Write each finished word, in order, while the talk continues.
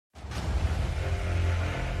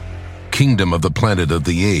Kingdom of the Planet of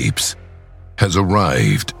the Apes has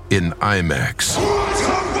arrived in IMAX. What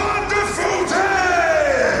a wonderful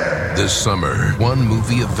day! This summer, one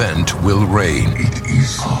movie event will reign. It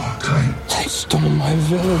is our time. They stole my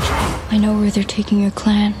village. I know where they're taking your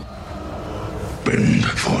clan. Bend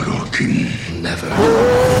for your king. Never.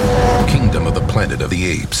 Kingdom of the Planet of the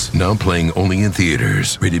Apes, now playing only in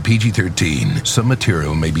theaters. Rated PG-13. Some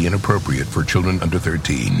material may be inappropriate for children under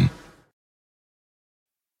 13.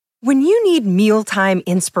 When you need mealtime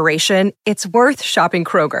inspiration, it's worth shopping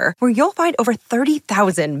Kroger, where you'll find over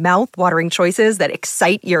 30,000 mouth-watering choices that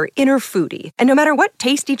excite your inner foodie. And no matter what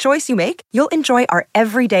tasty choice you make, you'll enjoy our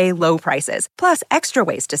everyday low prices, plus extra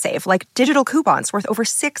ways to save, like digital coupons worth over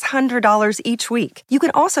 $600 each week. You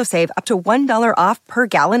can also save up to $1 off per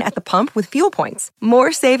gallon at the pump with fuel points.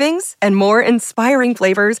 More savings and more inspiring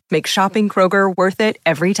flavors make shopping Kroger worth it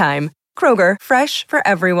every time. Kroger, fresh for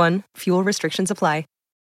everyone. Fuel restrictions apply.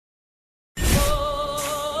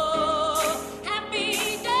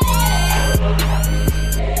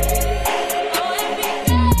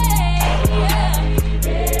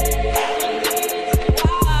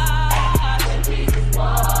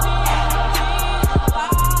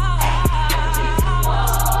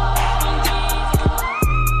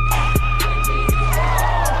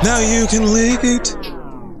 Now you can lick it,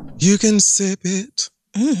 you can sip it,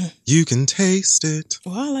 you can taste it.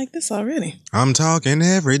 Well, I like this already. I'm talking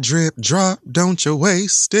every drip drop, don't you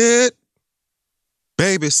waste it.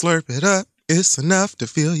 Baby, slurp it up, it's enough to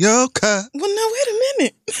fill your cup. Well, no, wait a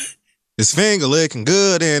minute. It's finger licking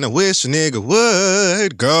good and I wish a nigga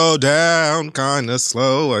would go down kinda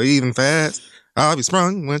slow or even fast. I'll be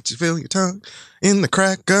sprung once you feel your tongue in the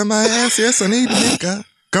crack of my ass. Yes, I need a nigga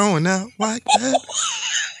going out like that.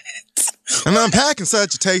 And I'm packing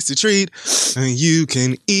such a tasty treat, and you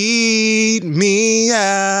can eat me out.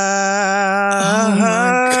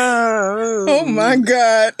 Oh my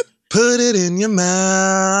God. Put it in your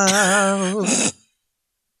mouth.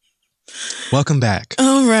 Welcome back.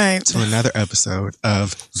 All right. To another episode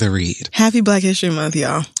of The Read. Happy Black History Month,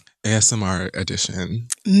 y'all. ASMR edition.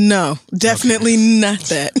 No, definitely not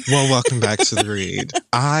that. Well, welcome back to The Read.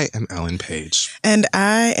 I am Ellen Page. And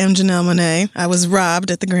I am Janelle Monáe. I was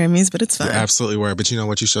robbed at the Grammys, but it's fine. You absolutely were. But you know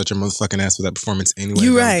what? You showed your motherfucking ass for that performance anyway.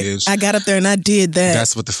 You're right. Bitch. I got up there and I did that.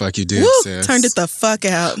 That's what the fuck you did, Woo, sis. turned it the fuck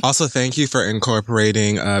out. Also, thank you for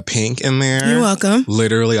incorporating Pink in there. You're welcome.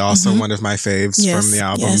 Literally also one of my faves from the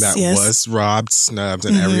album that was robbed, snubbed,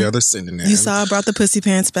 and every other synonym. You saw I brought the pussy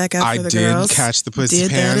pants back out for the girls. I did catch the pussy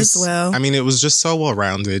pants. Did that as well. I mean, it was just so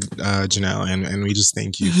well-rounded, Janelle, and we just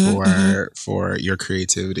thank you for your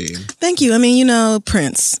creativity. Thank you. I mean, you know,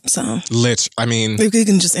 Prince, so. I mean. We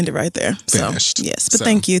can just end it right there. Finished. So, yes, but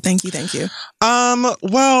thank you.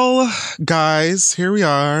 Well, guys, here we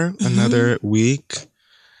are, another week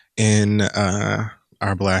in our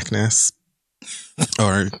blackness,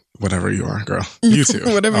 or whatever you are, girl. You too.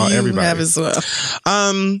 Whatever you everybody. have as well.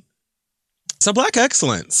 So Black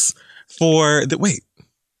Excellence for the, wait.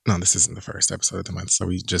 No, this isn't the first episode of the month, so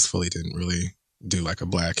we just fully didn't really do like a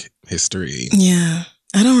Black history. Yeah.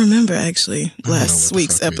 I don't remember actually last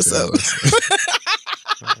week's episode.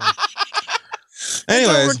 Anyways, I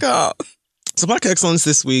don't recall. So Black Excellence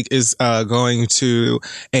this week is going to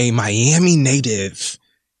a Miami native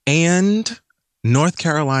and North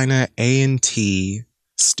Carolina A&T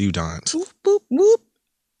student. Boop, boop, boop.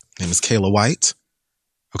 Her name is Kayla White.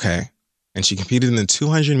 Okay. And she competed in the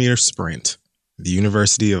 200-meter sprint. The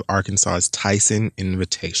University of Arkansas's Tyson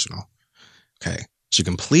Invitational. Okay. She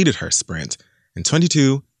completed her sprint in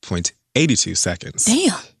 22.82 seconds.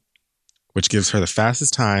 Damn. Which gives her the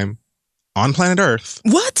fastest time on planet Earth.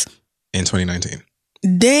 What? In 2019.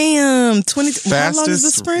 Damn. How long is the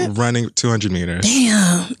Fastest sprint? running 200 meters.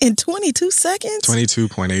 Damn. In 22 seconds?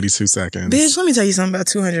 22.82 seconds. Bitch, let me tell you something about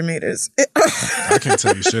 200 meters. I can't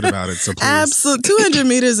tell you shit about it, so please. Absolutely. 200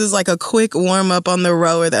 meters is like a quick warm-up on the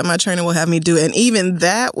rower that my trainer will have me do. And even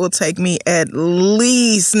that will take me at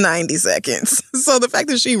least 90 seconds. So the fact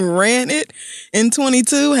that she ran it in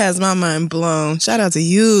 22 has my mind blown. Shout out to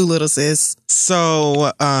you, little sis.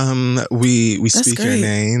 So we speak great. your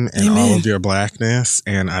name and Amen. all of your blackness,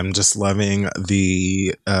 and I'm just loving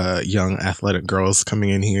the young athletic girls coming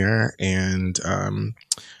in here and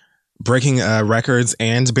breaking records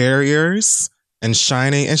and barriers and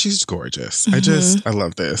shining, and she's gorgeous. I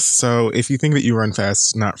love this. So if you think that you run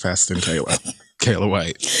fast, not faster than Kayla White. Kayla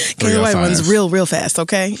White runs real fast,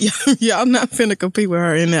 okay? Y'all not finna compete with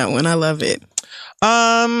her in that one. I love it.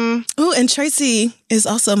 Oh, and Tracy is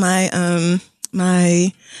also my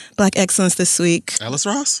my Black Excellence this week. Ellis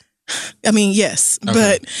Ross? I mean, yes, Okay.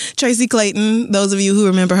 but Tracy Clayton, those of you who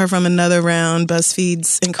remember her from Another Round,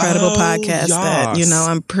 BuzzFeed's incredible podcast that, yes.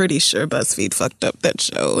 I'm pretty sure BuzzFeed fucked up that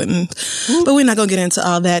show. But we're not going to get into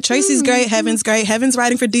all that. Tracy's great. Heaven's great. Heaven's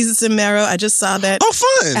writing for Desus and Mero. I just saw that. Oh,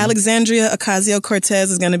 fun. Alexandria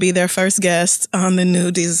Ocasio-Cortez is going to be their first guest on the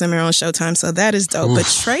new Desus and Mero on Showtime. So that is dope. But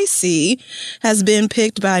Tracy has been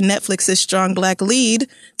picked by Netflix's Strong Black Lead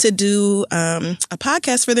to do a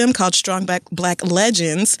podcast for them called Strong Black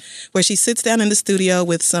Legends, where she sits down in the studio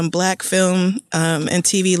with some Black film and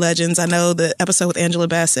TV legends. I know the episode with Angela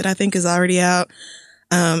Bassett, I think, is already out.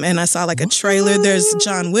 And I saw like a trailer. There's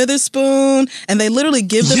John Witherspoon, and they literally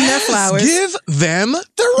give them their flowers. Give them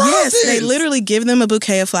the roses. Yes, they literally give them a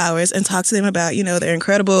bouquet of flowers and talk to them about, their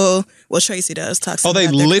incredible, well, Tracy does, talks to them they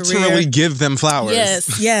about their literally career. give them flowers.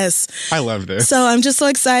 Yes. I love this. So I'm just so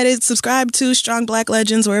excited. Subscribe to Strong Black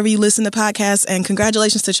Legends wherever you listen to podcasts. And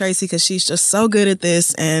congratulations to Tracy, because she's just so good at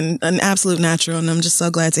this and an absolute natural. And I'm just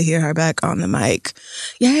so glad to hear her back on the mic.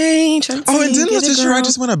 Yay, Tracy. Oh, and didn't Letitia girl. Wright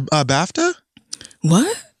just win a BAFTA?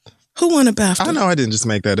 What? Who won a BAFTA? I know I didn't just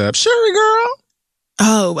make that up. Sherry girl.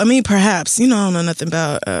 Oh, I mean, perhaps. I don't know nothing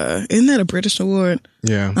about, isn't that a British award?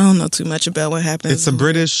 Yeah. I don't know too much about what happens. It's a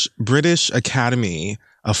British Academy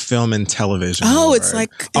of Film and Television. Oh, award. it's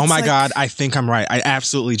like... oh my God, I think I'm right. I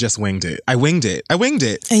absolutely just winged it. I winged it.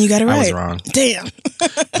 And you got it right. I was wrong. Damn.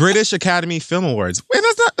 British Academy Film Awards. Wait,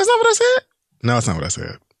 that's not what I said? No, that's not what I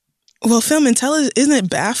said. Well, film and television, isn't it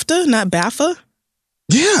BAFTA, not BAFA?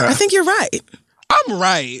 Yeah. I think you're right. I'm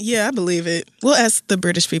right. Yeah, I believe it. We'll ask the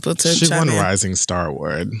British people to She chime won in. Rising Star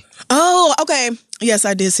Award. Oh, okay. Yes,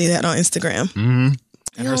 I did see that on Instagram. Mm-hmm.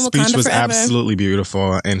 And her speech Wakanda was forever. absolutely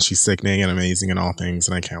beautiful, and she's sickening and amazing in all things,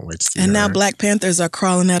 and I can't wait to see her. And now Black Panthers are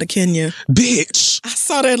crawling out of Kenya. Bitch! I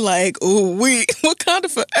saw that like, ooh,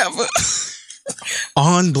 Wakanda forever.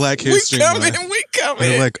 On Black History Month. We coming.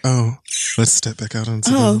 They're like, oh, let's step back out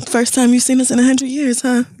onto First time you've seen us in 100 years,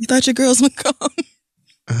 huh? You thought your girls would come.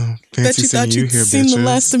 oh, Bet fancy you seeing thought you you'd here, seen the bitches.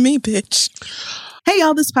 last of me, bitch. Hey,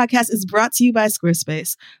 y'all, this podcast is brought to you by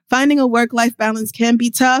Squarespace. Finding a work-life balance can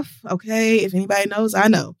be tough, okay? If anybody knows, I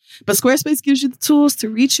know. But Squarespace gives you the tools to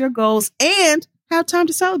reach your goals and have time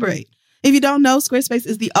to celebrate. If you don't know, Squarespace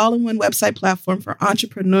is the all-in-one website platform for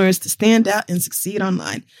entrepreneurs to stand out and succeed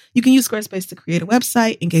online. You can use Squarespace to create a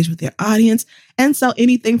website, engage with your audience, and sell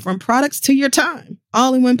anything from products to your time,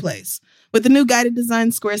 all in one place. With the new guided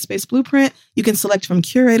design Squarespace Blueprint, you can select from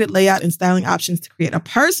curated layout and styling options to create a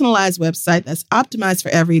personalized website that's optimized for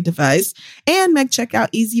every device and make checkout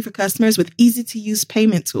easy for customers with easy-to-use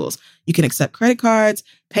payment tools. You can accept credit cards,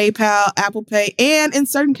 PayPal, Apple Pay, and in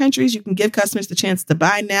certain countries, you can give customers the chance to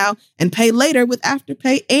buy now and pay later with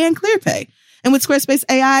Afterpay and ClearPay. And with Squarespace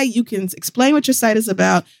AI, you can explain what your site is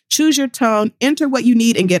about, choose your tone, enter what you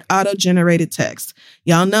need, and get auto-generated text.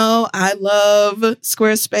 Y'all know I love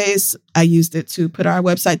Squarespace. I used it to put our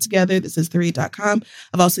website together. This is theread.com.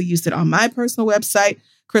 I've also used it on my personal website,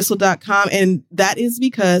 crystal.com. And that is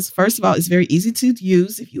because, first of all, it's very easy to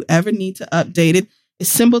use if you ever need to update it.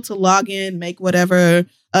 It's simple to log in, make whatever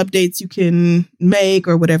updates you can make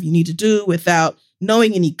or whatever you need to do without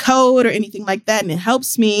knowing any code or anything like that. And it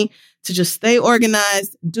helps me to just stay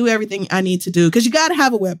organized, do everything I need to do. Because you got to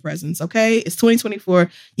have a web presence, okay? It's 2024.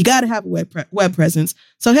 You got to have a web presence.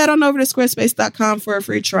 So head on over to squarespace.com for a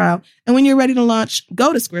free trial. And when you're ready to launch,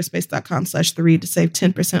 go to squarespace.com/theread to save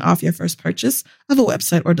 10% off your first purchase of a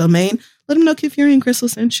website or domain. Let them know Kid Fury and Crystal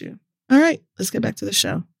sent you. All right, let's get back to the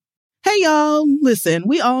show. Hey, y'all, listen,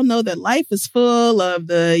 we all know that life is full of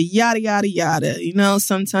the yada, yada, yada. You know,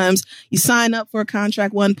 sometimes you sign up for a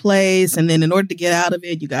contract one place, and then in order to get out of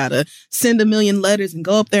it, you got to send a million letters and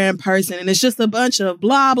go up there in person. And it's just a bunch of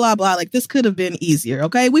blah, blah, blah. Like, this could have been easier,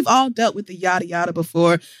 okay? We've all dealt with the yada, yada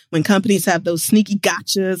before when companies have those sneaky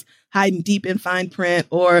gotchas hiding deep in fine print,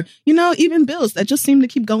 or, you know, even bills that just seem to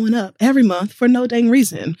keep going up every month for no dang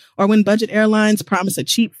reason. Or when budget airlines promise a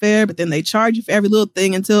cheap fare, but then they charge you for every little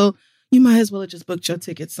thing until you might as well have just booked your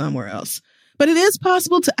ticket somewhere else. But it is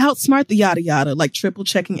possible to outsmart the yada yada, like triple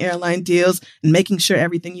checking airline deals and making sure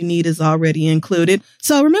everything you need is already included.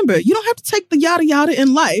 So remember, you don't have to take the yada yada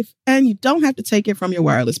in life, and you don't have to take it from your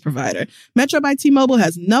wireless provider. Metro by T-Mobile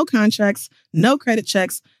has no contracts, no credit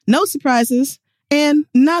checks, no surprises, and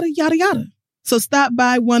not a yada yada. So stop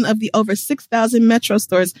by one of the over 6,000 Metro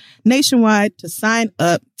stores nationwide to sign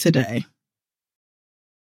up today.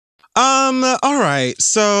 All right.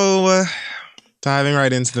 So, diving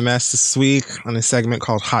right into the mess this week on a segment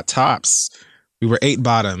called Hot Tops, we were 8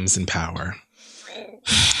 bottoms in power.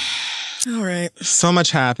 All right. So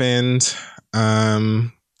much happened. I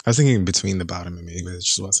was thinking between the bottom and me, but it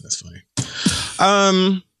just wasn't as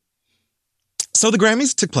funny. So the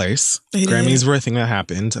Grammys took place. Grammys were a thing that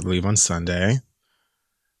happened, I believe, on Sunday.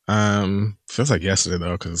 Feels like yesterday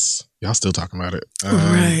though, because y'all still talking about it.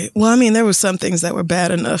 Right. Well, I mean, there were some things that were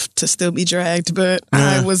bad enough to still be dragged, but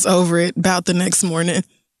I was over it about the next morning.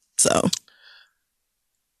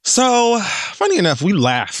 So, funny enough, we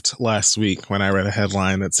laughed last week when I read a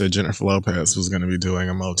headline that said Jennifer Lopez was going to be doing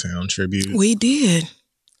a Motown tribute. We did.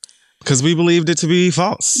 Because we believed it to be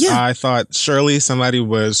false. Yeah. I thought surely somebody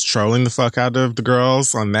was trolling the fuck out of the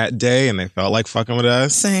girls on that day and they felt like fucking with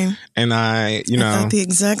us. Same. And I thought the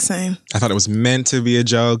exact same. I thought it was meant to be a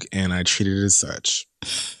joke and I treated it as such.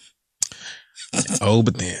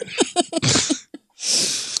 But then.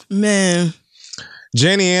 Man.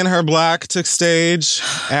 Jenny and her block took stage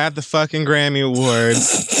at the fucking Grammy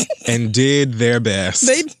Awards and did their best.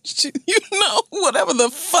 Whatever the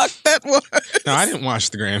fuck that was. No, I didn't watch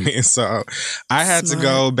the Grammys, so I had to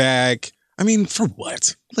go back. I mean, for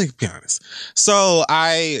what? Like, be honest. So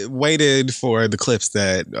I waited for the clips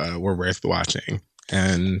that were worth watching.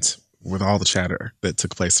 And with all the chatter that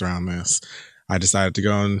took place around this, I decided to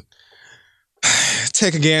go and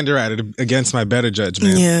take a gander at it against my better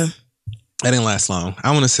judgment. Yeah. That didn't last long. I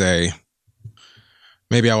want to say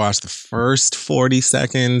maybe I watched the first 40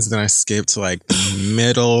 seconds, then I skipped to like the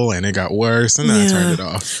middle and it got worse and then I turned it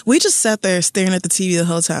off. We just sat there staring at the TV the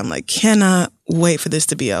whole time, like, cannot wait for this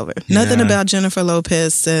to be over. Nothing about Jennifer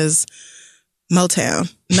Lopez says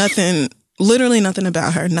Motown. Nothing, literally nothing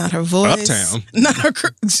about her. Not her voice. Uptown. Not her,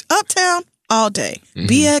 Uptown all day. Mm-hmm.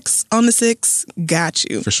 BX on the 6, got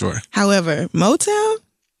you. For sure. However, Motown,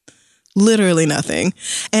 literally nothing.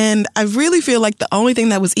 And I really feel like the only thing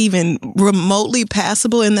that was even remotely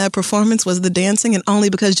passable in that performance was the dancing, and only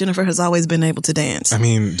because Jennifer has always been able to dance. I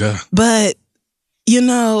mean, duh. But,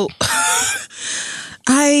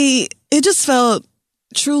 it just felt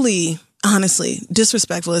truly, honestly,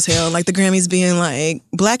 disrespectful as hell. Like the Grammys being like,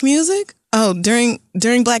 Black music? Oh, during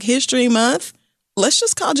Black History Month? Let's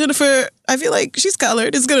just call Jennifer, I feel like she's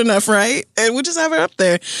colored. It's good enough, right? And we'll just have her up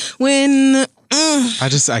there. When...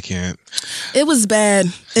 I can't. It was bad.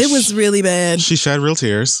 It was really bad. She shed real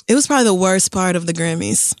tears. It was probably the worst part of the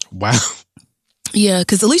Grammys. Wow. Yeah,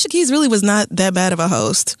 because Alicia Keys really was not that bad of a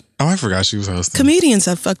host. Oh, I forgot she was hosting. Comedians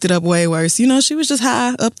have fucked it up way worse. She was just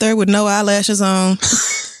high up there with no eyelashes on.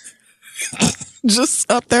 Just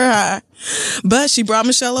up there high. But she brought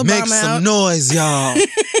Michelle Obama Make some out. noise, y'all.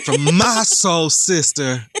 From my soul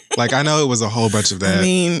sister. Like, I know it was a whole bunch of that. I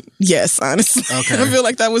mean, yes, honestly. Okay. I feel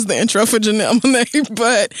like that was the intro for Janelle Monáe.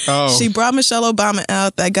 But she brought Michelle Obama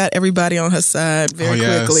out. That got everybody on her side very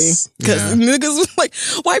quickly. Because niggas was like,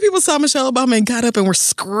 white people saw Michelle Obama and got up and were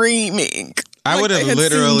screaming. I would have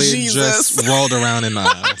literally just rolled around in the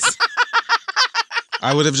aisles.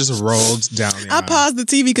 I would have just rolled down the aisle. I paused the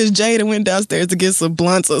TV because Jada went downstairs to get some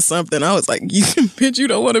blunts or something. I was like, bitch, you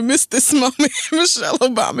don't want to miss this moment. Michelle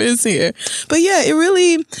Obama is here. But yeah,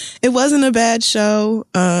 it wasn't a bad show.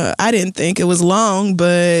 I didn't think it was long,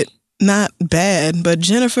 but not bad. But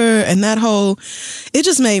Jennifer and that it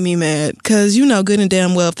just made me mad because good and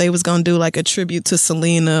damn well if they was going to do like a tribute to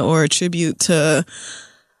Selena or a tribute to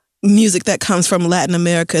music that comes from Latin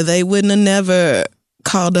America, they wouldn't have never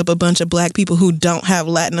called up a bunch of Black people who don't have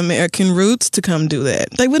Latin American roots to come do that.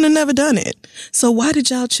 They wouldn't have never done it. So why did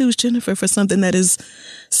y'all choose Jennifer for something that is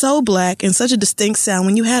so Black and such a distinct sound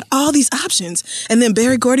when you had all these options? And then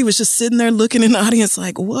Berry Gordy was just sitting there looking in the audience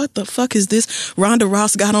like, what the fuck is this? Rhonda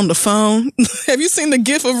Ross got on the phone. Have you seen the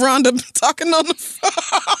gif of Rhonda talking on the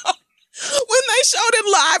phone? When they showed it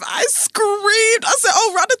live, I screamed. I said,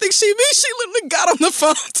 oh, Rhonda thinks she me. She literally got on the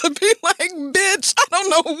phone to be like, bitch, I don't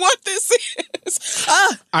know what this is.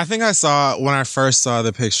 I think when I first saw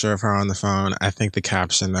the picture of her on the phone, I think the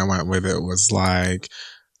caption that went with it was like,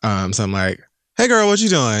 something like, hey girl, what you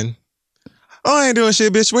doing? Oh, I ain't doing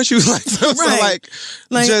shit, bitch. What you like? So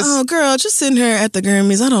oh, girl, just sitting here at the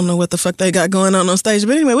Grammys. I don't know what the fuck they got going on stage.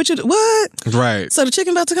 But anyway, what? Right. So the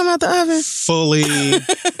chicken about to come out the oven? Fully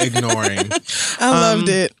ignoring. I loved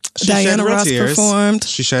it. Diana Ross performed.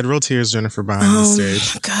 She shed real tears, Jennifer, behind the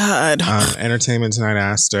stage. Oh, God. Entertainment Tonight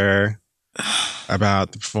asked her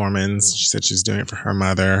about the performance. She said she's doing it for her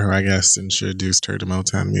mother, who I guess introduced her to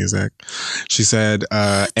Motown music. She said,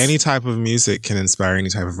 any type of music can inspire any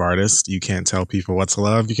type of artist. You can't tell people what to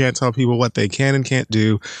love. You can't tell people what they can and can't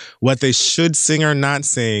do, what they should sing or not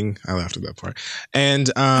sing. I laughed at that part. And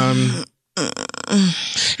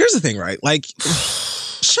here's the thing, right? Like,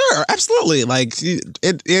 Sure, absolutely. Like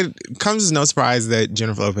it comes as no surprise that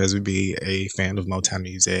Jennifer Lopez would be a fan of Motown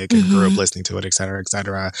music and grew up listening to it, et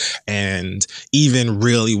cetera, and even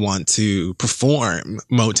really want to perform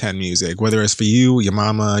Motown music, whether it's for you, your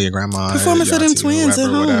mama, your grandma, performing for them twins at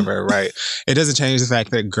home. Whatever, right? It doesn't change the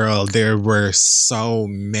fact that, girl, there were so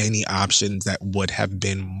many options that would have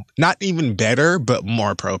been not even better, but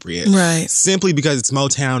more appropriate. Right. Simply because it's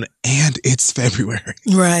Motown and it's February.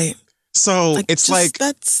 Right. So it's just, like,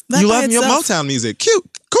 that you love your Motown music. Cute.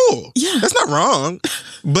 Cool. Yeah. That's not wrong.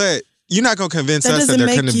 But you're not going to convince us that there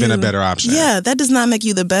couldn't have been a better option. Yeah, that does not make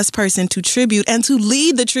you the best person to tribute and to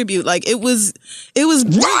lead the tribute. Like, it was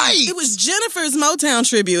right. It was Jennifer's Motown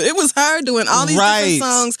tribute. It was her doing all these different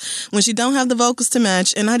songs when she don't have the vocals to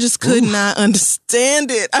match, and I just could not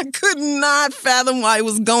understand it. I could not fathom why it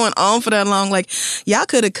was going on for that long. Like, y'all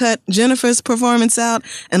could have cut Jennifer's performance out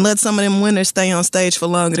and let some of them winners stay on stage for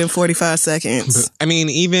longer than 45 seconds. But, I mean,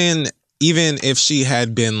 even if she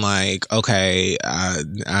had been like, okay,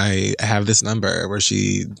 I have this number where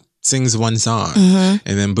she sings one song and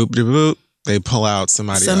then boop, boop, boop, they pull out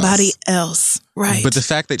somebody else. Right. But the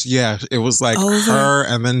fact that, it was like her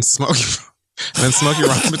and then Smokey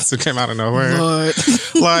Robinson came out of nowhere. Lord.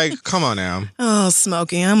 Like, come on now. Oh,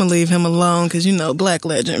 Smokey, I'm going to leave him alone because, Black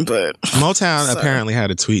legend, but... Motown apparently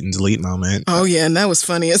had a tweet and delete moment. Oh, yeah, and that was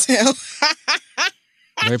funny as hell.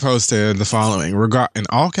 They posted the following, in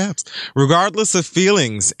all caps, regardless of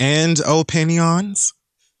feelings and opinions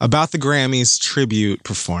about the Grammys tribute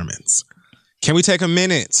performance. Can we take a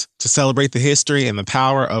minute to celebrate the history and the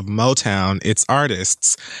power of Motown, its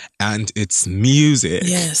artists, and its music?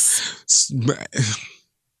 Yes.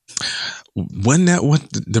 Wasn't that what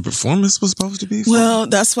the performance was supposed to be for? Well,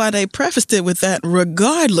 that's why they prefaced it with that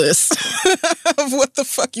regardless of what the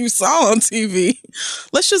fuck you saw on TV.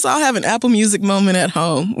 Let's just all have an Apple Music moment at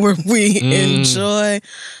home where we enjoy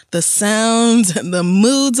the sounds and the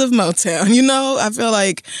moods of Motown. I feel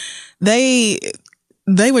like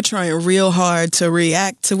they were trying real hard to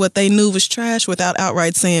react to what they knew was trash without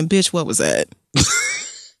outright saying, bitch, what was that?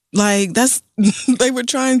 Like, they were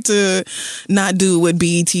trying to not do what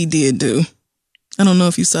BET did do. I don't know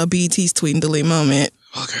if you saw BET's tweet and delete moment.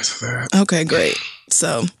 I'll get to that. Okay, great.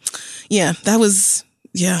 So, that was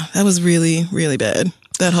really, really bad.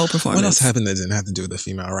 That whole performance. What else happened that didn't have to do with the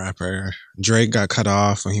female rapper? Drake got cut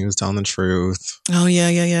off when he was telling the truth. Oh,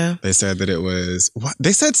 yeah. They said that it was... What?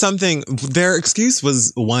 They said something... Their excuse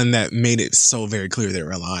was one that made it so very clear they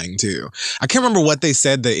were lying, too. I can't remember what they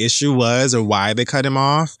said the issue was or why they cut him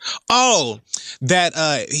off. Oh,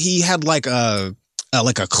 that he had like a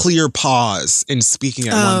clear pause in speaking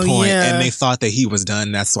at one point, and they thought that he was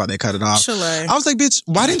done. That's why they cut it off. Chile. I was like, bitch,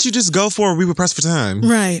 why didn't you just go for it? We were pressed for time.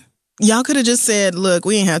 Right. Y'all could have just said, look,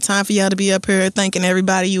 we ain't have time for y'all to be up here thanking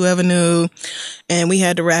everybody you ever knew, and we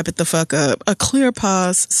had to wrap it the fuck up. A clear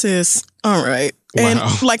pause, sis. All right. Wow.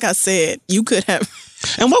 And like I said, you could have...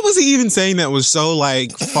 And what was he even saying that was so,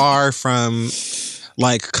 like, far from,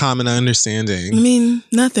 like, common understanding? I mean,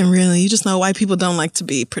 nothing really. You just know white people don't like to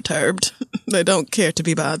be perturbed. They don't care to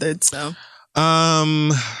be bothered, so...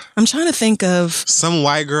 I'm trying to think of some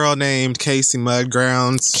white girl named Casey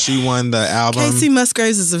Mudgrounds. She won the album. Casey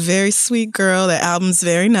Musgraves is a very sweet girl. The album's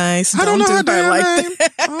very nice. I don't know her damn like name.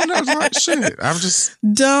 That. I don't know like shit. I'm just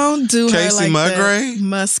don't do Casey her like Musgrave?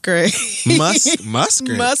 That.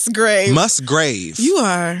 Musgrave. Musgrave. You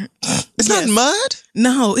are. It's not Mud.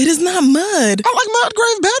 No, it is not Mud. I like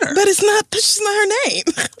Mudgrave better. But it's not. That's just not her name.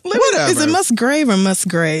 Whatever. Is it Musgrave or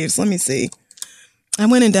Musgraves? Let me see. I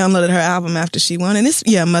went and downloaded her album after she won, and it's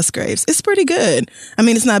Musgraves. It's pretty good. I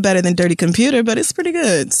mean, it's not better than Dirty Computer, but it's pretty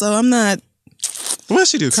good. So I'm not.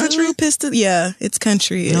 What's she do? Country? Pissed. Yeah, it's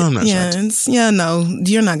country. No, I'm not. No,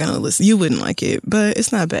 you're not gonna listen. You wouldn't like it, but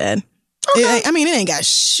it's not bad. Okay. It ain't got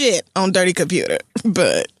shit on Dirty Computer,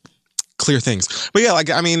 but clear things. But yeah,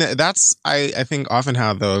 that's I think often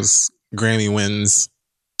how those Grammy wins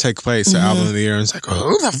take place, the album of the year, and it's like,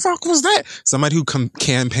 who the fuck was that? Somebody who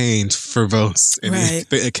campaigned for votes in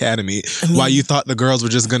the Academy, while you thought the girls were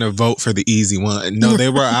just gonna vote for the easy one. No, they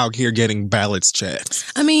were out here getting ballots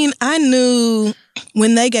checked. I mean, I knew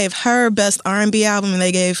when they gave her best R&B album and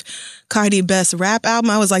they gave Cardi best rap album,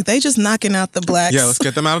 I was like, they just knocking out the blacks. Yeah, let's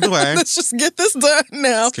get them out of the way. Let's just get this done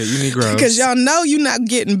now. Let's get you Negroes. Because y'all know you're not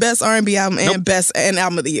getting best R&B album and best and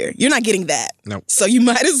album of the year. You're not getting that. Nope. So you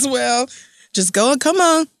might as well just go and come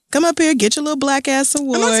up here, get your little black ass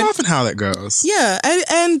award. And that's often how that goes. Yeah,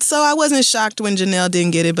 and so I wasn't shocked when Janelle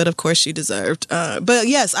didn't get it, but of course she deserved. But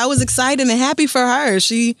yes, I was excited and happy for her.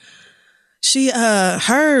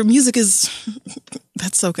 Her music is,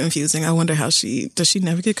 that's so confusing. I wonder how does she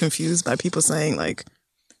never get confused by people saying like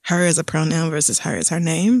her as a pronoun versus her as her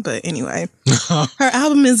name. But anyway, her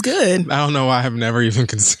album is good. I don't know why I have never even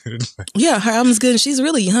considered that. Yeah, her album's good. And she's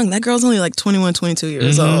really young. That girl's only like 21, 22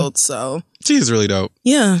 years old. So she's really dope.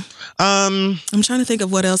 Yeah. I'm trying to think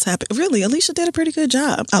of what else happened. Really, Alicia did a pretty good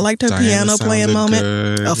job. I liked her Diana piano playing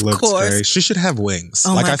moment. Of course. Great. She should have wings.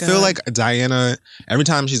 Oh like, my I feel God. like Diana, every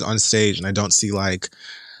time she's on stage and I don't see like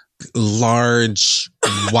large,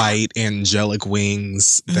 white, angelic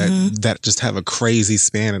wings that just have a crazy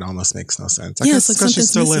span, it almost makes no sense. I guess it's because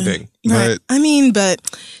she's still living. Right. But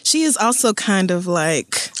but she is also kind of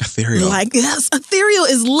like ethereal. Like, yes, ethereal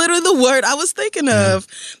is literally the word I was thinking of.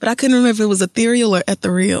 But I couldn't remember if it was ethereal or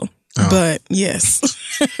ethereal. Oh. But yes.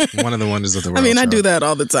 One of the wonders of the world. I mean, I do that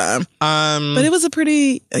all the time. But it was a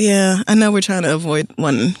pretty, I know we're trying to avoid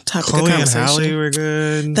one topic Chloe of conversation. and Halle were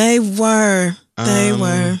good. They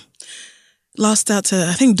were. Lost out to,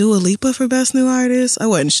 I think, Dua Lipa for Best New Artist. I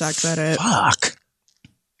wasn't shocked by that. Fuck.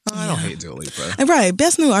 I don't hate Dua Lipa. Right.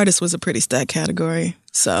 Best New Artist was a pretty stacked category.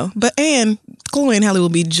 So, and Chloe and Halle will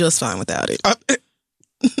be just fine without it.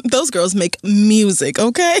 Those girls make music,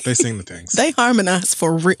 okay? They sing the things. They harmonize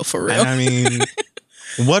for real, for real. And I mean,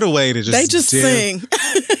 what a way to just sing.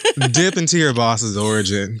 Dip into your boss's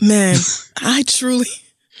origin. Man, I truly...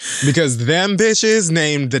 Because them bitches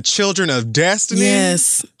named the Children of Destiny.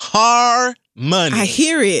 Yes. Money. I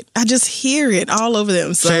hear it. I just hear it all over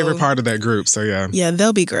them. So, favorite part of that group. So yeah. Yeah,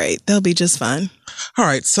 they'll be great. They'll be just fine. All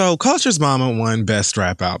right. So Culture's Mama won Best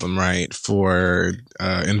Rap Album, right? For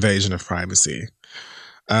Invasion of Privacy.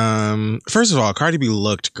 First of all, Cardi B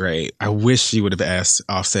looked great. I wish she would have asked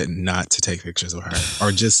Offset not to take pictures of her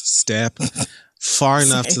or just step far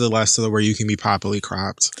enough to the left so that where you can be properly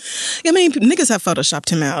cropped. I mean, niggas have photoshopped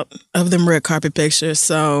him out of them red carpet pictures,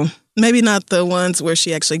 so maybe not the ones where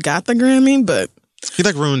she actually got the Grammy, but he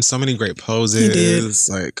like ruined so many great poses. He did.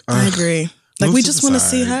 Like, I agree. Like, we just want to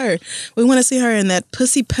see her. We want to see her in that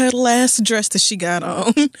pussy petal ass dress that she got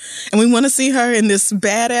on, and we want to see her in this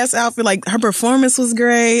badass outfit. Like, her performance was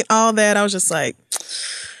great. All that. I was just like,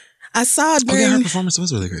 I saw it. Her performance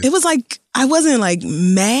was really good. It was like, I wasn't like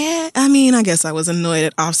mad. I mean, I guess I was annoyed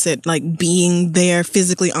at Offset like being there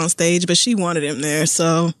physically on stage, but she wanted him there,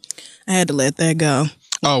 so I had to let that go.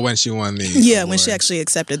 Oh, when she won the award. When she actually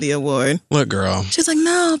accepted the award. Look, girl. She's like,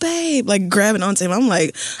 no, babe. Like, grabbing onto him. I'm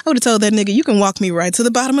like, I would have told that nigga, you can walk me right to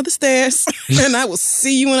the bottom of the stairs, and I will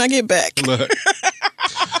see you when I get back. Look.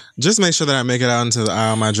 Just make sure that I make it out into the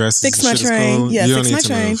aisle. My dress fix my train. Cool. Yeah, fix my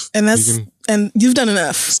train. Move. And and you've done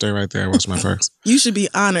enough. Stay right there. Watch my purse. You should be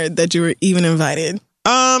honored that you were even invited.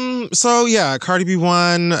 So yeah, Cardi B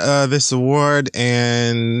won this award,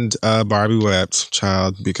 and Barbie wept,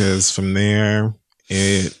 child, because from there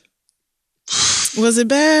it was it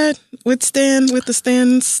bad with the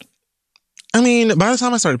stands. I mean, by the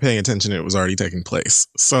time I started paying attention, it was already taking place.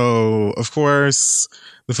 So of course,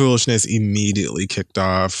 the foolishness immediately kicked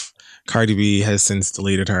off. Cardi B has since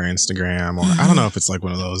deleted her Instagram, or I don't know if it's like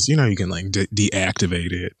one of those, you can like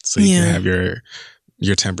deactivate it so you can have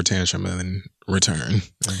your temper tantrum and then return.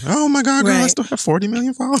 Like, oh my God, girl, I still have 40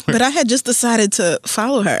 million followers. But I had just decided to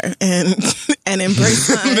follow her and embrace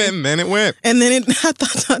her. then it went. And then I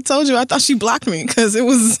thought she blocked me because it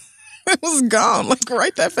was gone like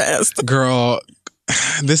right that fast. Girl,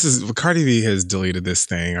 Cardi B has deleted this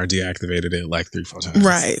thing or deactivated it like 3-4 times.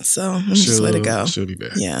 Right. So I'm just let it go. She'll be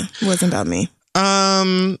back. Yeah. It wasn't about me.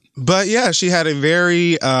 But yeah, she had a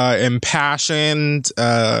very impassioned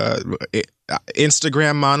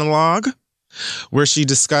Instagram monologue where she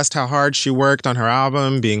discussed how hard she worked on her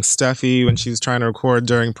album, being stuffy when she was trying to record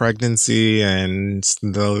during pregnancy and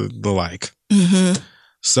the like. Mm-hmm.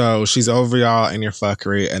 So she's over y'all and your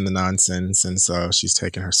fuckery and the nonsense, and so she's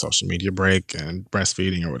taking her social media break and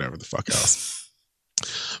breastfeeding or whatever the fuck else.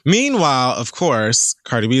 Meanwhile, of course,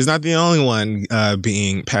 Cardi B is not the only one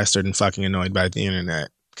being pestered and fucking annoyed by the internet.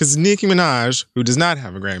 Because Nicki Minaj, who does not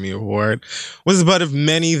have a Grammy Award, was the butt of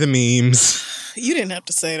many the memes. You didn't have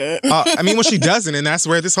to say that. I mean, well, she doesn't, and that's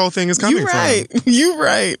where this whole thing is coming from. You're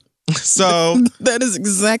right. So that is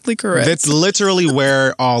exactly correct. That's literally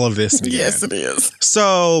where all of this began. Yes, it is.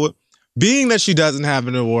 So being that she doesn't have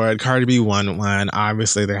an award, Cardi B won one.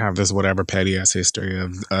 Obviously, they have this whatever petty ass history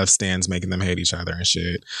of stans making them hate each other and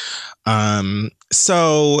shit.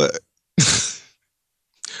 So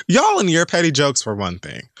y'all and your petty jokes were one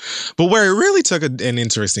thing, but where it really took an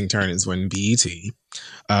interesting turn is when BET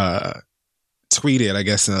tweeted, I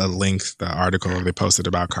guess, a link, the article they posted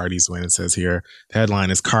about Cardi's win. It says here, the headline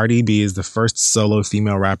is Cardi B is the first solo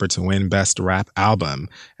female rapper to win Best Rap Album,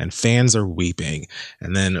 and fans are weeping.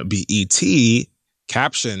 And then BET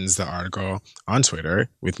captions the article on Twitter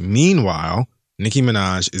with, meanwhile, Nicki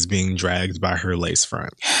Minaj is being dragged by her lace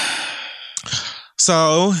front.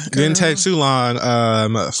 So, didn't take too long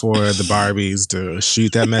for the Barbies to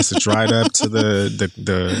shoot that message right up to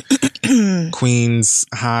the Queen's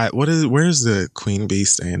hive. Where's the Queen Bee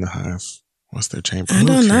stay in the hive? What's their chamber? I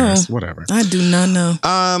don't know. Whatever. I do not know.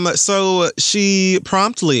 So she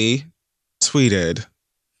promptly tweeted,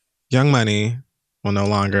 Young Money will no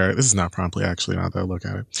longer, this is not promptly actually, now that I look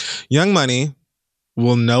at it. Young Money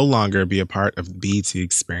will no longer be a part of the BET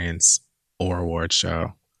Experience or award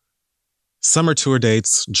show. Summer tour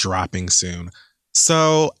dates dropping soon.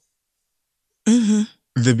 So the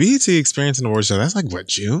BET Experience and Awards show, that's like what,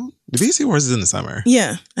 June? The BET Awards is in the summer.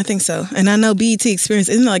 Yeah, I think so. And I know BET Experience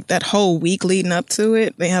isn't like that whole week leading up to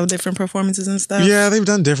it. They have different performances and stuff. Yeah, they've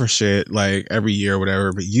done different shit like every year or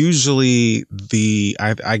whatever. But usually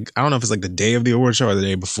I don't know if it's like the day of the award show or the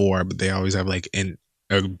day before, but they always have like a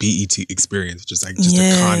BET Experience, which is like just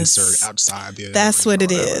a concert outside the. That's what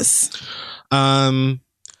it is.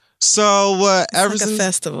 So ever like since a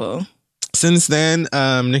festival. Since then,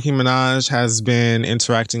 Nicki Minaj has been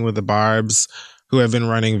interacting with the Barbs, who have been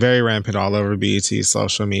running very rampant all over BET's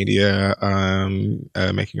social media,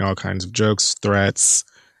 making all kinds of jokes, threats,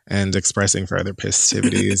 and expressing further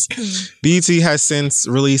festivities. BET has since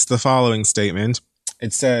released the following statement.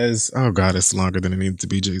 It says, oh God, it's longer than it needs to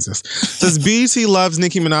be, Jesus. It says, BET loves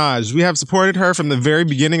Nicki Minaj. We have supported her from the very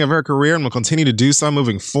beginning of her career and will continue to do so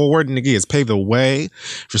moving forward. Nicki has paved the way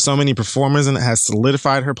for so many performers and has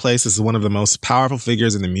solidified her place as one of the most powerful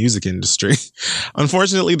figures in the music industry.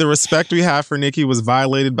 Unfortunately, the respect we have for Nicki was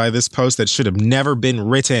violated by this post that should have never been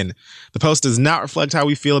written. The post does not reflect how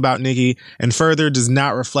we feel about Nicki and further does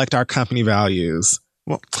not reflect our company values.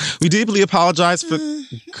 Well, we deeply apologize for the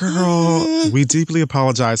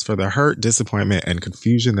hurt, disappointment, and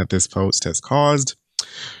confusion that this post has caused.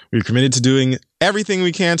 We're committed to doing everything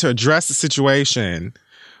we can to address the situation.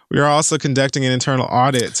 We are also conducting an internal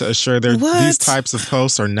audit to assure these types of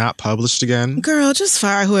posts are not published again. Girl, just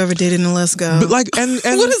fire whoever did it and let's go. But like, and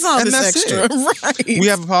what is all this extra? Right. We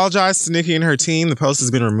have apologized to Nicki and her team. The post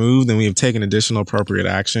has been removed and we have taken additional appropriate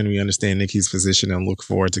action. We understand Nicki's position and look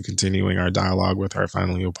forward to continuing our dialogue with her.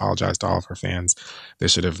 Finally, we apologize to all of her fans.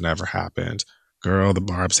 This should have never happened. Girl, the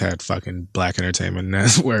Barbs had fucking Black Entertainment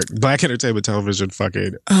Network, Black Entertainment Television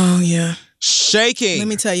fucking. Oh, yeah. Shaking. Let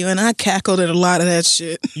me tell you, and I cackled at a lot of that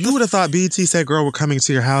shit. You would have thought BET said, girl, we're coming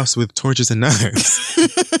to your house with torches and knives.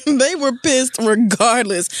 They were pissed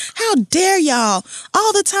regardless. How dare y'all?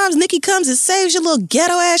 All the times Nicki comes and saves your little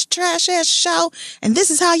ghetto-ass, trash-ass show, and this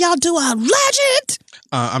is how y'all do a legend?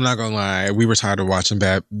 I'm not gonna lie. We were tired of watching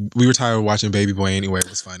Baby Boy anyway. It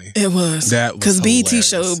was funny. It was. That was because BET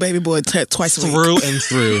showed Baby Boy twice a week. Through and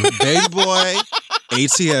through. Baby Boy,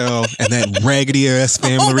 ATL, and that raggedy ass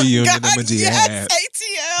family reunion that Medea had.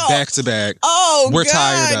 ATL. Back to back. Oh, we're God,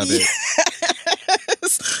 tired of it. Yes.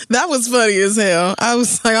 That was funny as hell. I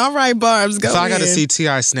was like, all right, Barbs, go. So I got to see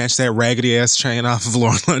T.I. snatch that raggedy ass chain off of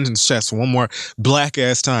Lauren London's chest one more black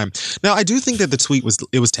ass time. Now, I do think that the tweet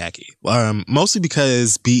was tacky, mostly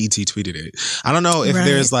because BET tweeted it. I don't know if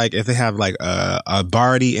there's like, if they have like a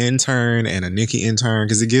Barty intern and a Nicki intern,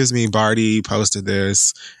 because it gives me Barty posted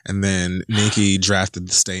this and then Nicki drafted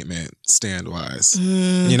the statement stand-wise,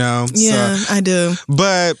 you know? Yeah, so, I do.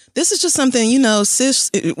 But this is just something,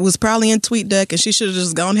 sis it was probably in TweetDeck and she should have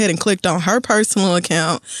just gone ahead and clicked on her personal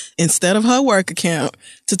account instead of her work account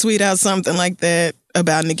to tweet out something like that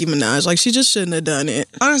about Nicki Minaj. Like, she just shouldn't have done it.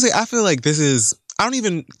 Honestly, I feel like I don't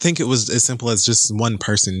even think it was as simple as just one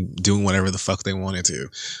person doing whatever the fuck they wanted to.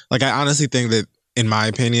 Like, I honestly think that, in my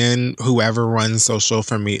opinion, whoever runs social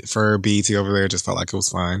for BET over there just felt like it was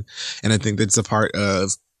fine. And I think that's a part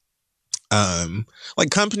of, like,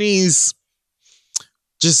 companies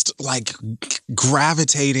just like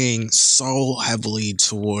gravitating so heavily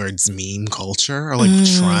towards meme culture or like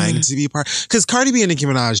trying to be part. Because Cardi B and Nicki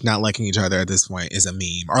Minaj not liking each other at this point is a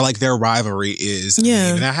meme, or like their rivalry is a meme.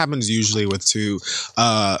 And that happens usually with two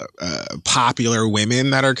popular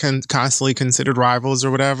women that are constantly considered rivals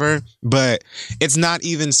or whatever. But it's not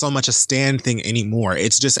even so much a stand thing anymore.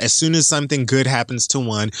 It's just as soon as something good happens to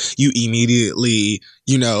one, you immediately,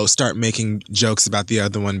 start making jokes about the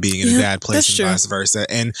other one being in a bad place and vice versa.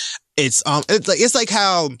 And it's like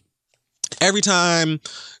how every time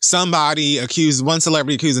one celebrity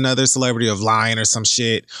accuses another celebrity of lying or some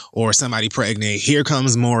shit, or somebody pregnant, here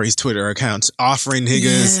comes Maury's Twitter account offering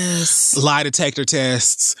niggas lie detector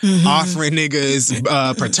tests, offering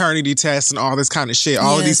niggas paternity tests and all this kind of shit.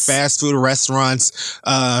 All of these fast food restaurants,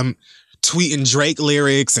 tweeting Drake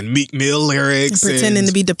lyrics and Meek Mill lyrics. Pretending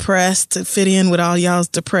to be depressed to fit in with all y'all's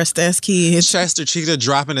depressed ass kids. Chester Cheetah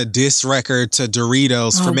dropping a diss record to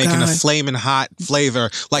Doritos for making a flaming hot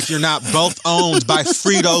flavor. Like you're not both owned by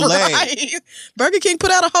Frito-Lay. Right. Burger King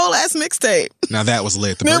put out a whole ass mixtape. Now that was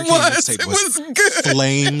lit. The Burger King mixtape was good.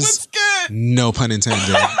 Flames. It was good. No pun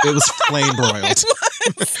intended. It was flame broiled.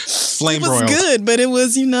 Flame broiled. It was good, but it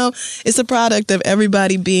was, it's a product of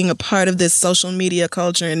everybody being a part of this social media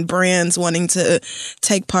culture and brands wanting to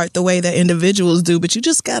take part the way that individuals do. But you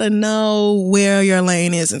just got to know where your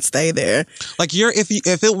lane is and stay there. Like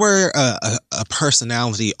if it were a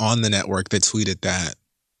personality on the network that tweeted that,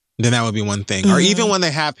 then that would be one thing. Or even when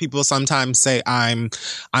they have people sometimes say, I'm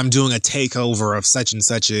doing a takeover of such and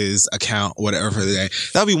such's account, whatever for the day.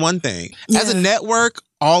 That would be one thing. Yeah. As a network,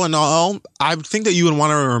 all in all, I think that you would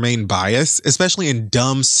want to remain biased, especially in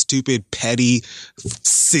dumb, stupid, petty,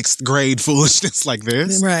 6th grade foolishness like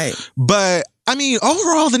this. Right. But, I mean,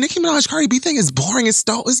 overall, the Nicki Minaj Cardi B thing is boring as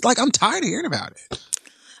stuff. It's like, I'm tired of hearing about it.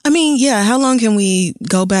 I mean, yeah, how long can we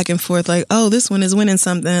go back and forth like, oh, this one is winning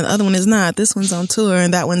something, the other one is not. This one's on tour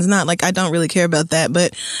and that one's not. Like, I don't really care about that.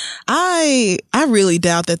 But I really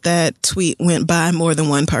doubt that tweet went by more than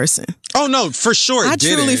one person. Oh, no, for sure it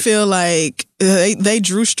didn't. I truly feel like they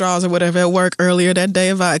drew straws or whatever at work earlier that day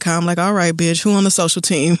of Viacom. Like, all right, bitch, who on the social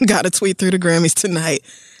team got to tweet through the Grammys tonight?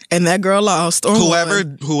 And that girl lost or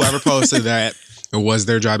whoever posted that. It was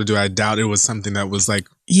their job to do. I doubt it was something that was like,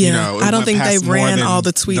 I don't think they ran all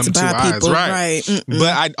the tweets by people. Right. But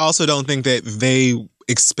I also don't think that they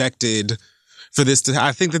expected for this to,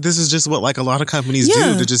 I think that this is just what like a lot of companies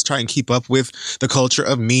do to just try and keep up with the culture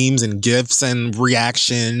of memes and GIFs and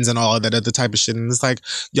reactions and all of that other type of shit. And it's like,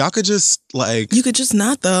 y'all could just like. You could just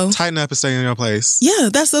not though. Tighten up and stay in your place. Yeah,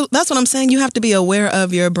 that's what I'm saying. You have to be aware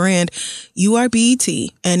of your brand. You are BET.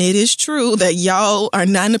 And it is true that y'all are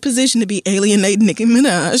not in a position to be alienating Nicki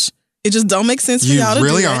Minaj. It just don't make sense for y'all to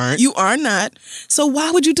really do that. Aren't. You are not. So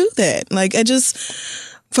why would you do that? Like,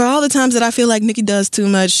 for all the times that I feel like Nicki does too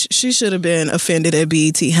much, she should have been offended at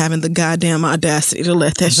BET having the goddamn audacity to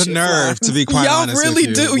let that shit fly. The nerve, to be quite honest with you. Y'all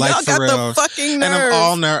really do. Like, y'all got the fucking nerve.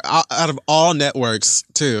 And out of all networks,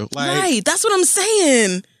 too. Like, right. That's what I'm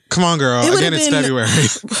saying. Come on, girl. Again, it's February.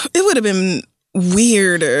 It would have been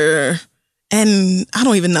weirder. And I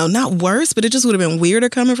don't even know, not worse, but it just would have been weirder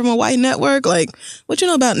coming from a white network. Like, what you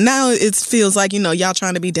know about now, it feels like, y'all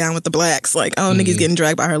trying to be down with the blacks. Like, oh, Nicki's getting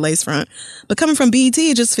dragged by her lace front. But coming from BET,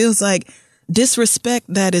 it just feels like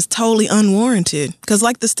disrespect that is totally unwarranted. Because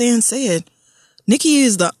like the Stan said, Nicki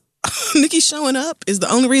showing up is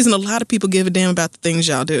the only reason a lot of people give a damn about the things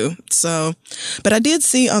y'all do. So, but I did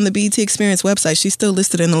see on the BET Experience website, she's still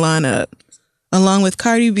listed in the lineup. Along with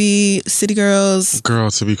Cardi B, City Girls. Girl,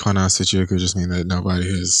 to be quite honest with you, it could just mean that nobody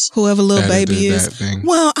has whoever Lil Baby is. That thing.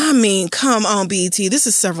 Well, I mean, come on, BET. This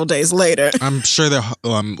is several days later. I'm sure they're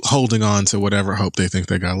holding on to whatever hope they think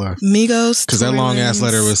they got left. Migos. Because that long ass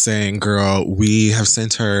letter was saying, girl, we have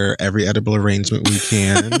sent her every edible arrangement we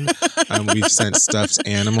can. We've sent stuffed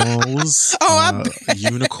animals,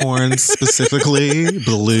 unicorns specifically,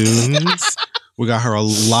 balloons. We got her a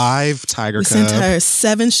live tiger cub. We sent her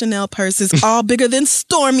 7 Chanel purses, all bigger than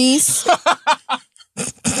Stormy's. That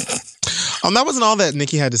wasn't all that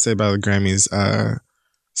Nicki had to say about the Grammys.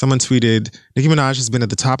 Someone tweeted, Nicki Minaj has been at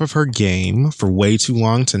the top of her game for way too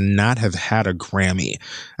long to not have had a Grammy.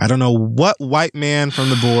 I don't know what white man from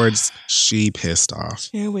the boards she pissed off.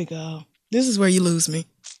 Here we go. This is where you lose me.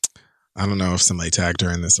 I don't know if somebody tagged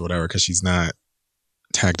her in this or whatever, because she's not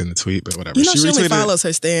tagged in the tweet, but whatever. She only follows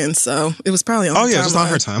her stand, so it was probably on her timeline. Just on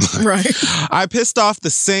her timeline. Right. I pissed off the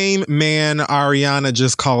same man Ariana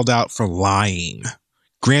just called out for lying.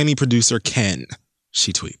 Grammy producer Ken,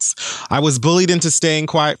 she tweets, I was bullied into staying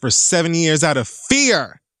quiet for 7 years out of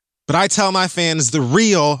fear, but I tell my fans the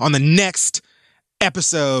real on the next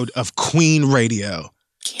episode of Queen Radio.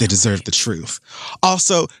 They deserve the truth.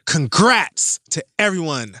 Also, congrats to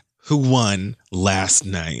everyone who won last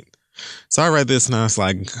night. So I read this and I was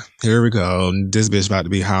like, here we go. This bitch about to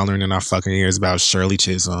be hollering in our fucking ears about Shirley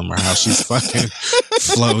Chisholm or how she's fucking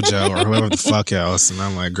Flojo or whoever the fuck else. And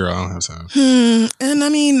I'm like, girl, I don't have time. And I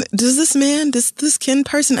mean, does this Ken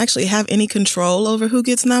person actually have any control over who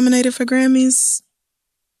gets nominated for Grammys?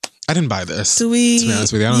 I didn't buy this. To be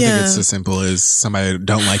honest with you, I don't think it's as simple as somebody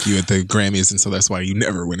don't like you at the Grammys, and so that's why you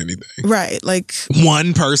never win anything. Right, like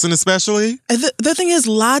one person, especially. The thing is,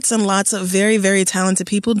 lots and lots of very, very talented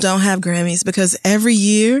people don't have Grammys because every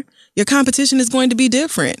year your competition is going to be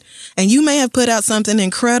different, and you may have put out something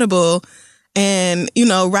incredible, and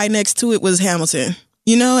right next to it was Hamilton.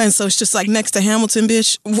 You know, and so it's just like next to Hamilton,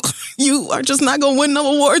 bitch, you are just not going to win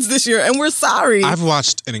no awards this year, and we're sorry. I've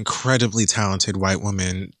watched an incredibly talented white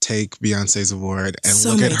woman take Beyonce's award and So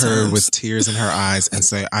look at many her times. with tears in her eyes and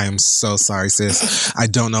say, I am so sorry, sis. I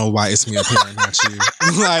don't know why it's me up here and not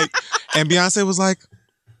you. Like, and Beyonce was like,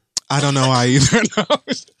 I don't know why either. No.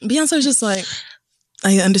 Beyonce was just like,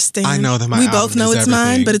 I understand. I know that my We album both know is it's everything.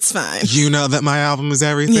 mine, but it's fine. You know that my album is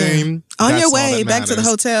everything. On That's your all way that back to the matters.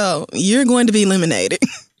 hotel, you're going to be eliminated.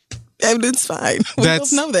 And it's fine. We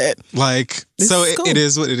both know that. Like, This so is it, cool. it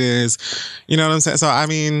is what it is. You know what I'm saying? So, I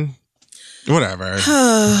mean, whatever.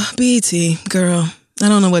 BT, girl. I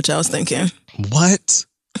don't know what y'all was thinking. What?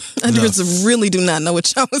 I just really do not know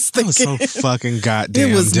what y'all was That was thinking. so fucking goddamn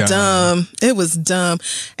It was dumb. dumb. It was dumb.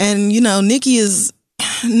 And, you know, Nikki is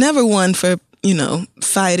never one for, you know,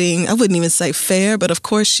 fighting. I wouldn't even say fair, but of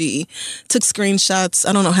course she took screenshots.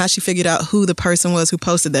 I don't know how she figured out who the person was who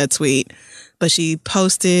posted that tweet, but she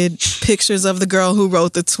posted pictures of the girl who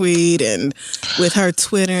wrote the tweet and with her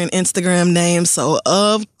Twitter and Instagram name. So,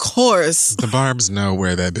 of course, The Barbs know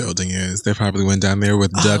where that building is. They probably went down there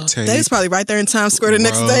with duct tape. they was probably right there in Times Square the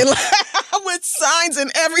next Bro. day with signs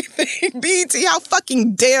and everything. BT, how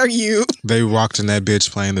fucking dare you? They walked in that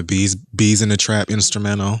bitch playing the bees in the trap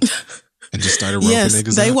instrumental and just started roping Yes,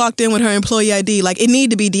 niggas they up. walked in with her employee ID. Like, it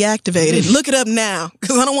need to be deactivated. Look it up now,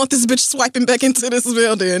 because I don't want this bitch swiping back into this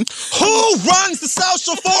building. Who runs the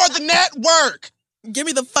social for the network? Give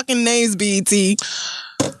me the fucking names, BT.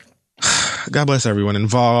 God bless everyone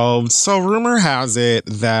involved. So rumor has it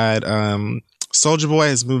that Soulja Boy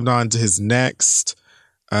has moved on to his next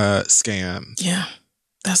scam. Yeah,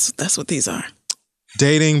 that's what these are.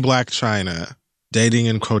 Dating Black China. Dating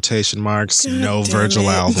in quotation marks, God no damn Virgil it.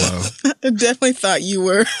 Abloh. I definitely thought you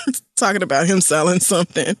were talking about him selling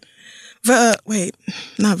something. Wait,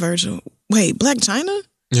 not Virgil. Wait, Black China?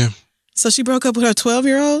 Yeah. So she broke up with her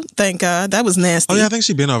 12-year-old? Thank God. That was nasty. Oh yeah, I think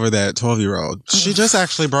she'd been over that 12-year-old. She just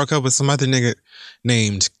actually broke up with some other nigga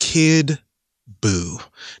named Kid Boo.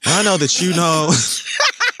 Now I know that you know.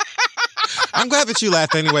 I'm glad that you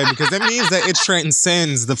laughed anyway, because that means that it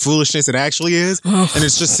transcends the foolishness it actually is, and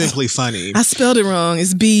it's just simply funny. I spelled it wrong.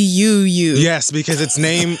 It's B-U-U. Yes, because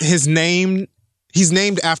he's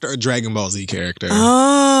named after a Dragon Ball Z character.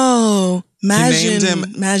 Oh, named him-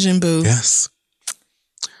 Majin Buu. Yes.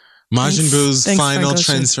 Majin Buu's Thanks, final Frank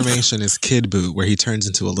Ocean. transformation is Kid Buu, where he turns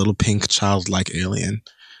into a little pink childlike alien.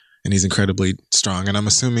 And he's incredibly strong. And I'm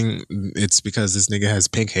assuming it's because this nigga has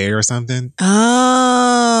pink hair or something.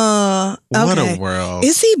 Oh, okay. What a world.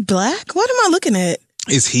 Is he black? What am I looking at?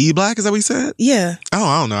 Is he black? Is that what he said? Yeah. Oh,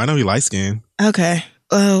 I don't know. I know he light skinned. Okay.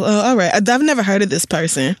 Oh, all right. I've never heard of this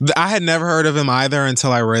person. I had never heard of him either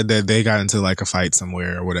until I read that they got into like a fight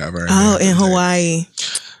somewhere or whatever. And Oh, then- in Hawaii.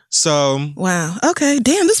 So, Wow. Okay.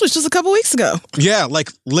 Damn, this was just a couple weeks ago. yeah, like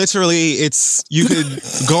literally you could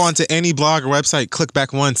go onto any blog or website, click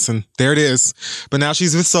back once, and there it is. But now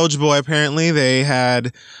she's with Soulja Boy. Apparently they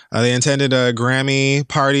intended a Grammy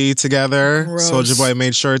party together. Gross. Soulja Boy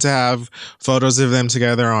made sure to have photos of them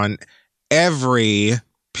together on every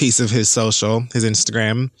piece of his social, his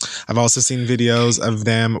Instagram. I've also seen videos of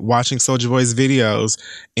them watching Soulja Boy's videos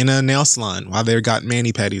in a nail salon while they got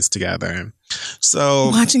mani-pedis together. So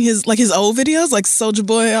Watching his old videos, like Soulja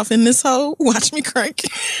Boy off in this hole. Watch me crank.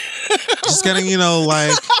 just getting,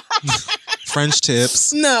 like French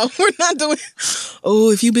tips. No, we're not doing.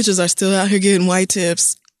 Oh, if you bitches are still out here getting white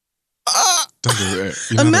tips. Don't do it.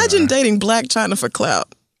 You know Imagine that. dating Black China for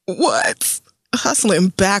clout. What? Hustling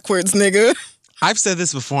backwards, nigga. I've said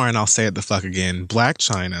this before and I'll say it the fuck again. Black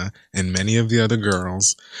China and many of the other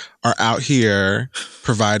girls are out here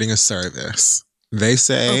providing a service. They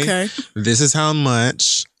say, Okay. this is how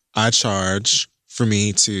much I charge for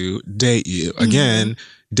me to date you. Again,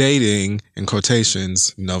 dating, in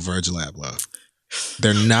quotations, no Virgil Abloh.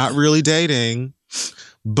 They're not really dating,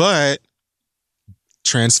 but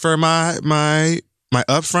transfer my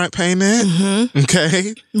upfront payment.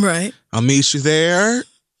 Okay. Right. I'll meet you there.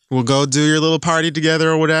 We'll go do your little party together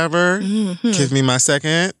or whatever. Give me my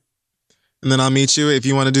second. And then I'll meet you if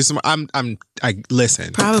you want to do some. I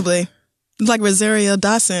listen. Probably. Like Rosario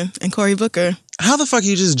Dawson and Cory Booker. How the fuck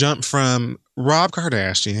you just jump from Rob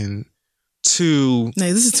Kardashian to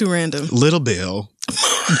No, this is too random. Little Bill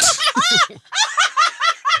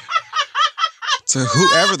to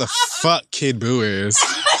whoever the fuck Kid Boo is.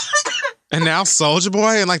 And now Soulja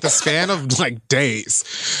Boy in like the span of like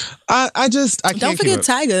days. I can't Don't forget keep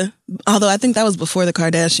up. Tyga. Although I think that was before the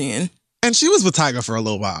Kardashian. And she was with Tyga for a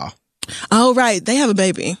little while. Oh, right. They have a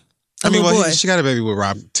baby. A little boy. She got a baby with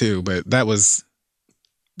Rob too, but that was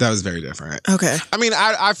very different. Okay. I mean,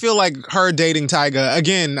 I feel like her dating Tyga,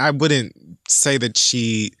 again, I wouldn't say that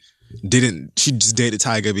she just dated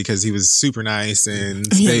Tyga because he was super nice and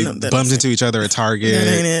they bumped into each other at Target. That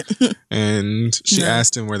ain't it. And she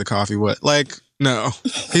asked him where the coffee was. Like, no.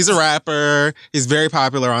 He's a rapper. He's very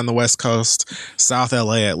popular on the West Coast, South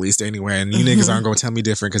LA at least anywhere. And you niggas aren't going to tell me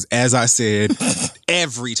different because as I said,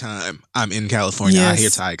 every time I'm in California, I hear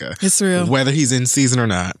Tyga. It's real. Whether he's in season or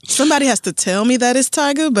not. Somebody has to tell me that it's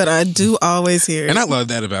Tyga, but I do always hear it. And I love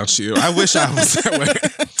that about you. I wish I was that way.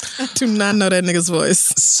 I do not know that nigga's voice.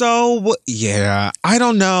 So, yeah, I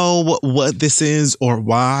don't know what this is or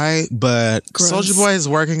why, but Soulja Boy is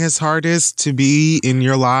working his hardest to be in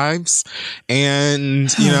your lives.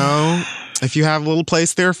 And, you know, if you have a little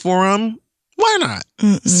place there for him, why not?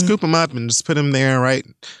 Scoop him up and just put him there right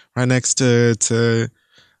next to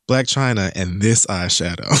Black China and this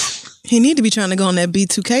eyeshadow. He need to be trying to go on that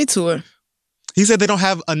B2K tour. He said they don't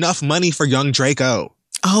have enough money for young Draco.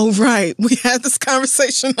 Oh, right. We had this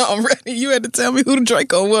conversation already. You had to tell me who the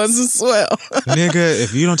Draco was as well. Nigga,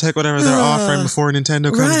 if you don't take whatever they're offering before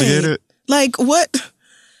Nintendo comes to get it. Like, what?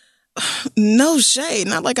 No shade.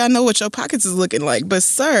 Not like I know what your pockets is looking like. But,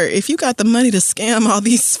 sir, if you got the money to scam all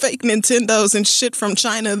these fake Nintendos and shit from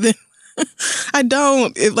China, then I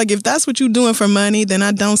don't. If that's what you're doing for money, then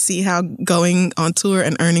I don't see how going on tour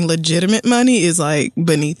and earning legitimate money is, like,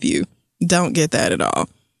 beneath you. Don't get that at all.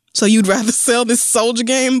 So you'd rather sell this Soulja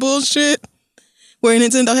game bullshit where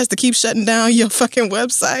Nintendo has to keep shutting down your fucking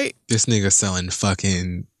website? This nigga selling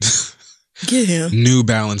fucking Get him. New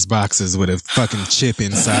Balance boxes with a fucking chip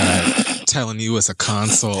inside telling you it's a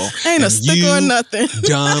console. Ain't a sticker or nothing.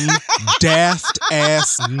 Dumb, daft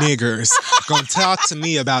ass niggers gonna talk to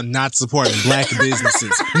me about not supporting black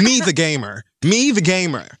businesses. Me the gamer. Me the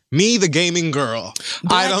gamer. Me the gaming girl.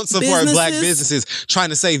 I don't support black businesses trying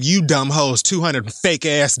to save you dumb hoes $200 fake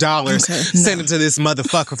ass dollars. Send it to this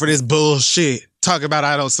motherfucker for this bullshit. Talk about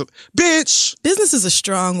I don't bitch. Business is a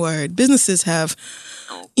strong word. Businesses have,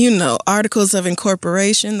 you know, articles of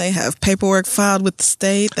incorporation. They have paperwork filed with the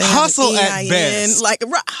state. They hustle have at best. Like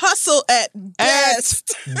hustle at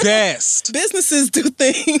best. At best. Businesses do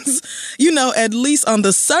things, you know, at least on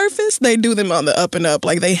the surface, they do them on the up and up.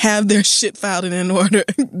 Like they have their shit filed and in order.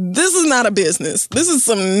 This is not a business. This is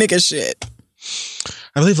some nigga shit.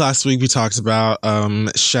 I believe last week we talked about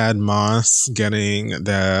Shad Moss getting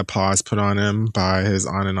the pause put on him by his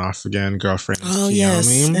on and off again girlfriend. Oh,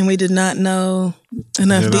 yes. And we did not know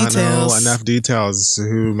enough details.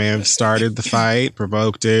 Who may have started the fight,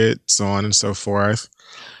 provoked it, so on and so forth.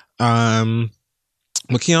 Kiyomi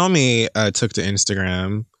took to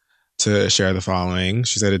Instagram to share the following.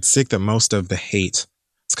 She said, "It's sick that most of the hate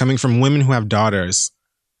is coming from women who have daughters.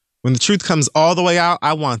 When the truth comes all the way out,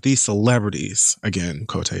 I want these celebrities," again,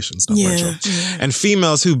 quotations, no virtual, and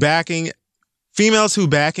females who backing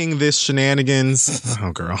this shenanigans,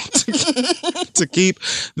 oh girl, to keep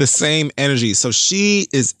the same energy. So she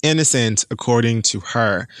is innocent according to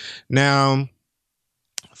her. Now,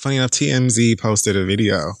 funny enough, TMZ posted a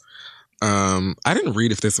video. I didn't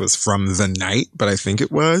read if this was from the night, but I think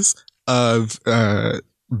it was, of Bow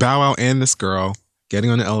Wow and this girl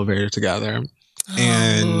getting on the elevator together.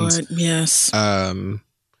 And Lord, yes.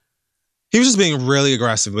 He was just being really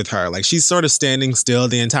aggressive with her. Like she's sort of standing still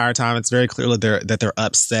the entire time. It's very clear that they're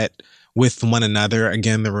upset with one another.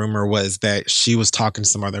 Again, the rumor was that she was talking to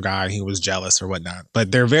some other guy and he was jealous or whatnot.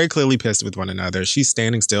 But they're very clearly pissed with one another. She's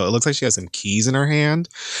standing still. It looks like she has some keys in her hand.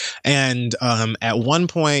 And at one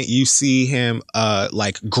point you see him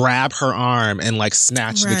like grab her arm and like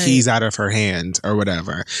snatch the keys out of her hand or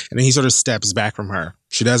whatever. And then he sort of steps back from her.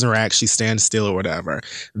 She doesn't react. She stands still or whatever.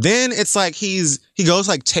 Then it's like he goes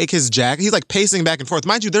like take his jacket. He's like pacing back and forth.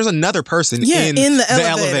 Mind you, there's another person in the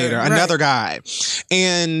elevator, another guy.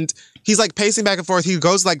 And he's like pacing back and forth. He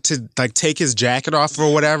goes like to like take his jacket off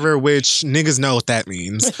or whatever, which niggas know what that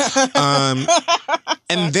means.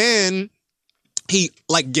 And then he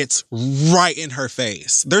like gets right in her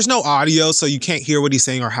face. There's no audio, so you can't hear what he's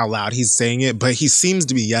saying or how loud he's saying it, but he seems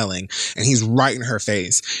to be yelling and he's right in her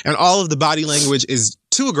face. And all of the body language is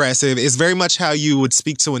too aggressive. It's very much how you would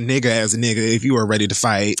speak to a nigga as a nigga if you were ready to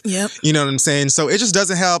fight. Yep. You know what I'm saying? So it just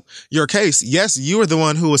doesn't help your case. Yes, you are the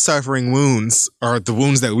one who was suffering wounds, or the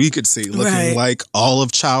wounds that we could see, looking like all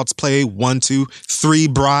of Child's Play 1, 2, 3,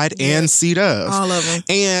 Bride, and C-Dub. All of them.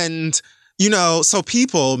 And you know, so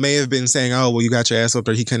people may have been saying, oh, well, you got your ass whooped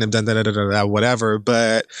or he couldn't have done that, whatever.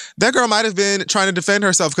 But that girl might have been trying to defend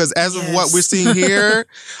herself because as of what we're seeing here,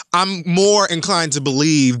 I'm more inclined to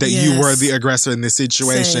believe that you were the aggressor in this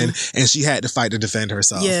situation and she had to fight to defend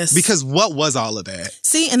herself. Yes. Because what was all of that?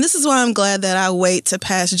 See, and this is why I'm glad that I wait to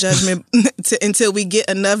pass judgment until we get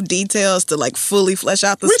enough details to like fully flesh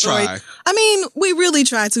out the story. Try. I mean, we really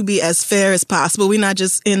try to be as fair as possible. We're not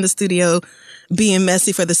just in the studio being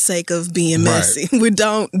messy for the sake of being messy. We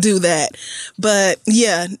don't do that. But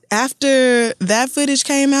yeah, after that footage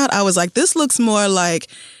came out, I was like, this looks more like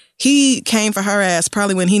he came for her ass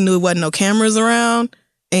probably when he knew there wasn't no cameras around.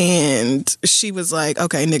 And she was like,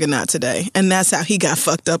 okay, nigga, not today. And that's how he got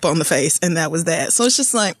fucked up on the face. And that was that. So it's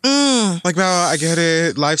just like, Like, Val, I get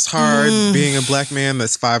it. Life's hard being a black man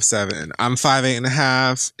that's 5'7". I'm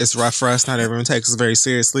 5'8.5". It's rough for us. Not everyone takes us very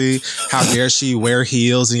seriously. How dare she wear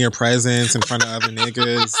heels in your presence in front of other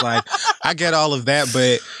niggas? Like, I get all of that,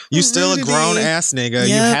 but you still a grown ass nigga. Yep.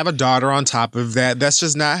 You have a daughter on top of that. That's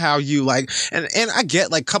just not how you like. And I get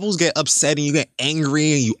like couples get upset and you get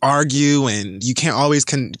angry and you argue and you can't always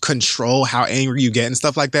control how angry you get and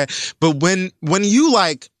stuff like that. But when you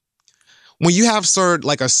like, when you have a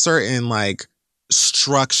certain like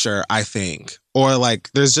structure, I think, or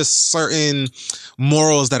like there's just certain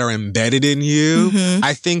morals that are embedded in you,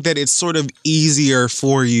 I think that it's sort of easier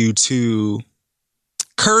for you to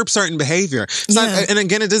curb certain behavior. And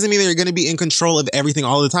again, it doesn't mean that you're going to be in control of everything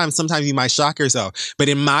all the time. Sometimes you might shock yourself. But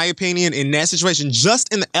in my opinion, in that situation,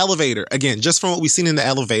 just in the elevator, again, just from what we've seen in the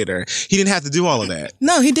elevator, he didn't have to do all of that.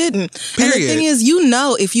 No, he didn't. Period. And the thing is, you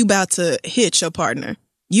know if you about to hit your partner.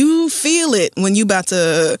 You feel it when you about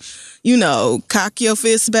to, you know, cock your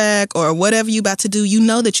fist back or whatever you about to do. You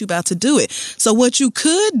know that you about to do it. So what you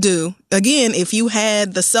could do, again, if you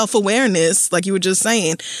had the self-awareness, like you were just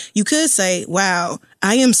saying, you could say, wow,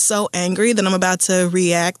 I am so angry that I'm about to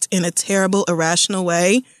react in a terrible, irrational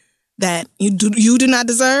way that you do not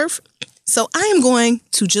deserve. So I am going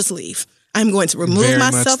to just leave. I'm going to remove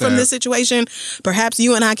myself from this situation. Perhaps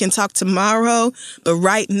you and I can talk tomorrow. But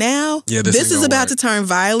right now, this is about to turn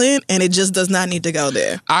violent and it just does not need to go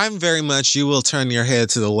there. I'm very much, you will turn your head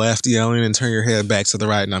to the left yelling and turn your head back to the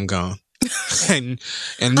right and I'm gone. and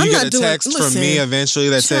you get a text from me eventually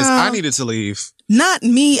that says, I needed to leave. Not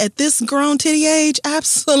me at this grown titty age.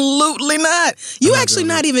 Absolutely not. You actually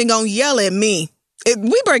not even going to yell at me.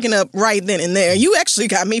 We breaking up right then and there. You actually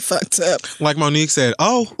got me fucked up. Like Monique said,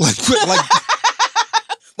 wait a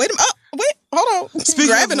minute. Hold on. Speaking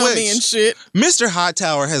grabbing of which, on me and shit. Mr. Hot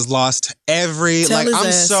Tower has lost every,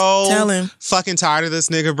 I'm so fucking tired of this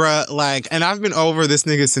nigga, bruh. Like, and I've been over this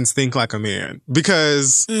nigga since Think Like a Man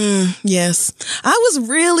because. Yes. I was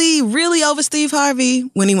really, really over Steve Harvey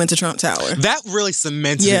when he went to Trump Tower. That really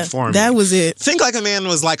cemented it for me. That was it. Think Like a Man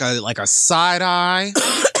was like a side eye.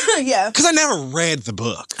 Yeah. Because I never read the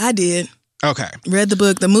book. I did. Okay. Read the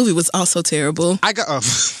book. The movie was also terrible. I got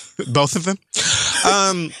both of them.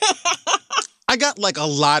 I got like a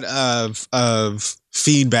lot of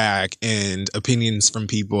feedback and opinions from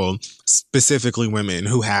people, specifically women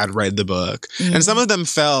who had read the book. And some of them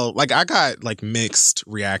felt like I got like mixed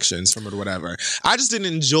reactions from it or whatever. I just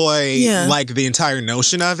didn't enjoy like the entire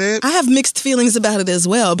notion of it. I have mixed feelings about it as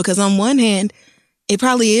well because on one hand, it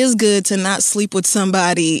probably is good to not sleep with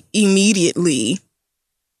somebody immediately.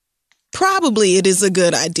 Probably it is a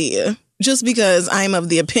good idea. Just because I'm of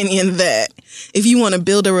the opinion that if you want to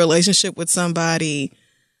build a relationship with somebody,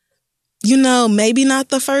 you know, maybe not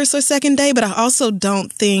the first or second day, but I also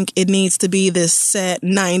don't think it needs to be this set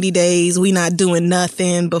 90 days. We not doing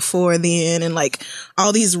nothing before then and like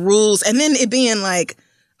all these rules. And then it being like,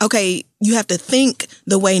 okay, you have to think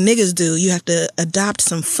the way niggas do. You have to adopt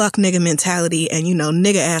some fuck nigga mentality and, you know,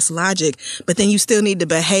 nigga ass logic. But then you still need to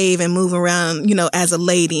behave and move around, you know, as a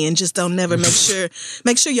lady and just don't never make sure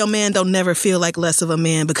your man don't never feel like less of a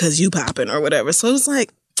man because you popping or whatever. So it's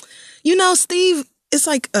like, you know, Steve, it's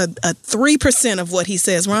like a 3% of what he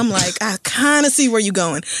says where I'm like, I kind of see where you're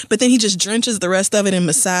going. But then he just drenches the rest of it in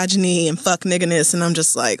misogyny and fuck nigganess. And I'm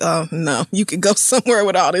just like, oh, no, you could go somewhere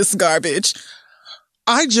with all this garbage.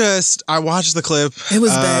 I watched the clip. It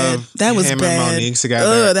was bad. That was him bad. And Monique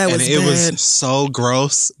together. That was bad. It was so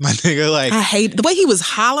gross. My nigga, like. I hate the way he was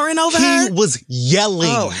hollering over her. He was yelling.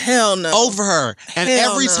 Oh, hell no. Over her. And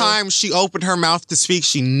every time she opened her mouth to speak,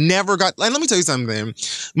 she never got. Like, let me tell you something.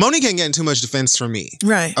 Monique ain't getting too much defense from me.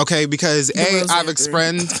 Right. Okay, because I've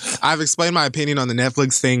explained my opinion on the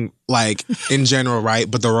Netflix thing, like, in general,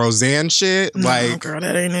 right? But the Roseanne shit, no, girl,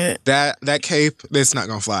 that ain't it. That cape, that's not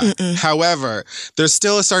gonna fly. However, there's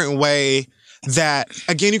still a certain way that,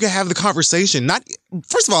 again, you can have the conversation.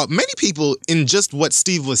 first of all, many people in just what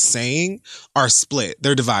Steve was saying are split.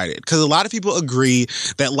 They're divided. Because a lot of people agree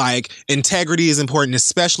that, like, integrity is important,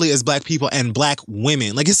 especially as Black people and Black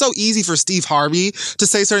women. Like, it's so easy for Steve Harvey to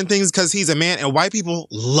say certain things because he's a man, and white people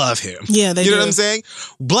love him. Yeah, they do. You know what I'm saying?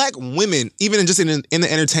 Black women, even in the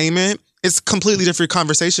entertainment, it's a completely different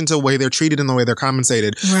conversation to the way they're treated and the way they're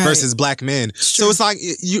compensated versus Black men. So it's like,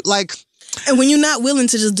 you like... And when you're not willing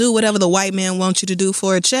to just do whatever the white man wants you to do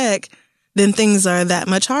for a check, then things are that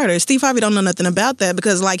much harder. Steve Harvey don't know nothing about that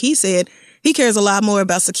because, like he said, he cares a lot more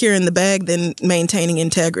about securing the bag than maintaining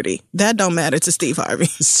integrity. That don't matter to Steve Harvey.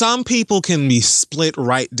 Some people can be split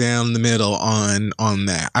right down the middle on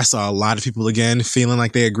that. I saw a lot of people, again, feeling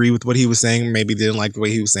like they agree with what he was saying. Maybe they didn't like the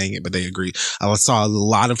way he was saying it, but they agree. I saw a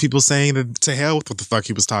lot of people saying that to hell with what the fuck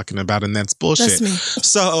he was talking about, and that's bullshit. That's me.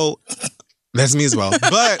 So that's me as well.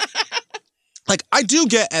 But... like, I do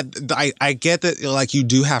get, I get that, like, you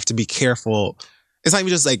do have to be careful. It's not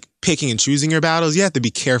even just, like, picking and choosing your battles. You have to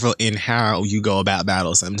be careful in how you go about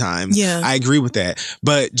battles sometimes. Yeah. I agree with that.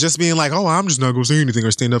 But just being like, oh, I'm just not going to say anything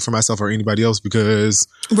or stand up for myself or anybody else because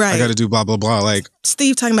I got to do blah, blah, blah. Like,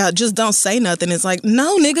 Steve talking about just don't say nothing. It's like,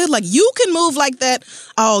 no, nigga, like, you can move like that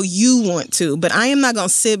all you want to, but I am not going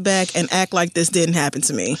to sit back and act like this didn't happen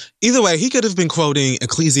to me. Either way, he could have been quoting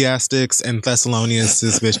Ecclesiastics and Thessalonians to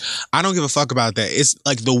this bitch. I don't give a fuck about that. It's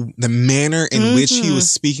like the manner in which he was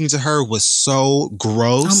speaking to her was so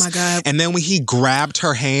gross. Oh my God. And then when he grabbed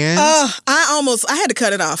her hand. I had to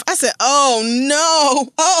cut it off. I said, oh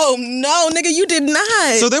no, nigga, you did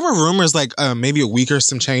not. So there were rumors like maybe a week or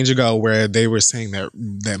some change ago where they were saying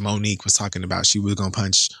that Monique was talking about she was going to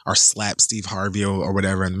punch or slap Steve Harvey or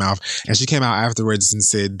whatever in the mouth. And she came out afterwards and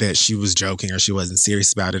said that she was joking or she wasn't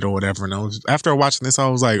serious about it or whatever. And after watching this, I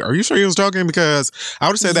was like, are you sure he was joking? Because I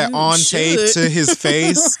would have said that on tape to his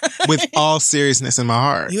face with all seriousness in my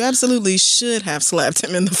heart. You absolutely should have slapped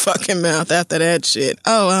him in the fucking mouth after that shit.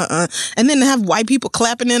 And then to have white people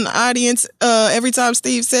clapping in the audience every time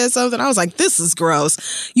Steve says something, I was like, this is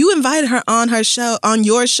gross. You invited her on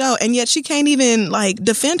your show, and yet she can't even like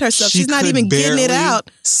defend herself. She's not even getting it out.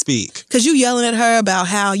 Speak. Because you yelling at her about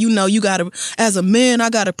how, you gotta, as a man, I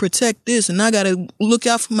gotta protect this and I gotta look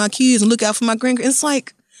out for my kids and look out for my grandkids. It's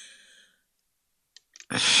like,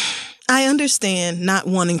 I understand not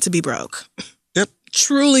wanting to be broke. Yep.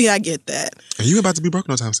 Truly, I get that. Are you about to be broke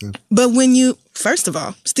no time soon? But first of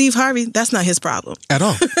all, Steve Harvey, that's not his problem. At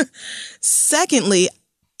all. Secondly,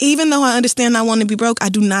 even though I understand I want to be broke, I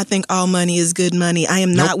do not think all money is good money. I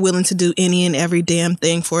am not willing to do any and every damn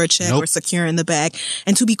thing for a check or securing the bag.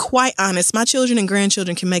 And to be quite honest, my children and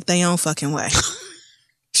grandchildren can make their own fucking way.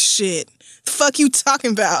 Shit. The fuck you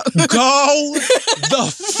talking about? Go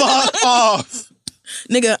the fuck off.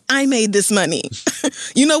 Nigga, I made this money.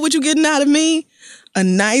 You know what you getting out of me?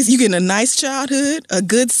 You getting a nice childhood, a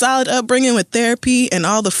good solid upbringing with therapy and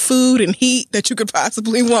all the food and heat that you could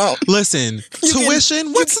possibly want. Listen,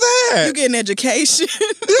 tuition, what's that? You get an education.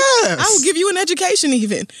 Yes. I will give you an education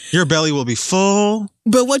even. Your belly will be full.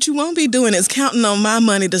 But what you won't be doing is counting on my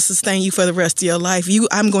money to sustain you for the rest of your life.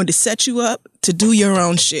 I'm going to set you up to do your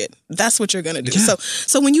own shit. That's what you're going to do. Yeah.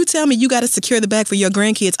 So when you tell me you got to secure the bag for your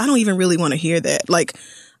grandkids, I don't even really want to hear that. Like,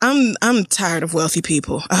 I'm tired of wealthy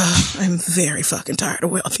people. I'm very fucking tired of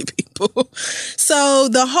wealthy people. So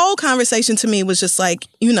the whole conversation to me was just like,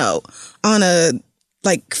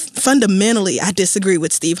 fundamentally, I disagree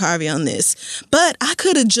with Steve Harvey on this. But I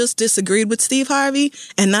could have just disagreed with Steve Harvey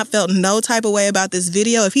and not felt no type of way about this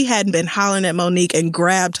video if he hadn't been hollering at Monique and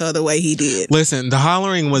grabbed her the way he did. Listen, the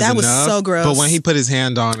hollering was enough. That was so gross. But when he put his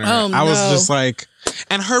hand on her, I was just like...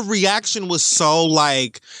 And her reaction was so,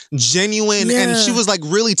 like, genuine. Yeah. And she was, like,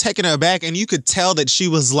 really taken aback. And you could tell that she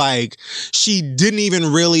was, like, she didn't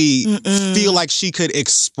even really feel like she could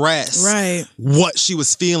express what she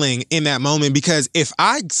was feeling in that moment. Because if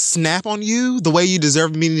I snap on you the way you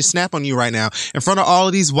deserve me to snap on you right now, in front of all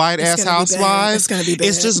of these white-ass housewives,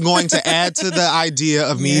 it's just going to add to the idea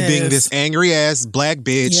of me being this angry-ass black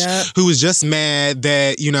bitch who was just mad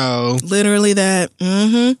that, Literally that.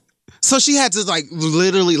 Mm-hmm. So she had to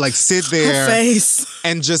literally sit there her face.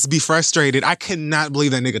 And just be frustrated. I cannot believe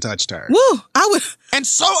that nigga touched her. Woo! I would. And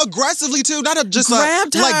so aggressively too, not just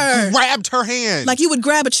grabbed her. Grabbed her hand. Like you would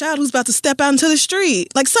grab a child who's about to step out into the street.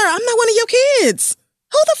 Like, sir, I'm not one of your kids.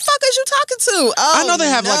 Who the fuck is you talking to? I know they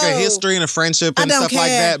have a history and a friendship and stuff like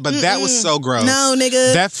that, but that was so gross. No,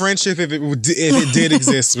 nigga. That friendship, if it did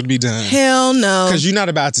exist, would be done. Hell no. Because you're not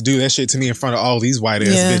about to do that shit to me in front of all these white ass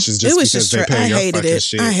bitches just because they pay your fucking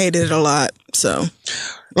shit. I hated it a lot. So,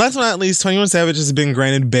 last but not least, 21 Savage has been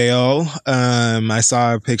granted bail. I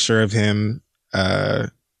saw a picture of him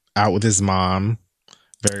out with his mom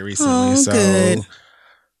very recently. Good.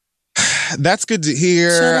 that's good to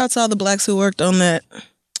hear. Shout out to all the blacks who worked on that.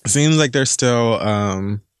 Seems like they're still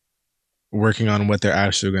working on what they're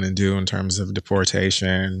actually going to do in terms of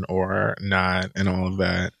deportation or not and all of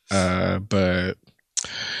that. But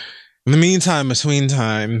in the meantime, between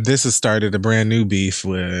time, this has started a brand new beef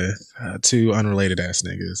with two unrelated ass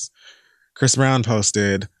niggas. Chris Brown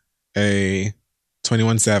posted a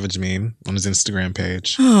 21 Savage meme on his Instagram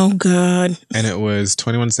page. Oh, God. And it was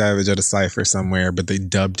 21 Savage at a cypher somewhere, but they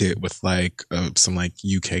dubbed it with like some like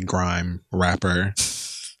UK grime rapper.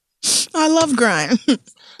 I love grime.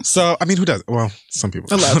 So, I mean, who does? Well, some people.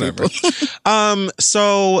 A lot of people.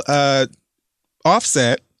 So,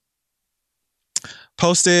 Offset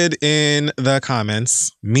posted in the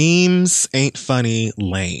comments, memes ain't funny,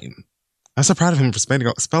 lame. I'm so proud of him for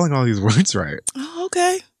spelling all these words right. Oh,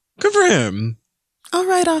 okay. Good for him. All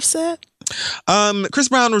right, Offset. Chris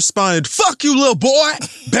Brown responded, fuck you, little boy.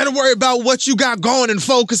 Better worry about what you got going and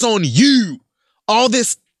focus on you. All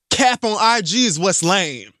this cap on IG is what's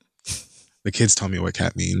lame. The kids told me what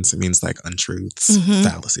cap means. It means like untruths,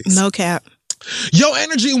 fallacies. No cap. Your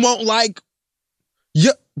energy won't like...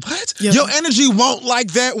 What? Yep. Your energy won't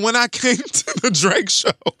like that when I came to the Drake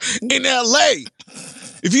show in LA.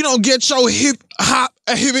 If you don't get your hip hop,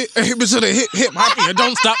 a hip to the hip hop, and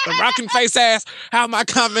don't stop the rocking face ass, how my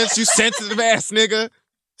comments, you sensitive ass nigga.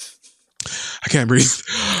 I can't breathe.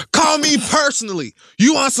 Call me personally.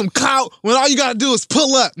 You want some clout when all you gotta do is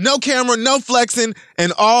pull up. No camera, no flexing,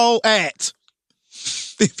 and all at.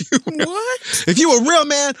 If you a real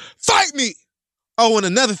man, fight me. Oh, and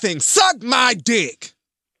another thing, suck my dick.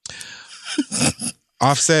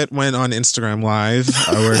 Offset went on Instagram Live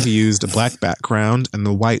where he used a black background and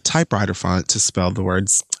the white typewriter font to spell the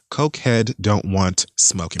words cokehead don't want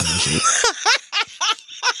smoke emoji.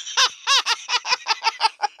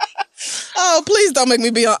 Oh, please don't make me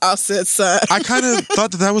be on Offset's side. I kind of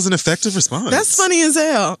thought that was an effective response. That's funny as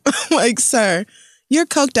hell. Like, sir, you're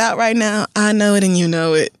coked out right now. I know it and you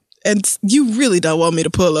know it. And you really don't want me to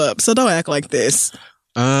pull up, so don't act like this.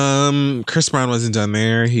 Chris Brown wasn't done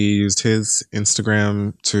there. He used his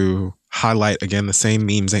Instagram to highlight again the same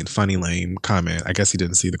memes ain't funny lame comment. I guess he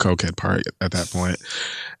didn't see the cokehead part at that point.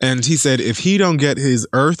 And he said, if he don't get his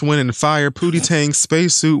Earth, Wind, and Fire Pootie Tang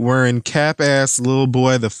spacesuit wearing cap ass little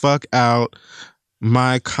boy the fuck out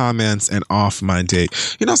my comments and off my dick.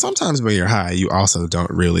 You know, sometimes when you're high, you also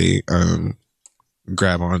don't really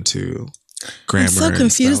grab onto grammar. I'm so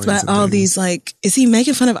confused by all these, like, is he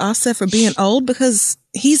making fun of Offset for being old? Because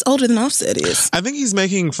he's older than Offset is. I think he's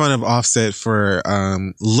making fun of Offset for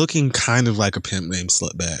looking kind of like a pimp named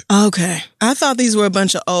Slipback. Okay. I thought these were a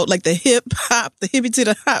bunch of old, like the hip hop, the hippie to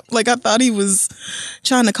the hop. Like, I thought he was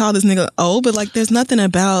trying to call this nigga old, but like, there's nothing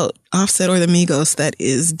about Offset or the Migos that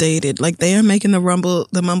is dated. Like, they are making the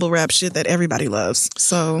mumble rap shit that everybody loves.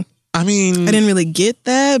 So, I mean, I didn't really get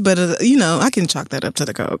that, but you know, I can chalk that up to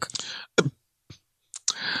the coke.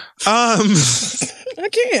 I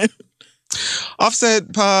can.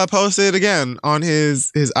 Offset posted again on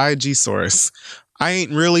his IG source. I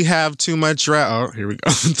ain't really have too much rap. Oh, here we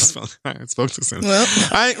go. I spoke too soon. Well,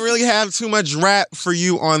 I ain't really have too much rap for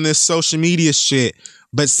you on this social media shit.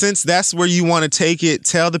 But since that's where you want to take it,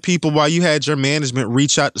 tell the people why you had your management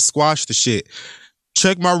reach out to squash the shit.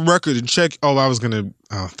 Check my record and check. I was gonna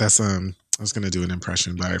do an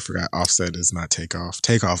impression, but I forgot. Offset is not Takeoff.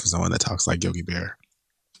 Takeoff is the one that talks like Yogi Bear.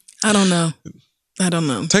 I don't know.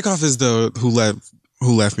 Takeoff is the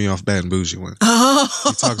who left me off Bad and Bougie one. Oh,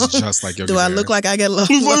 he talks just like Yogi Do Bear. I look like I get love?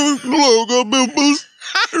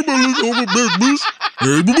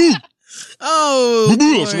 Oh,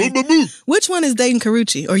 boy. Which one is dating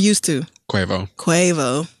Karuchi or used to?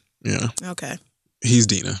 Quavo. Yeah. Okay. He's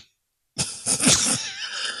Dina.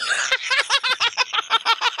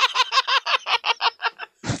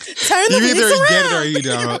 Turn the you either around. get it or you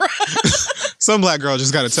don't. Some black girl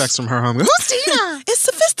just got a text from her home. Who's Dina? It's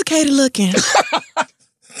sophisticated looking.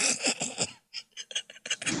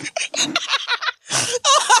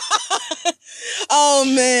 Oh,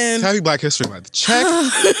 man. Happy Black History Month. Check.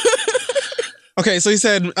 Okay, so he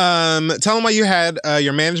said, tell him why you had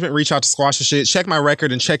your management reach out to squash the shit. Check my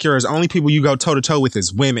record and check yours. Only people you go toe-to-toe with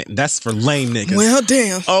is women. That's for lame niggas. Well,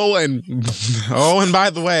 damn. Oh, and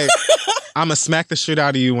by the way, I'm going to smack the shit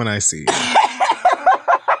out of you when I see you.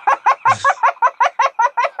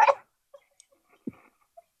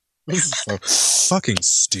 This is so fucking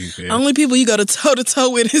stupid. Only people you go to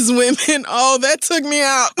toe-to-toe with is women. Oh, that took me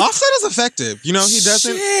out. Offset is effective. You know, he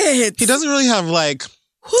doesn't really have like...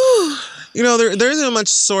 Whew. You know, there isn't much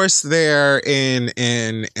source there in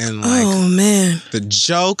like oh man, the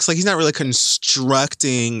jokes. Like he's not really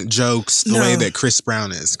constructing jokes the way that Chris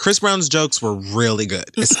Brown is. Chris Brown's jokes were really good,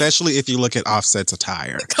 especially if you look at Offset's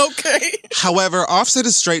attire. Okay. However, Offset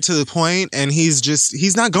is straight to the point, and he's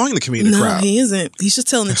not going the comedic route. No, he isn't. He's just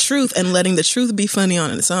telling the truth and letting the truth be funny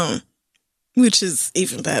on its own, which is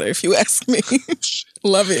even better if you ask me.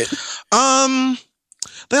 Love it.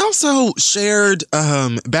 They also shared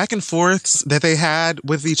back and forths that they had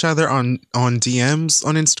with each other on DMs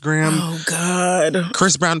on Instagram. Oh, God.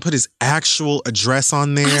 Chris Brown put his actual address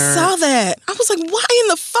on there. I saw that. I was like, why in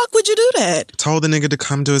the fuck would you do that? Told the nigga to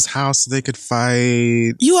come to his house so they could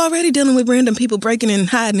fight. You already dealing with random people breaking and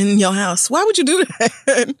hiding in your house. Why would you do that?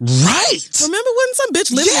 Right. Remember when some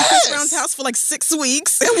bitch lived in Chris Brown's house for like 6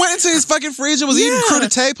 weeks? And went into his fucking fridge and was eating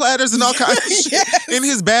crudité platters and all kinds of shit in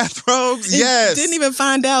his bathrobes. Yes. Didn't even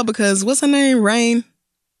find out because what's her name? Rain.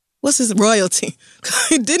 What's his royalty?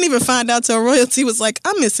 He didn't even find out till royalty was like,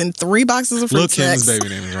 I'm missing 3 boxes of fruit Lil snacks. Kim's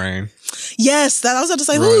baby name is Rain. Yes, that I was about to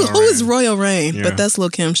say, who is Royal Rain? Yeah. But that's Lil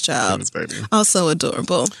Kim's child. Kim's baby. Also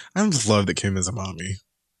adorable. I just love that Kim is a mommy.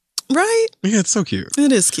 Right? Yeah, it's so cute.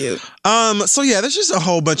 It is cute. So yeah, there's just a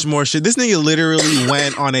whole bunch more shit. This nigga literally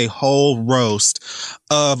went on a whole roast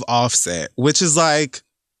of Offset, which is like,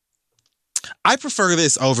 I prefer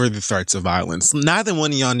this over the threats of violence. Neither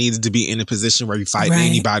one of y'all needs to be in a position where you fight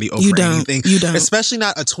anybody over anything. You don't. Especially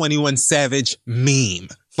not a 21 Savage meme.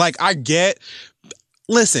 Like, I get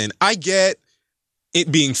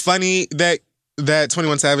it being funny that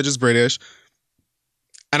 21 Savage is British.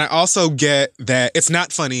 And I also get that it's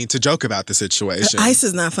not funny to joke about the situation. Ice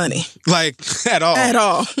is not funny. Like, at all. At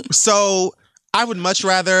all. So, I would much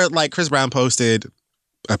rather, like Chris Brown posted,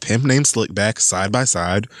 a pimp named Slickback side by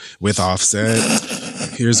side with Offset.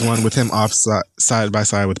 Here's one with him side by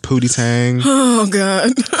side with Pootie Tang. Oh,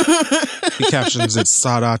 God. He captions it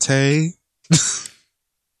Sadate.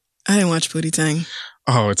 I didn't watch Pootie Tang.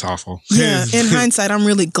 Oh, it's awful. Yeah, in hindsight, I'm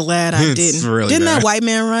really glad I didn't. Really didn't bad. That white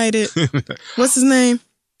man write it? What's his name?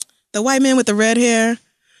 The white man with the red hair.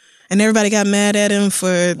 And everybody got mad at him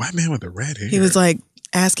for... White man with the red hair? He was like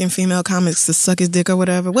asking female comics to suck his dick or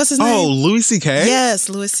whatever. What's his name? Oh, Louis C.K.? Yes,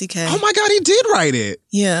 Louis C.K. Oh my God, he did write it.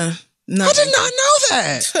 Yeah. No, I did not know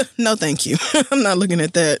that. No, thank you. I'm not looking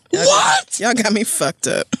at that. Y'all got me fucked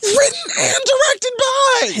up. Written and directed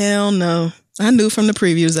by. Hell no. I knew from the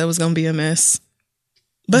previews that was going to be a mess.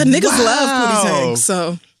 But niggas love Pootie Tang,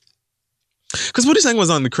 so. Because Pootie Tang was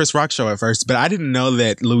on the Chris Rock show at first, but I didn't know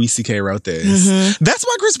that Louis C.K. wrote this. Mm-hmm. That's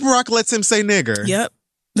why Chris Rock lets him say nigger. Yep.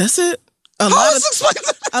 That's it. A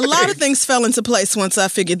lot of things fell into place once I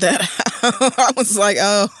figured that out. I was like,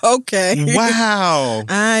 oh, okay. Wow.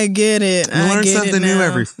 I get it. You learn something new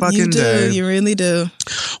every fucking day. You really do.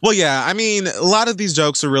 Well, yeah. I mean, a lot of these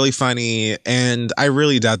jokes are really funny, and I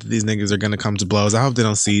really doubt that these niggas are going to come to blows. I hope they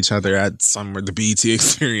don't see each other at the BET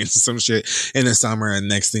experience or some shit in the summer, and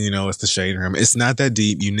next thing you know, it's the shade room. It's not that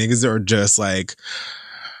deep. You niggas are just like,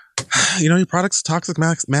 your product's toxic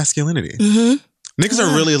masculinity. Mm-hmm. Niggas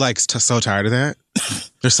are really like so tired of that.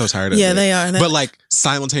 They're so tired of it. Yeah, they are. But like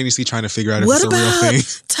simultaneously trying to figure out if it's a real thing. What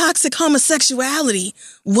about toxic homosexuality?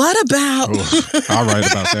 What about... I'll write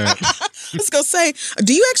about that. I was going to say,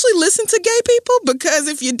 do you actually listen to gay people? Because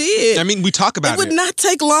if you did... I mean, we talk about it. It would not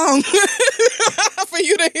take long for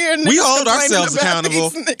you to hear niggas we hold ourselves accountable.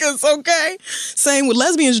 These niggas, okay? Same with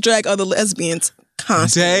lesbians drag other lesbians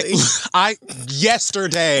constantly.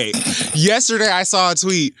 Yesterday I saw a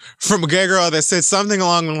tweet from a gay girl that said something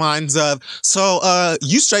along the lines of, so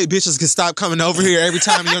you straight bitches can stop coming over here every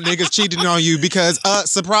time your niggas cheating on you because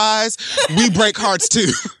surprise, we break hearts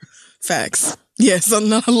too. Facts. Yes, a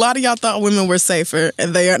lot of y'all thought women were safer,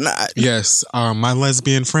 and they are not. Yes, my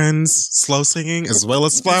lesbian friends slow singing as well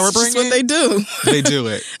as flower bringing. That's what they do. They do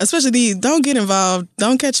it. Especially don't get involved,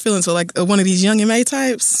 don't catch feelings with like one of these young MA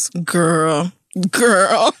types. Girl,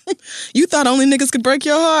 you thought only niggas could break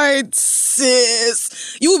your heart,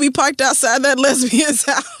 sis. You will be parked outside that lesbian's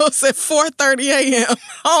house at 4:30 a.m.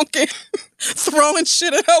 honking, throwing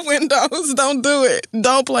shit at her windows. Don't do it.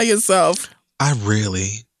 Don't play yourself. I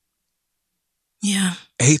really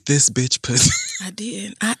ate this bitch pussy. I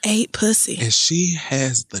did. I ate pussy. And she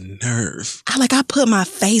has the nerve. I put my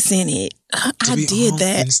face in it. I did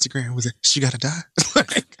that. Instagram was it? She gotta die.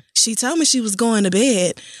 She told me she was going to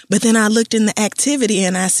bed, but then I looked in the activity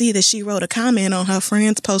and I see that she wrote a comment on her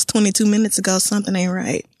friend's post 22 minutes ago. Something ain't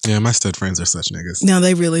right. Yeah, my stud friends are such niggas. No,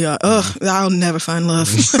 they really are. Ugh, I'll never find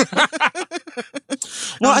love.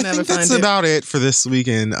 Well, I think that's about it for this week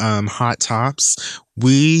in Hot Tops.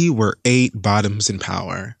 We were 8 bottoms in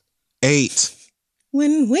power. 8.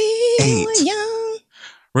 When we were young.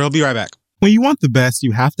 We'll be right back. When you want the best,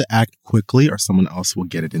 you have to act quickly or someone else will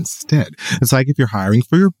get it instead. It's like if you're hiring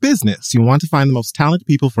for your business. You want to find the most talented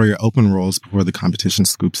people for your open roles before the competition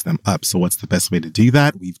scoops them up. So what's the best way to do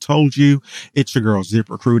that? We've told you. It's your girl,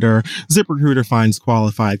 ZipRecruiter. ZipRecruiter finds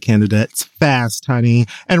qualified candidates fast, honey.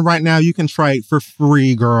 And right now you can try it for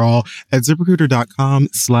free, girl, at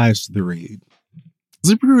ZipRecruiter.com/theread.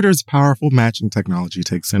 ZipRecruiter's powerful matching technology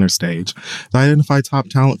takes center stage to identify top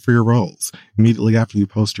talent for your roles. Immediately after you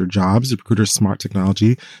post your job, ZipRecruiter's smart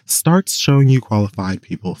technology starts showing you qualified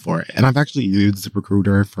people for it. And I've actually used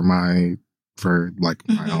ZipRecruiter for my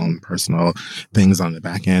own personal things on the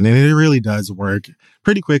back end. And it really does work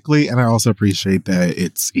pretty quickly. And I also appreciate that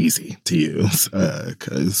it's easy to use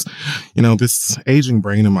because, this aging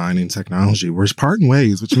brain of mine in technology, we're parting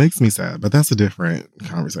ways, which makes me sad, but that's a different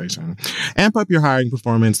conversation. Amp up your hiring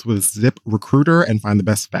performance with ZipRecruiter and find the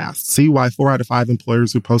best fast. See why 4 out of 5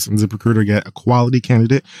 employers who post on ZipRecruiter get a quality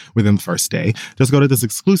candidate within the first day. Just go to this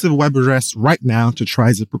exclusive web address right now to try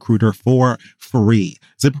ZipRecruiter for free.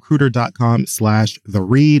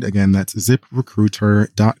 ZipRecruiter.com/theread. Again, that's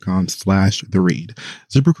ZipRecruiter.com/theread.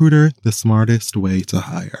 ZipRecruiter, the smartest way to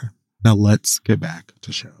hire. Now let's get back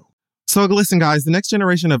to show. So listen, guys, the next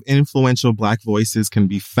generation of influential Black voices can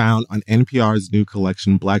be found on NPR's new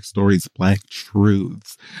collection, Black Stories, Black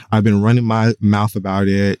Truths. I've been running my mouth about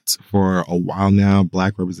it for a while now.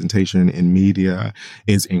 Black representation in media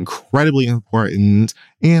is incredibly important,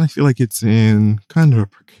 and I feel like it's in kind of a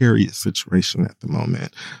precarious situation at the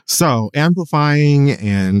moment. So amplifying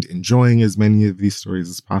and enjoying as many of these stories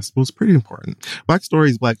as possible is pretty important. Black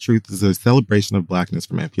Stories, Black Truths is a celebration of Blackness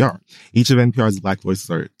from NPR. Each of NPR's Black voices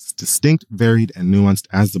are distinct, varied, and nuanced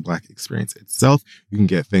as the Black experience itself. You can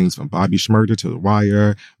get things from Bobby Shmurda to The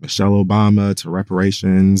Wire, Michelle Obama to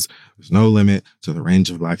reparations. There's no limit to the range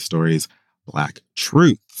of Black stories, Black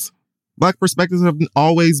truths. Black perspectives have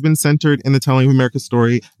always been centered in the telling of America's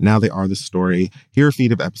story. Now they are the story. Hear a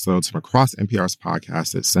feed of episodes from across NPR's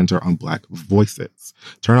podcasts that center on Black voices.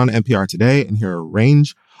 Turn on NPR today and hear a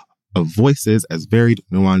range of voices as varied,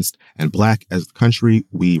 nuanced, and Black as the country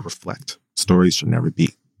we reflect. Stories should never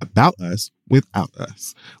be about us without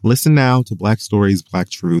us. Listen now to Black Stories, Black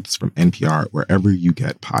Truths from NPR wherever you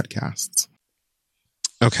get podcasts.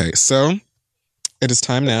 Okay, so it is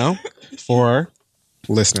time now for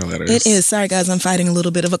listener letters. It is. Sorry, guys. I'm fighting a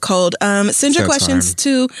little bit of a cold. Send your questions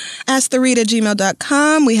to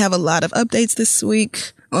asktheread@gmail.com. We have a lot of updates this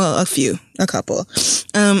week. Well, a couple.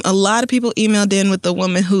 A lot of people emailed in with the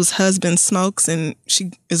woman whose husband smokes and she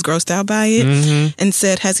is grossed out by it and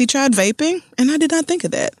said, has he tried vaping? And I did not think of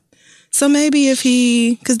that. So maybe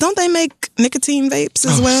because don't they make nicotine vapes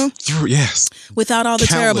as well? Yes. Without all the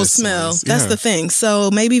terrible smell. That's the thing.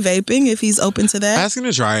 So maybe vaping, if he's open to that. Ask him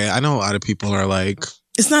to try it. I know a lot of people are like...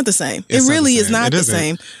 It's not the same. It really is not the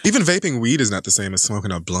same. Even vaping weed is not the same as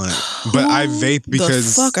smoking a blunt. But I vape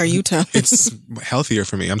because... The fuck are you telling me? It's healthier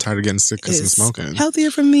for me. I'm tired of getting sick because I'm smoking.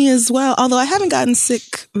 Healthier for me as well. Although I haven't gotten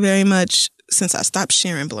sick very much since I stopped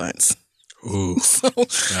sharing blunts. Ooh, so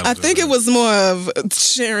I think it was more of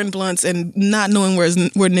sharing blunts and not knowing where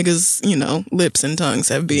niggas, lips and tongues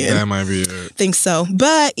have been. That might be it. Think so.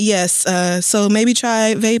 But yes, so maybe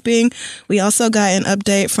try vaping. We also got an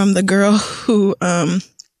update from the girl who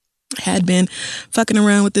had been fucking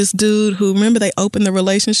around with this dude who, remember, they opened the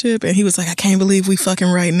relationship and he was like, I can't believe we fucking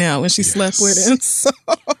right now, when she slept with him. So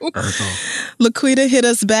Laquita hit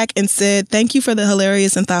us back and said, thank you for the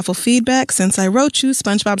hilarious and thoughtful feedback. Since I wrote you,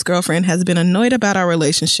 SpongeBob's girlfriend has been annoyed about our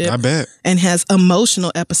relationship. I bet. And has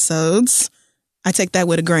emotional episodes. I take that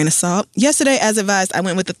with a grain of salt. Yesterday, as advised, I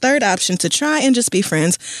went with the third option to try and just be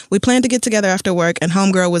friends. We planned to get together after work, and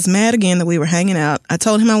homegirl was mad again that we were hanging out. I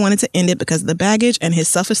told him I wanted to end it because of the baggage and his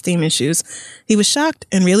self-esteem issues. He was shocked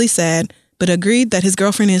and really sad, but agreed that his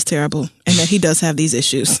girlfriend is terrible and that he does have these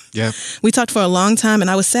issues. Yeah. We talked for a long time, and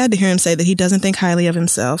I was sad to hear him say that he doesn't think highly of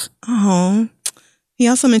himself. Oh. He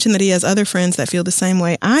also mentioned that he has other friends that feel the same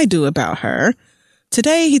way I do about her.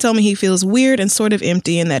 Today, he told me he feels weird and sort of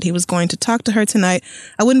empty and that he was going to talk to her tonight.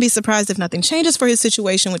 I wouldn't be surprised if nothing changes for his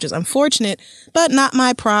situation, which is unfortunate, but not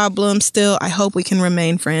my problem. Still, I hope we can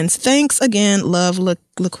remain friends. Thanks again. Love,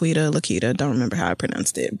 Laquita. Don't remember how I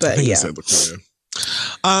pronounced it, but yeah. You said Laquita.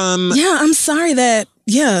 Yeah, I'm sorry that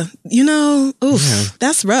Yeah,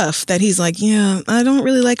 that's rough that he's like, yeah, I don't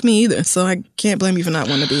really like me either, so I can't blame you for not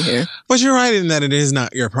wanting to be here. But you're right in that it is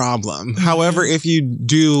not your problem. Mm-hmm. However, if you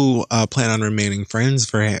do plan on remaining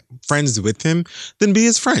friends with him, then be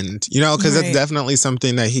his friend, because that's definitely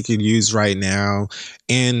something that he could use right now.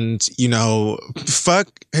 And, fuck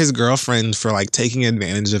his girlfriend for like taking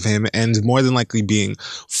advantage of him and more than likely being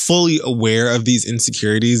fully aware of these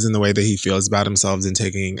insecurities and the way that he feels about himself and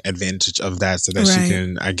taking advantage of that so that she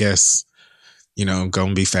can, I guess, go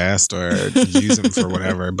and be fast or use him for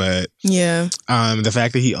whatever. But the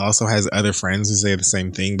fact that he also has other friends who say the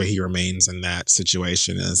same thing, but he remains in that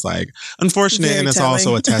situation is like unfortunate. Very and it's telling.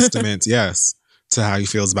 Also a testament, to how he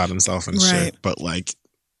feels about himself and shit. But like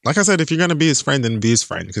I said, if you're going to be his friend, then be his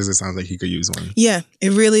friend because it sounds like he could use one. Yeah, it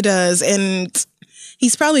really does. And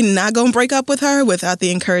he's probably not going to break up with her without the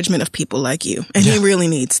encouragement of people like you. And he really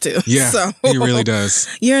needs to. Yeah, so, he really does.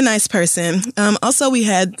 You're a nice person. Also, we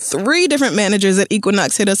had 3 different managers at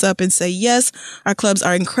Equinox hit us up and say, yes, our clubs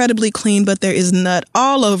are incredibly clean, but there is nut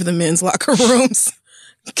all over the men's locker rooms.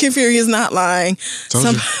 Kid Fury is not lying.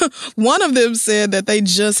 One of them said that they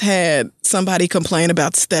just had somebody complain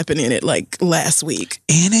about stepping in it like last week.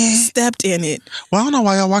 In it? Stepped in it. Well, I don't know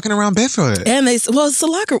why y'all walking around barefoot. And it's a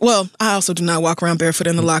locker. Well, I also do not walk around barefoot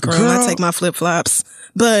in the locker room. Girl. I take my flip-flops.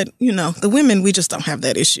 But, the women, we just don't have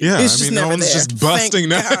that issue. Yeah, it's just no never one's there. just busting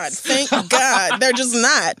God. Thank God. They're just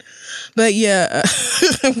not. But yeah,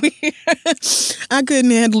 I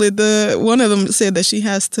couldn't handle it. One of them said that she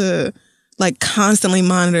has to like constantly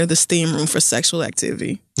monitor the steam room for sexual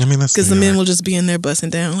activity. I mean, that's because the men will just be in there busting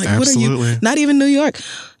down. Like, absolutely. What are you? Not even New York.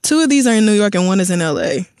 2 of these are in New York and 1 is in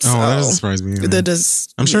LA. So that doesn't surprise me.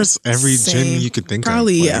 I'm sure it's every gym you could think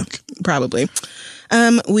probably, of. Probably,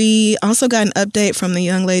 we also got an update from the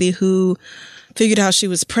young lady who figured out she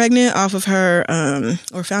was pregnant off of her,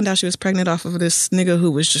 or found out she was pregnant off of this nigga who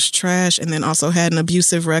was just trash and then also had an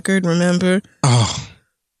abusive record, remember? Oh.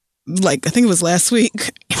 Like, I think it was last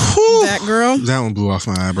week. That girl. That one blew off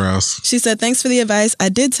my eyebrows. She said, thanks for the advice. I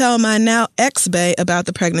did tell my now ex-bae about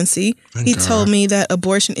the pregnancy. He told me that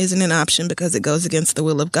abortion isn't an option because it goes against the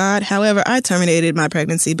will of God. However, I terminated my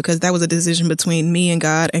pregnancy because that was a decision between me and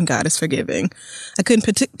God is forgiving. I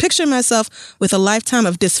couldn't picture myself with a lifetime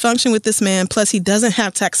of dysfunction with this man. Plus, he doesn't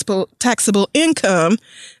have taxable income.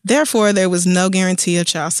 Therefore, there was no guarantee of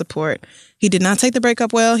child support. He did not take the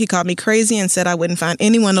breakup well. He called me crazy and said I wouldn't find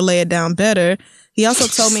anyone to lay it down better. He also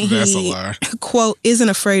told me he, quote, isn't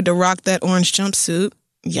afraid to rock that orange jumpsuit.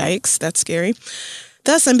 Yikes, that's scary.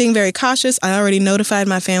 Thus, I'm being very cautious. I already notified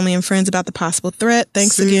my family and friends about the possible threat.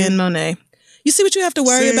 Thanks again, Monet. You see what you have to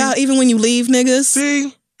worry about even when you leave,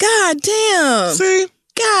 niggas? God damn.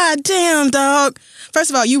 God damn, dog. First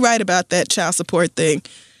of all, you right about that child support thing.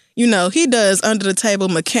 He does under-the-table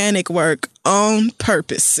mechanic work on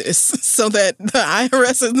purpose, sis, so that the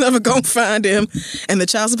IRS is never going to find him, and the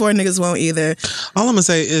child support niggas won't either. All I'm going to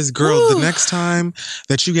say is, girl, the next time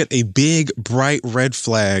that you get a big, bright red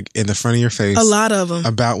flag in the front of your face. A lot of them.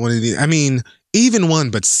 About one of these. I mean, even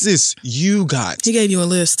one, but sis, you got. He gave you a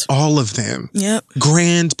list. All of them. Yep.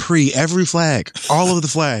 Grand Prix, every flag. All of the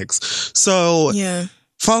flags. So,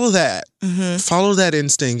 follow that. Mm-hmm. Follow that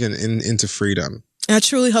instinct into freedom. I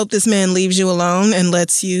truly hope this man leaves you alone and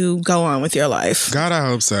lets you go on with your life. God, I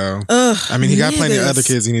hope so. I mean, he got plenty of other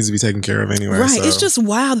kids he needs to be taken care of anyway. Right. So. It's just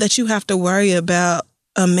wild that you have to worry about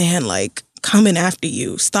a man like coming after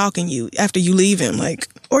you, stalking you after you leave him. Like,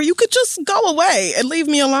 or you could just go away and leave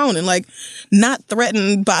me alone and like not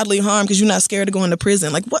threaten bodily harm because you're not scared to go into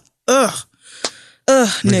prison. Like, what?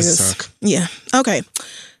 Niggas. Suck. Yeah. Okay.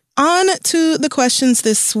 On to the questions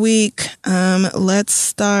this week. Let's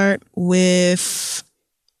start with,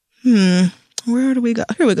 where do we go?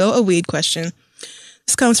 Here we go. A weed question.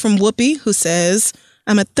 This comes from Whoopi, who says,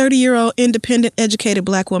 I'm a 30-year-old independent, educated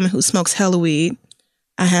Black woman who smokes hella weed.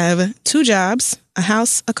 I have 2 jobs, a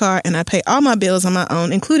house, a car, and I pay all my bills on my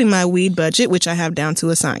own, including my weed budget, which I have down to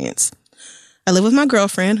a science. I live with my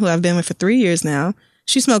girlfriend, who I've been with for 3 years now.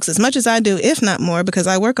 She smokes as much as I do, if not more, because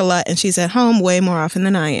I work a lot and she's at home way more often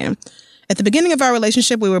than I am. At the beginning of our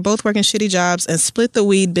relationship, we were both working shitty jobs and split the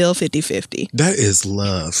weed bill 50-50. That is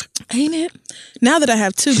love. Ain't it? Now that I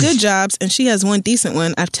have 2 good jobs and she has 1 decent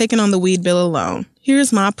one, I've taken on the weed bill alone.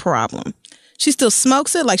 Here's my problem. She still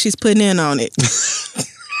smokes it like she's putting in on it.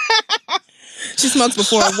 She smokes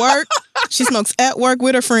before work. She smokes at work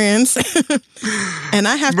with her friends. And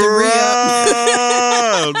I have to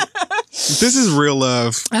re-up. This is real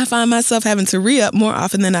love. I find myself having to re-up more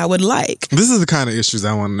often than I would like. This is the kind of issues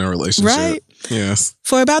I want in a relationship. Right? Yes.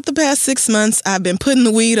 For about the past 6 months, I've been putting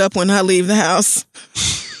the weed up when I leave the house.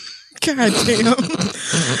 God damn.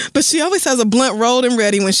 But she always has a blunt rolled and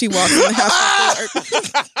ready when she walks in the house after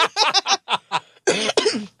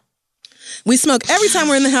work. We smoke every time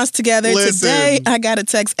we're in the house together. Listen. Today, I got a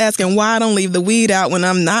text asking why I don't leave the weed out when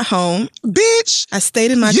I'm not home. Bitch, I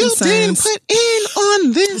stated my concerns. You didn't put in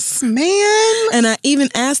on this, man. And I even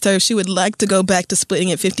asked her if she would like to go back to splitting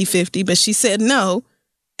it 50-50, but she said no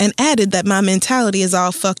and added that my mentality is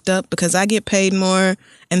all fucked up because I get paid more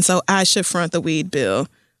and so I should front the weed bill.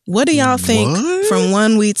 What do y'all think from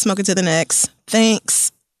one weed smoker to the next?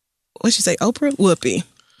 Thanks. What'd she say? Oprah? Whoopi.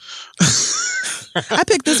 I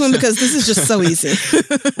picked this one because this is just so easy.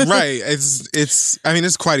 Right.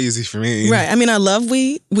 It's quite easy for me. Right. I mean, I love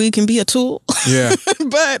weed. Weed can be a tool. Yeah.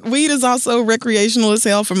 But weed is also recreational as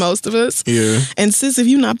hell for most of us. Yeah. And sis, if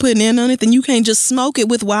you're not putting in on it, then you can't just smoke it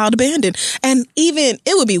with wild abandon. And even,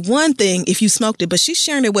 it would be one thing if you smoked it, but she's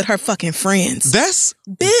sharing it with her fucking friends. Bitch.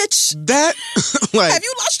 That, like. Have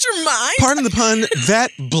you lost your mind? Pardon the pun,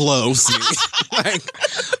 that blows me. Like,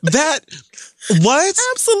 that. What?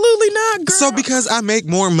 Absolutely not, girl. So because I make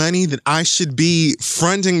more money than I should be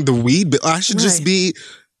fronting the weed bill, I should just be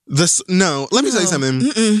this. No, let me tell you something.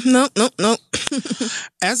 No.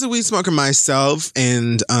 As a weed smoker myself,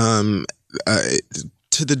 and to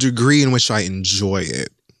the degree in which I enjoy it,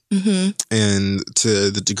 and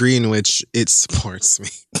to the degree in which it supports me.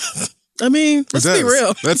 I mean, let's be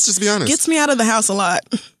real. Let's just be honest. Gets me out of the house a lot.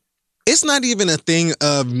 It's not even a thing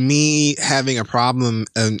of me having a problem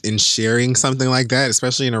in sharing something like that,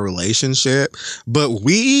 especially in a relationship. But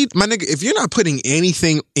weed, my nigga, if you're not putting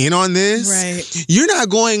anything in on this, right, you're not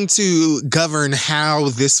going to govern how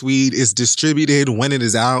this weed is distributed, when it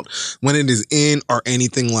is out, when it is in, or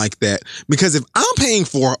anything like that. Because if I'm paying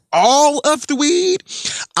for all of the weed,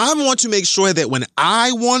 I want to make sure that when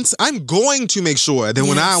I'm going to make sure that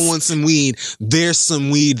when I want some weed, there's some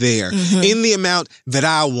weed there in the amount that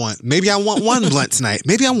I want. Maybe I want one blunt tonight.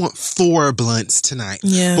 Maybe I want 4 blunts tonight.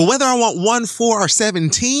 Yeah. But whether I want 1, 4, or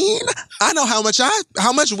 17, I know how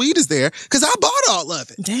much weed is there because I bought all of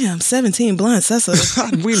it. Damn, 17 blunts. That's a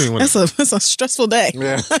stressful day.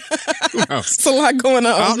 Yeah. It's a lot going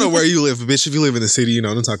on. I don't know where you live, but bitch, if you live in the city, you know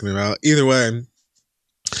what I'm talking about. Either way,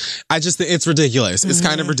 I just think it's ridiculous. It's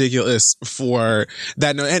kind of ridiculous for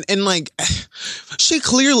that. And like, she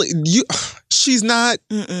clearly, she's no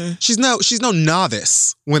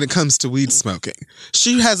novice when it comes to weed smoking.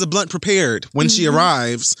 She has a blunt prepared when she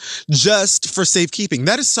arrives just for safekeeping.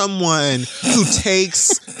 That is someone who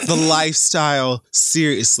takes the lifestyle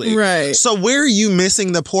seriously. Right. So where are you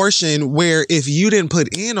missing the portion where if you didn't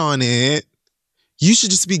put in on it, you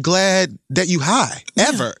should just be glad that you high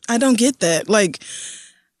ever? I don't get that. Like,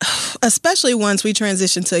 especially once we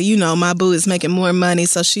transition to, my boo is making more money.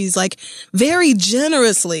 So she's like very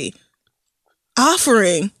generously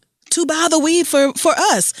offering to buy the weed for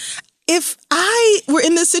us. If I were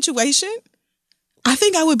in this situation, I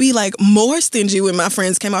think I would be like more stingy when my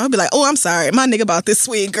friends came out. I'd be like, oh, I'm sorry. My nigga bought this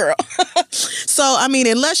sweet girl. So, I mean,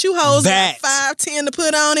 unless you hoes like 5-10 to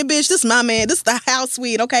put on it, bitch, this is my man. This is the house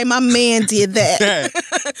weed. Okay, my man did that.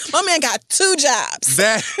 My man got 2 jobs.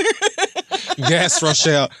 Yes,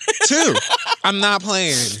 Rochelle. 2. I'm not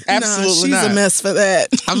playing. Absolutely not. She's a mess for that.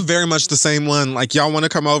 I'm very much the same one. Like, y'all want to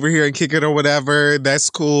come over here and kick it or whatever,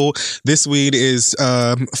 that's cool. This weed is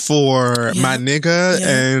for my nigga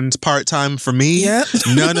and part-time for me. Yep.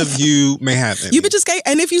 None of you may have it. You bitches can't.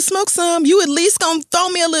 And if you smoke some, you at least gonna throw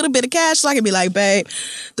me a little bit of cash so I can be like, babe,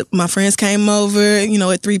 my friends came over,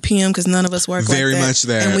 at 3 p.m. because none of us work very like that. much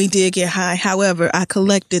that. And we did get high. However, I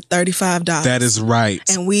collected $35. That is right.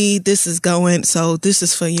 And this is going, so this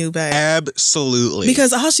is for you, babe. Absolutely.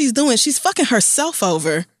 Because all she's doing, she's fucking herself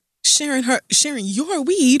over, sharing your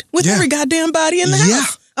weed with every goddamn body in the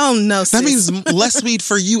house. Oh, no, sis. That means less weed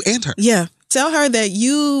for you and her. Yeah. Tell her that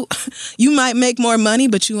you might make more money,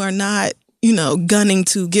 but you are not, gunning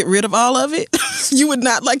to get rid of all of it. You would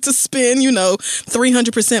not like to spend,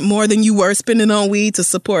 300% more than you were spending on weed to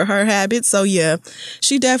support her habits. So yeah,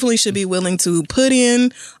 she definitely should be willing to put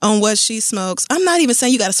in on what she smokes. I'm not even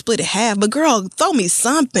saying you got to split it half, but girl, throw me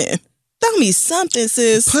something. Throw me something,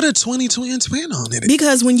 sis. Put a 20-20 twin on it.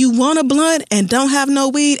 Because when you want a blunt and don't have no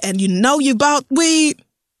weed and you bought weed,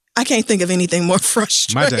 I can't think of anything more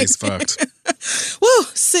frustrating. My day's fucked. Woo,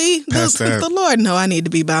 see, the Lord know I need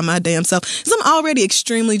to be by my damn self. Because I'm already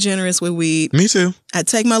extremely generous with weed. Me too. I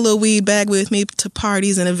take my little weed bag with me to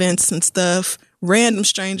parties and events and stuff. Random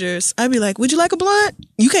strangers. I'd be like, would you like a blunt?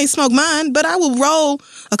 You can't smoke mine, but I will roll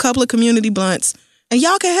a couple of community blunts and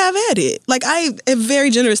y'all can have at it. Like, I am very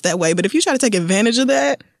generous that way. But if you try to take advantage of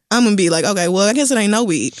that, I'm going to be like, okay, well, I guess it ain't no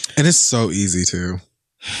weed. And it's so easy too.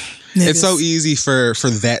 It's so easy for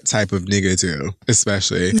that type of nigga too,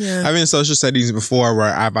 especially. Yeah. I've been in social studies before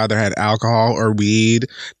where I've either had alcohol or weed.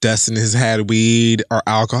 Dustin has had weed or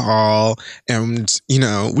alcohol, and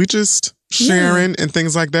we just sharing and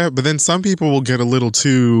things like that. But then some people will get a little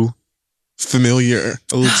too familiar,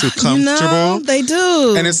 a little too comfortable. They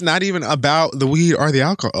do. And it's not even about the weed or the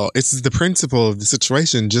alcohol. It's the principle of the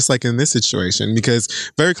situation, just like in this situation, because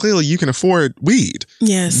very clearly you can afford weed.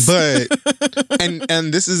 Yes. But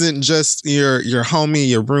and this isn't just your homie,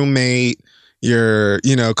 your roommate, your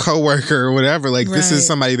coworker or whatever. Like this is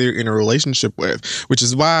somebody they're in a relationship with, which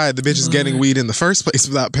is why the bitch is getting weed in the first place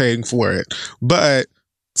without paying for it. But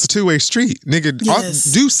it's a two-way street. Nigga,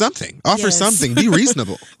 do something. Offer something. Be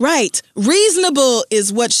reasonable. Right. Reasonable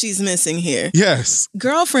is what she's missing here. Yes.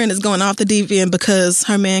 Girlfriend is going off the deep end because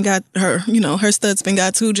her man got her, her stud's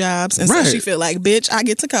got 2 jobs. And so she feel like, bitch, I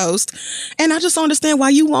get to coast. And I just don't understand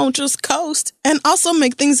why you won't just coast and also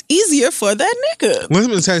make things easier for that nigga. Let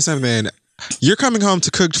me tell you something, man. You're coming home to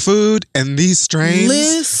cooked food and these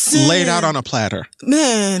strains laid out on a platter.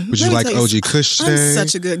 Man. Would you like OG Kush today? I'm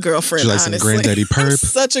such a good girlfriend, Would you like honestly. some Granddaddy Perp? I'm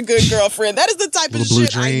such a good girlfriend. That is the type of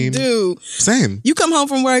shit I do. Same. You come home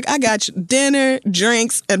from work, I got you dinner,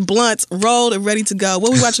 drinks, and blunts rolled and ready to go.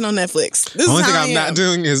 What we watching on Netflix? The only thing I'm not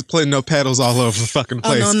doing is putting no pedals all over the fucking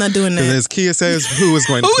place. Oh, no, I'm not doing that. Because as Kia says, who is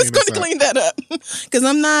going to clean that up? Because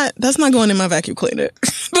that's not going in my vacuum cleaner.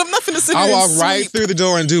 But I'm not going to sit here I'll and walk right through the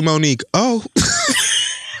door and do Monique. Oh.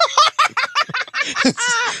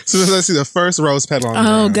 So let's see the first rose petal on the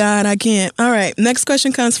ground. Oh, God, I can't. All right. Next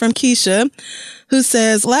question comes from Keisha, who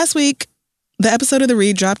says, last week, the episode of The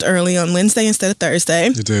Read dropped early on Wednesday instead of Thursday.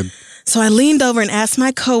 It did. So I leaned over and asked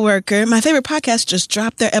my coworker, my favorite podcast just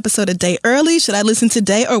dropped their episode a day early. Should I listen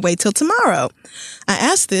today or wait till tomorrow? I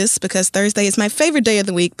asked this because Thursday is my favorite day of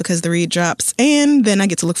the week because The Read drops, and then I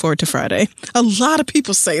get to look forward to Friday. A lot of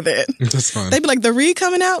people say that. That's fine. They be like, The Read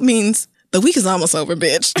coming out means the week is almost over,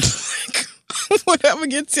 bitch. Whatever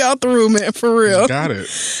gets y'all through, man, for real. Got it.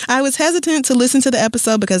 I was hesitant to listen to the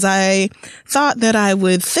episode because I thought that I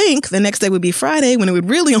would think the next day would be Friday when it would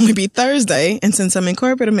really only be Thursday. And since I'm in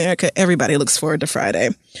corporate America, everybody looks forward to Friday.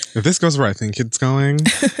 If this goes where I think it's going.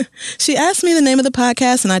 She asked me the name of the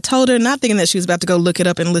podcast, and I told her, not thinking that she was about to go look it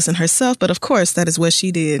up and listen herself, but of course, that is what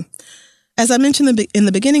she did. As I mentioned in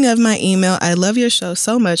the beginning of my email, I love your show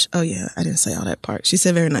so much. Oh, yeah, I didn't say all that part. She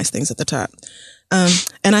said very nice things at the top.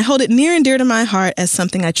 And I hold it near and dear to my heart as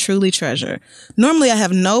something I truly treasure. Normally, I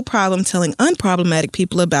have no problem telling unproblematic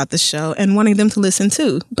people about the show and wanting them to listen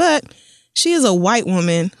too. But she is a white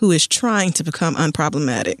woman who is trying to become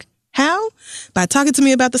unproblematic. How? By talking to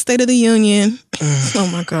me about the State of the Union. Oh,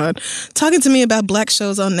 my God. Talking to me about black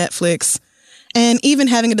shows on Netflix. And even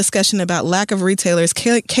having a discussion about lack of retailers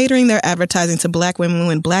catering their advertising to black women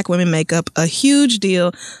when black women make up a huge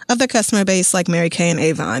deal of their customer base like Mary Kay and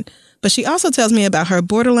Avon. But she also tells me about her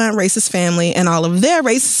borderline racist family and all of their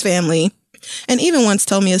racist family. And even once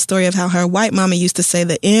told me a story of how her white mama used to say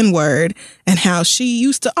the N-word and how she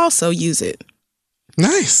used to also use it.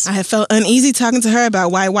 Nice. I have felt uneasy talking to her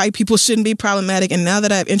about why white people shouldn't be problematic. And now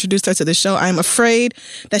that I've introduced her to the show, I'm afraid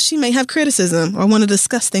that she may have criticism or want to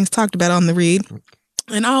discuss things talked about on The Read.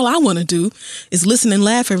 And all I want to do is listen and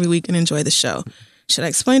laugh every week and enjoy the show. Should I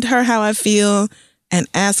explain to her how I feel? And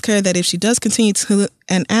ask her that if she does continue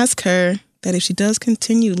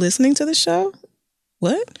listening to the show?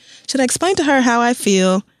 What? Should I explain to her how I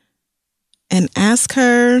feel and ask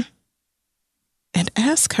her?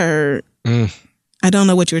 I don't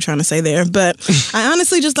know what you were trying to say there, but I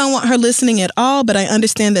honestly just don't want her listening at all, but I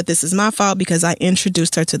understand that this is my fault because I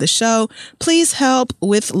introduced her to the show. Please help.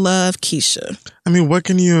 With love, Keisha. I mean, what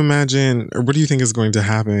can you imagine, or what do you think is going to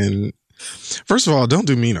happen? First of all, don't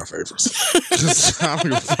do me no favors. I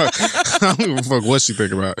don't give a fuck what you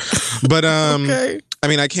think about. But okay. I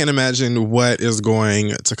mean, I can't imagine what is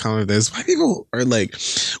going to come of this. White people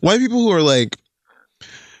who are like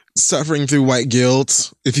suffering through white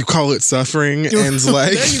guilt, if you call it suffering, and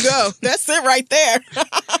like there you go. That's it right there.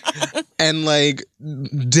 And like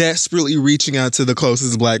desperately reaching out to the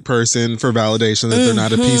closest black person for validation that they're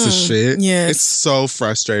not a piece of shit. Yes. It's so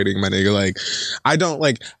frustrating, my nigga. Like, I don't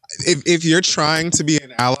like if you're trying to be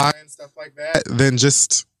an ally and stuff like that, then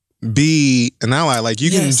just be an ally. Like,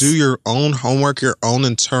 you can do your own homework, your own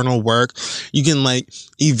internal work. You can like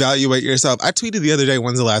evaluate yourself. I tweeted the other day,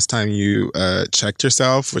 when's the last time you checked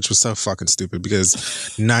yourself, which was so fucking stupid because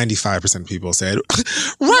 95% of people said right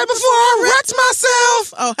before I wrecked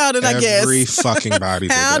myself. Oh, how did I guess? Every fucking body.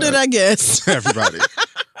 How did I guess? Everybody.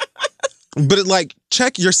 But like,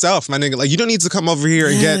 check yourself, my nigga. Like, you don't need to come over here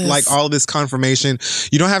and get like all this confirmation.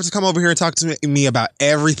 You don't have to come over here and talk to me about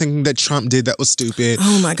everything that Trump did that was stupid.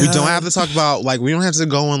 Oh my God. We don't have to talk about like, we don't have to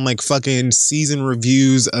go on like fucking season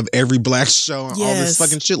reviews of every black show and all this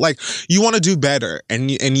fucking shit. Like, you want to do better, and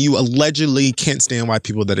you allegedly can't stand white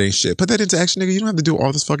people that ain't shit. Put that into action, nigga. You don't have to do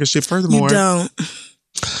all this fucking shit. Furthermore, You don't.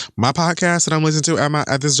 my podcast that I'm listening to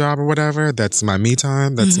at this job or whatever, that's my me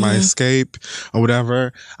time, that's my escape or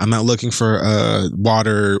whatever. I'm not looking for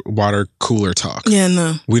water cooler talk. Yeah,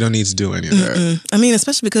 no. We don't need to do any of that. I mean,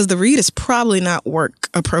 especially because the read is probably not work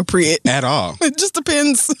appropriate. At all. It just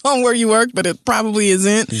depends on where you work, but it probably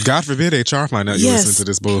isn't. God forbid HR find out you listen to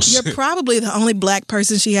this bullshit. You're probably the only black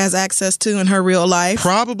person she has access to in her real life.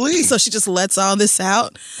 Probably. So she just lets all this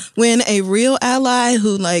out. When a real ally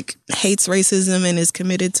who like hates racism and is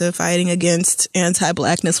committed to fighting against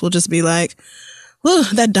anti-blackness will just be like, "Whew,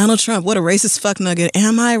 that Donald Trump, what a racist fuck nugget.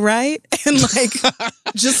 Am I right?" And like,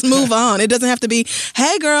 just move on. It doesn't have to be,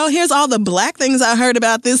 "Hey girl, here's all the black things I heard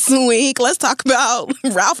about this week. Let's talk about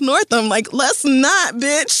Ralph Northam." Like, let's not,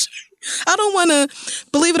 bitch. I don't want to,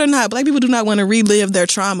 believe it or not, black people do not want to relive their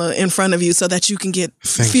trauma in front of you so that you can get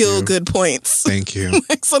feel good points. Thank you.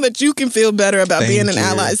 So that you can feel better about being an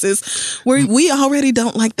ally, sis. We already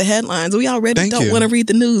don't like the headlines. We already don't want to read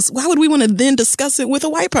the news. Why would we want to then discuss it with a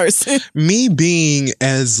white person? Me being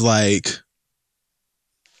as like,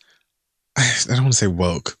 I don't want to say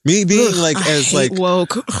woke. Me being like as like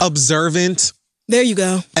woke, observant. There you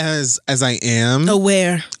go. As I am.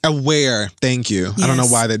 Aware. Thank you. Yes. I don't know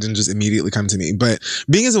why that didn't just immediately come to me. But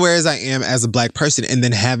being as aware as I am as a black person and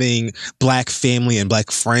then having black family and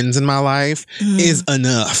black friends in my life is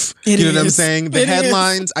enough. You know what I'm saying? The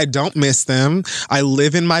headlines, I don't miss them. I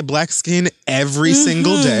live in my black skin every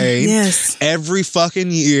single day. Yes. Every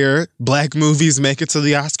fucking year, black movies make it to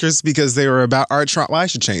the Oscars because they were about art trauma. Well, I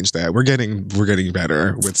should change that. We're getting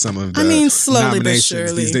better with some of the slowly nominations but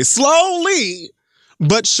surely. these days. Slowly.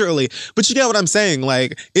 But surely. But you get what I'm saying?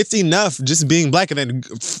 Like, it's enough just being black and then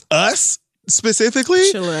us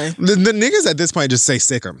specifically. The niggas at this point just say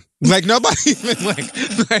sick 'em. Like, nobody even like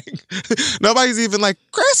nobody's even like,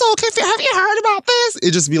 "Crystal, have you heard about this?"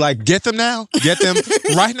 It just be like, "Get them now. Get them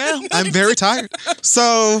right now. I'm very tired."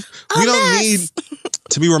 So we don't need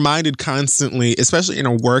to be reminded constantly, especially in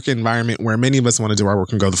a work environment where many of us want to do our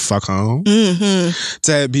work and go the fuck home,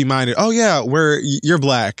 to be minded, "Oh yeah, you're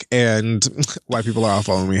black and white people are all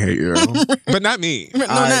following me, hate you." But not me.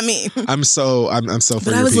 Not me. I'm so for But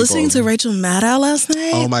your I was people. listening to Rachel Maddow last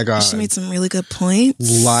night. Oh my God. She made some really good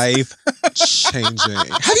points. Life changing.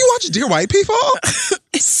 Have you watched Dear White People?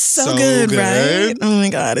 It's so good, right? Oh my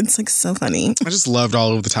God, it's like so funny. I just loved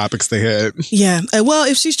all of the topics they had. Yeah. Well,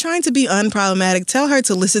 if she's trying to be unproblematic, tell her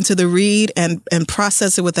to listen to the read and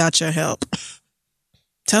process it without your help.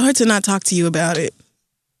 Tell her to not talk to you about it.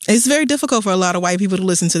 It's very difficult for a lot of white people to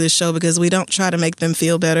listen to this show because we don't try to make them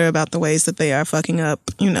feel better about the ways that they are fucking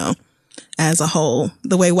up, as a whole,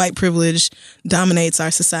 the way white privilege dominates our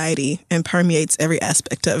society and permeates every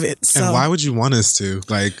aspect of it. So, and why would you want us to?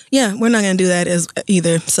 Like, yeah, we're not going to do that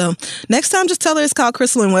either. So next time, just tell her it's called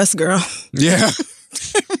Crystal and West, girl. Yeah.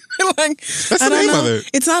 Like, that's the name of it.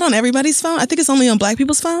 It's not on everybody's phone. I think it's only on black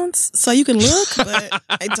people's phones. So you can look, but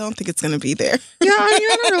I don't think it's going to be there. Yeah,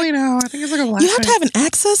 I don't really know. I think it's like a black. You have to have an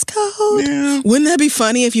access code. Yeah. Wouldn't that be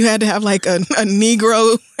funny if you had to have like a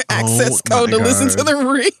Negro access code to listen to the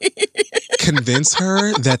read? Convince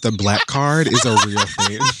her that the black card is a real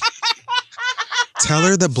thing. Tell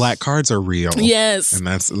her the black cards are real. Yes. And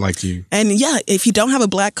that's like you. And yeah, if you don't have a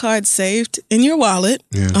black card saved in your wallet,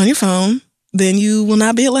 on your phone, then you will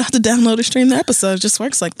not be allowed to download or stream the episode. It just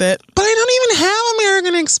works like that. But I don't even have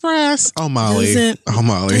American Express. Oh, Molly.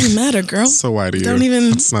 Molly. Doesn't matter, girl. So why do you? Don't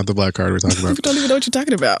even. It's not the black card we're talking about. People don't even know what you're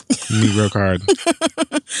talking about. Negro card.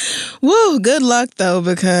 Woo, good luck though,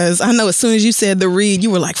 because I know as soon as you said the read,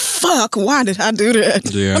 you were like, "Fuck, why did I do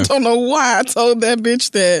that?" Yeah. I don't know why I told that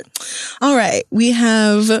bitch that. All right, we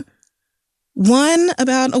have one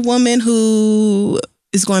about a woman who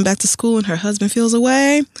is going back to school and her husband feels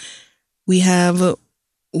away. We have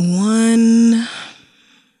one.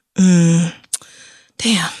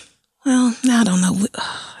 Damn. Well, I don't know.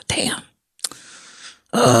 Damn.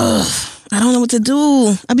 I don't know what to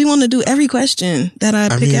do. I be wanting to do every question that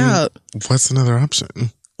I pick out. What's another option?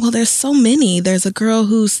 Well, there's so many. There's a girl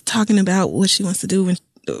who's talking about what she wants to do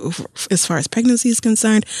as far as pregnancy is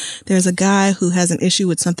concerned. There's a guy who has an issue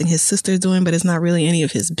with something his sister's doing, but it's not really any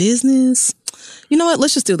of his business. You know what?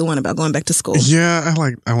 Let's just do the one about going back to school. Yeah, I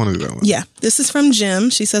want to do that one. Yeah. This is from Jim.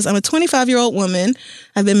 She says, "I'm a 25-year-old woman.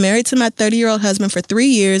 I've been married to my 30-year-old husband for 3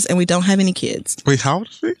 years and we don't have any kids." Wait, how old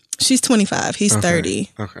is she? She's 25. He's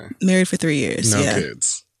 30. Okay. Married for 3 years. No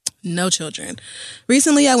kids. No children.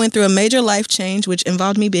 Recently, I went through a major life change, which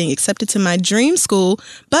involved me being accepted to my dream school,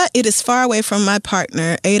 but it is far away from my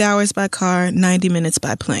partner, 8 hours by car, 90 minutes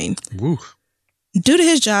by plane. Woo. Due to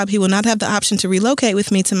his job, he will not have the option to relocate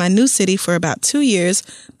with me to my new city for about 2 years,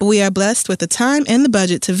 but we are blessed with the time and the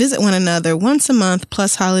budget to visit one another once a month,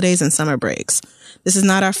 plus holidays and summer breaks. This is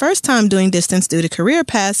not our first time doing distance due to career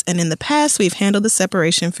paths, and in the past, we've handled the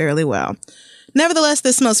separation fairly well. Nevertheless,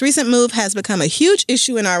 this most recent move has become a huge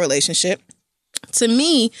issue in our relationship. To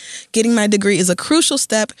me, getting my degree is a crucial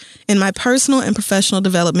step in my personal and professional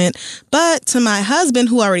development, but to my husband,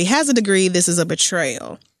 who already has a degree, this is a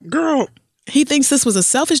betrayal. Girl. He thinks this was a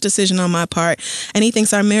selfish decision on my part, and he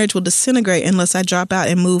thinks our marriage will disintegrate unless I drop out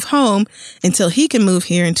and move home until he can move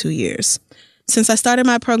here in 2 years. Since I started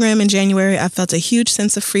my program in January, I felt a huge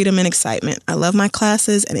sense of freedom and excitement. I love my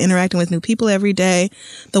classes and interacting with new people every day.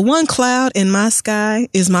 The one cloud in my sky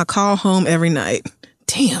is my call home every night.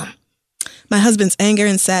 Damn. My husband's anger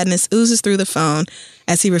and sadness oozes through the phone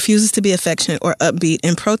as he refuses to be affectionate or upbeat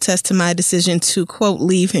in protest to my decision to, quote,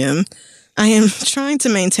 leave him. I am trying to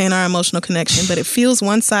maintain our emotional connection, but it feels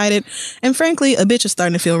one-sided, and frankly, a bitch is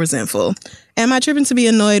starting to feel resentful. Am I tripping to be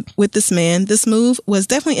annoyed with this man? This move was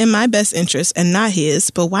definitely in my best interest and not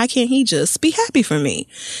his, but why can't he just be happy for me?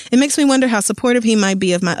 It makes me wonder how supportive he might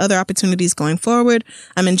be of my other opportunities going forward.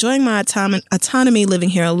 I'm enjoying my autonomy living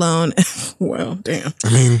here alone. Well, damn.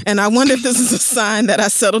 And I wonder if this is a sign that I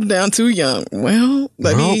settled down too young. Well,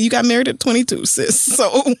 you got married at 22, sis,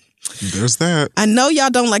 so... There's that. I know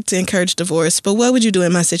y'all don't like to encourage divorce, but what would you do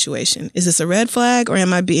in my situation? Is this a red flag, or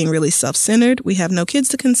am I being really self-centered? We have no kids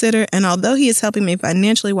to consider, and although he is helping me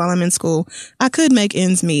financially while I'm in school, I could make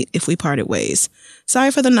ends meet if we parted ways.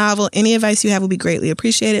 Sorry for the novel. Any advice you have will be greatly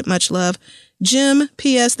appreciated. Much love. Jim,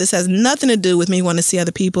 P.S. This has nothing to do with me wanting to see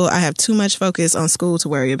other people. I have too much focus on school to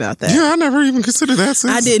worry about that. Yeah, I never even considered that.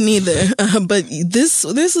 Sis. I didn't either. But this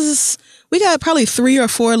is... We got probably 3 or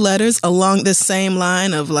 4 letters along this same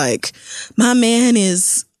line of like, my man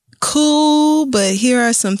is cool, but here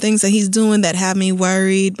are some things that he's doing that have me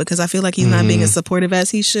worried because I feel like he's not being as supportive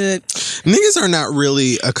as he should. Niggas are not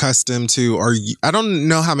really accustomed to, or I don't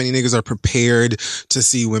know how many niggas are prepared to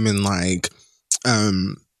see women like,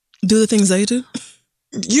 do the things they do.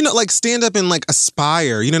 You know, like stand up and like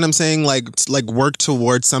aspire, you know what I'm saying? Like work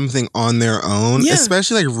towards something on their own. Yeah.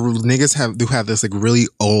 Especially like niggas who have this like really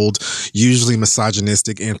old, usually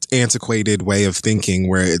misogynistic, antiquated way of thinking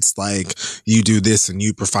where it's like you do this and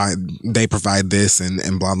they provide this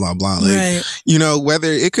and blah, blah, blah. Like, right. You know,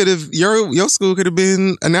 whether it could have, your school could have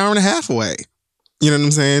been an hour and a half away. You know what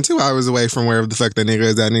I'm saying? 2 hours away from wherever the fuck that nigga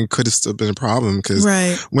is at, and it could have still been a problem because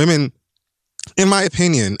women... In my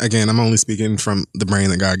opinion, again, I'm only speaking from the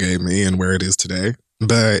brain that God gave me and where it is today.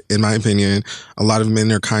 But in my opinion, a lot of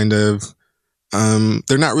men are kind of,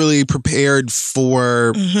 they're not really prepared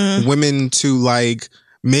for women to like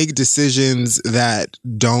make decisions that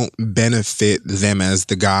don't benefit them as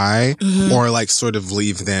the guy or like sort of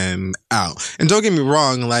leave them out. And don't get me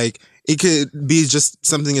wrong, like, it could be just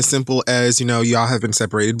something as simple as, you know, y'all have been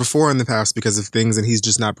separated before in the past because of things and he's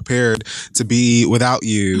just not prepared to be without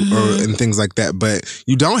you and things like that. But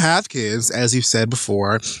you don't have kids, as you've said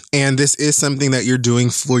before, and this is something that you're doing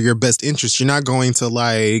for your best interest. You're not going to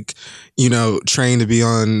like, you know, train to be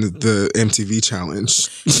on the MTV challenge.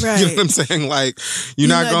 Right. You know what I'm saying? Like, you're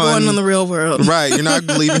not going on the Real World. Right. You're not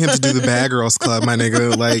leaving him to do the Bad Girls Club, my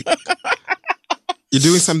nigga. Like... You're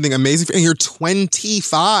doing something amazing and you're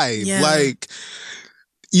 25. Yeah. Like,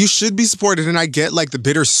 you should be supported. And I get like the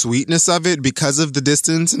bittersweetness of it because of the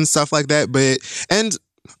distance and stuff like that. And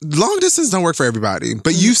long distance don't work for everybody.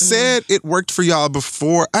 But you said it worked for y'all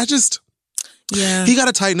before. He got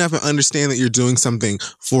to tighten up and understand that you're doing something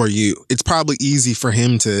for you. It's probably easy for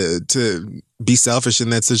him to be selfish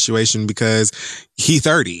in that situation because he's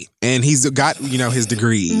 30 and he's got, you know, his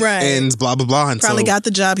degree and blah, blah, blah. And probably got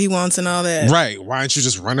the job he wants and all that. Right. Why aren't you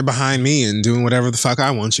just running behind me and doing whatever the fuck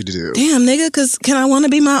I want you to do? Damn, nigga, because can I want to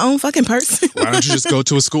be my own fucking person? Why don't you just go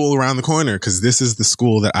to a school around the corner? Because this is the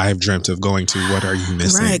school that I've dreamt of going to. What are you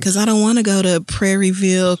missing? Right, because I don't want to go to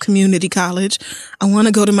Prairieville Community College. I want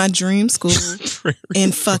to go to my dream school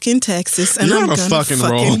in fucking Texas. And You're I'm on a fucking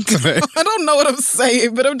roll today. I don't know what I'm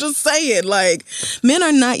saying, but I'm just saying, like, men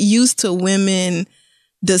are not used to women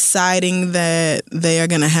deciding that they are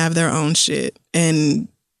going to have their own shit and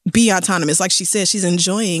be autonomous. Like she said, she's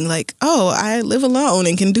enjoying like, oh, I live alone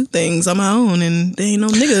and can do things on my own and there ain't no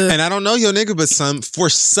nigga. And I don't know your nigga, but for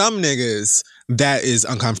some niggas, that is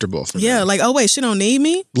uncomfortable for them. Like, oh wait, she don't need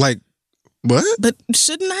me? Like, What? But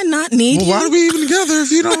shouldn't I not need you? Why are we even together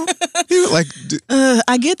if you don't?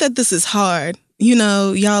 I get that this is hard. You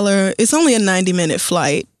know, it's only a 90-minute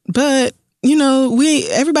flight, but you know,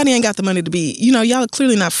 everybody ain't got the money to be, you know, y'all are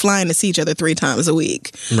clearly not flying to see each other 3 times a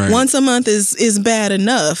week. Right. Once a month is bad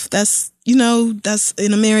enough. That's in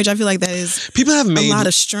a marriage, I feel like that is people have made a lot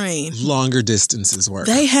of strain. Longer distances work.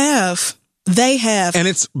 They have. And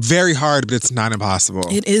it's very hard, but it's not impossible.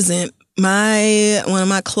 It isn't. One of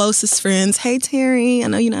my closest friends, hey Terry, I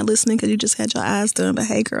know you're not listening because you just had your eyes done, but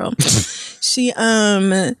hey girl. She,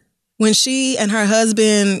 when she and her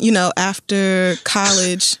husband, you know, after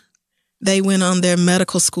college, they went on their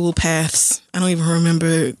medical school paths. I don't even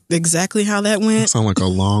remember exactly how that went. Sound like a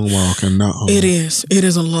long walk and not home. It is. It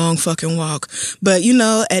is a long fucking walk. But, you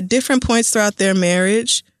know, at different points throughout their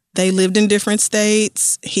marriage, they lived in different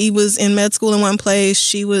states. He was in med school in one place.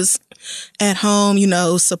 She was at home, you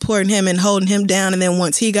know, supporting him and holding him down. And then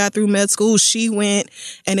once he got through med school, she went,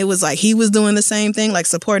 and it was like he was doing the same thing, like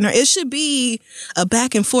supporting her. It should be a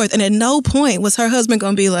back and forth. And at no point was her husband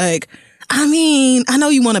going to be like, I mean, I know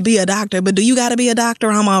you want to be a doctor, but do you got to be a doctor?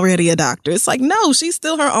 I'm already a doctor. It's like, no, she's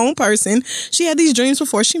still her own person. She had these dreams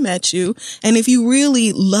before she met you. And if you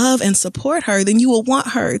really love and support her, then you will want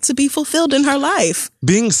her to be fulfilled in her life.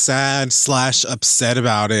 Being sad / upset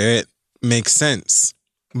about it makes sense.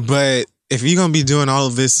 But if you're going to be doing all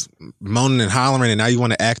of this moaning and hollering and now you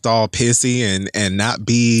want to act all pissy and not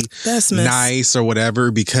be nice or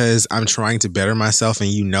whatever because I'm trying to better myself and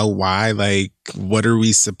you know why, like, what are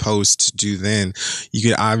we supposed to do then? You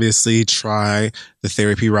could obviously try the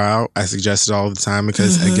therapy route. I suggest it all the time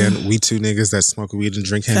because, again, we 2 niggas that smoke weed and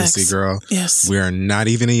drink Hennessy, girl. Yes. We are not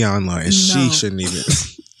even a Yanla, and she shouldn't even.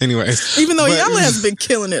 Anyways. Even though Yanla has been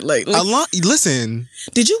killing it lately. Listen.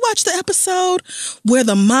 Did you watch the episode where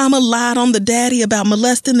the mama lied on the daddy about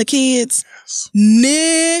molesting the kids?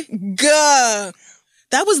 Yes. Nigga.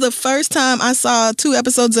 That was the first time I saw 2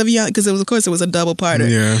 episodes of Yanla, because of course it was a double-parter.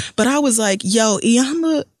 Yeah. But I was like, yo,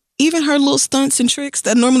 Yanla, even her little stunts and tricks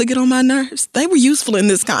that normally get on my nerves, they were useful in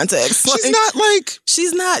this context.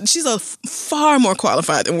 She's far more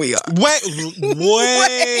qualified than we are.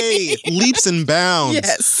 Wait. Leaps and bounds.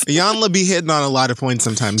 Yes. Yanla be hitting on a lot of points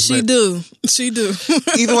sometimes. She do.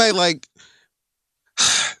 Either way, like,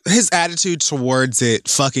 his attitude towards it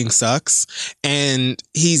fucking sucks. And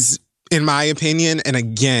he's, in my opinion, and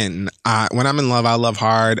again, when I'm in love, I love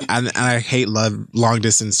hard. And I hate long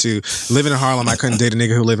distance too. Living in Harlem, I couldn't date a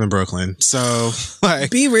nigga who lived in Brooklyn. So,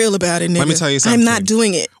 like, be real about it, nigga. Let me tell you something. I'm not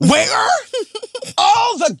doing it. Where?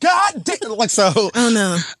 Oh, the goddamn. Like, so. Oh,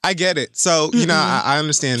 no. I get it. So, you know, I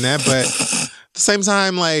understand that. But at the same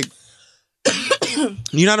time, like,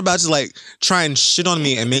 you're not about to like try and shit on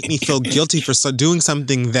me and make me feel guilty for doing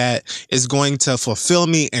something that is going to fulfill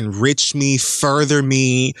me, enrich me, further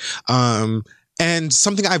me, and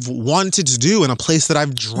something I've wanted to do in a place that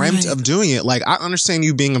I've dreamt of doing it. Like, I understand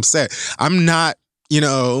you being upset. I'm not, you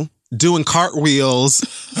know, doing cartwheels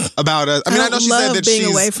about us. I mean, I know she said that being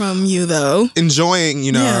she's away from you though, enjoying,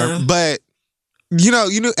 you know, but. You know,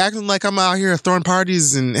 acting like I'm out here throwing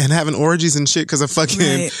parties and having orgies and shit because I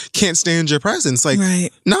fucking can't stand your presence. Like,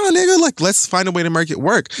 nah, nigga, like, let's find a way to make it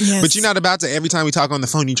work. Yes. But you're not about to, every time we talk on the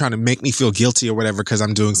phone, you're trying to make me feel guilty or whatever because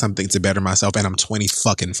I'm doing something to better myself and I'm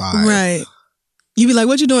 25. Right. You be like,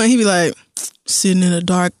 what you doing? He be like, sitting in a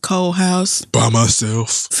dark, cold house. By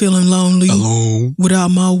myself. Feeling lonely. Alone. Without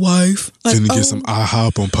my wife. Like, finna get some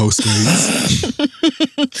IHOP on Postmates.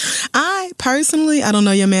 I personally, I don't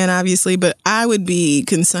know your man, obviously, but I would be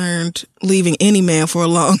concerned leaving any man for a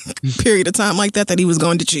long period of time like that he was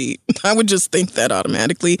going to cheat. I would just think that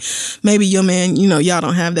automatically. Maybe your man, you know, y'all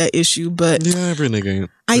don't have that issue, but... Yeah, every nigga.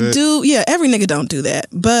 Every nigga don't do that.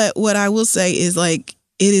 But what I will say is, like,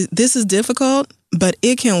 this is difficult, but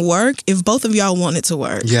it can work if both of y'all want it to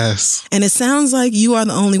work. Yes. And it sounds like you are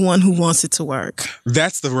the only one who wants it to work.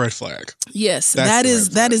 That's the red flag. Yes, that is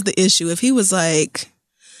the issue. If he was like,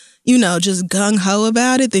 you know, just gung-ho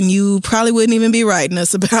about it, then you probably wouldn't even be writing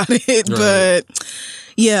us about it. Right. But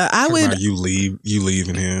yeah, I would. You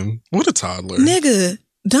leaving him. What a toddler. Nigga.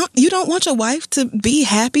 You don't want your wife to be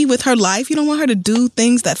happy with her life. You don't want her to do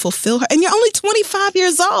things that fulfill her. And you're only 25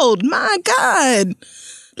 years old. My God.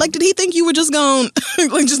 Like, did he think you were just going to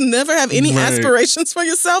like just never have any aspirations for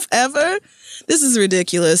yourself ever? This is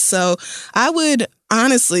ridiculous. So I would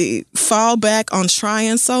honestly fall back on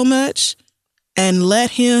trying so much and let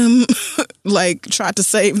him like try to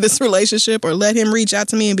save this relationship, or let him reach out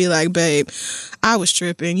to me and be like, babe, I was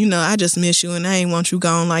tripping. You know, I just miss you and I ain't want you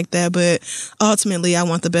gone like that. But ultimately, I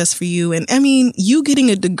want the best for you. And I mean, you getting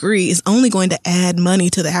a degree is only going to add money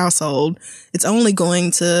to the household. It's only going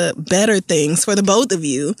to better things for the both of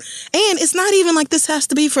you. And it's not even like this has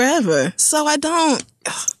to be forever. So I don't.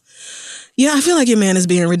 Yeah, I feel like your man is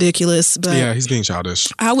being ridiculous, but yeah, he's being childish.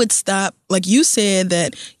 I would stop. Like you said,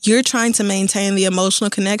 that you're trying to maintain the emotional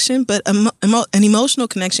connection, but an emotional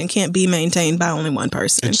connection can't be maintained by only one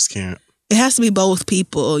person. It just can't. It has to be both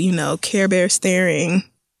people, you know, Care Bear staring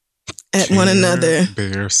at one another.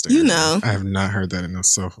 Bear staring. You know. I have not heard that enough.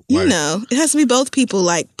 So, you know, it has to be both people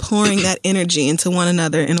like pouring that energy into one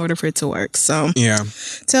another in order for it to work. So, yeah.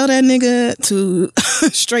 Tell that nigga to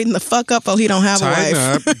straighten the fuck up or he don't have a wife.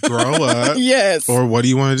 Tighten up, grow up. Yes. Or what do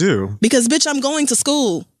you want to do? Because, bitch, I'm going to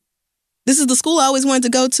school. This is the school I always wanted to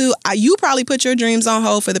go to. You probably put your dreams on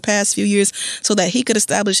hold for the past few years so that he could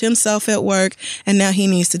establish himself at work, and now he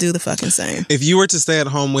needs to do the fucking same. If you were to stay at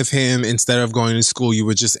home with him instead of going to school, you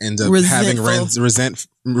would just end up having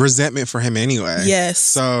resentment for him anyway. Yes.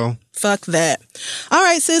 So fuck that. All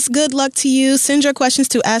right, sis. Good luck to you. Send your questions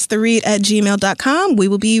to asktheread@gmail.com. We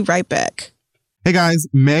will be right back. Hey guys,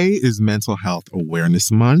 May is Mental Health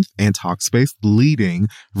Awareness Month, and Talkspace, the leading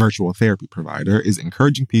virtual therapy provider, is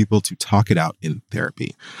encouraging people to talk it out in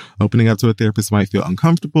therapy. Opening up to a therapist might feel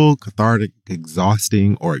uncomfortable, cathartic,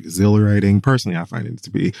 exhausting, or exhilarating. Personally, I find it to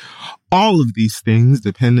be all of these things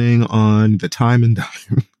depending on the time and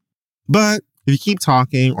dime. But if you keep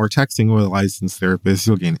talking or texting with a licensed therapist,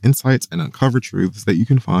 you'll gain insights and uncover truths that you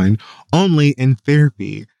can find only in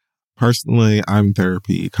therapy. Personally, I'm in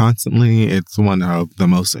therapy constantly. It's one of the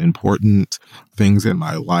most important things in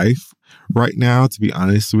my life right now, to be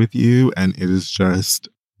honest with you. And it is just,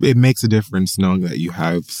 it makes a difference knowing that you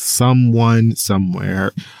have someone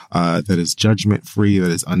somewhere that is judgment-free, that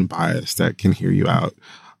is unbiased, that can hear you out.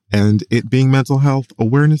 And it being Mental Health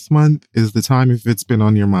Awareness Month is the time, if it's been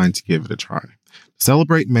on your mind, to give it a try.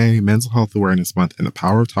 Celebrate May, Mental Health Awareness Month, and the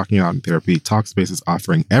power of talking out in therapy. Talkspace is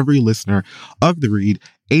offering every listener of The Read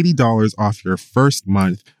 $80 off your first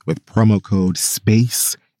month with promo code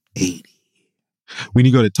SPACE80. When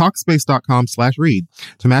you go to Talkspace.com/read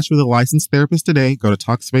to match with a licensed therapist today, go to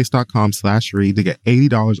Talkspace.com/read to get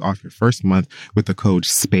 $80 off your first month with the code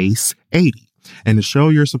SPACE80. And to show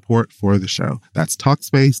your support for the show, that's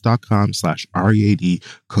Talkspace.com/READ,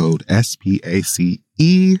 code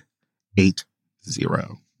SPACE80.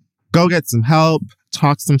 Go get some help,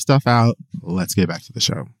 talk some stuff out. Let's get back to the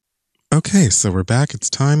show. Okay, so we're back. It's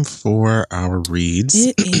time for our reads.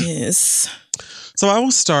 It is. So I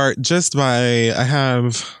will start just by, I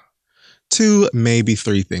have 2, maybe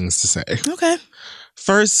 3 things to say. Okay.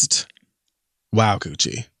 First, wow,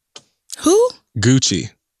 Gucci. Who? Gucci.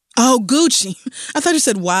 Oh, Gucci. I thought you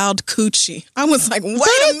said Wild Coochie. I was like, wait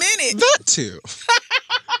a minute. That too.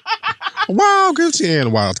 Wild Gucci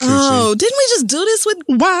and Wild Coochie. Oh, didn't we just do this with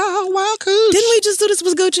Wild Coochie? Didn't we just do this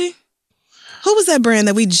with Gucci? Who was that brand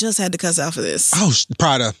that we just had to cuss out for this? Oh,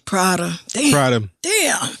 Prada. Damn.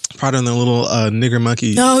 Prada and the little nigger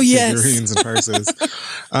monkey figurines and purses.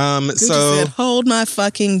 Gucci said, hold my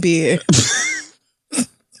fucking beer.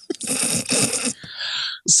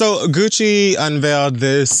 So Gucci unveiled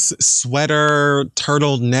this sweater,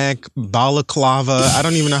 turtleneck, balaclava. I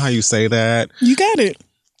don't even know how you say that. You got it.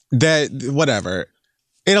 Whatever.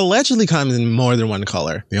 It allegedly comes in more than one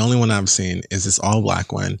color. The only one I've seen is this all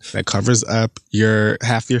black one that covers up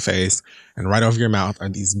half your face, and right over your mouth are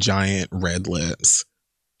these giant red lips.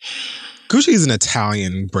 Gucci is an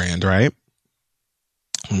Italian brand, right?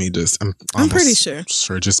 I'm pretty sure.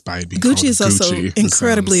 Just by being Gucci is also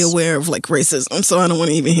incredibly aware of like racism, so I don't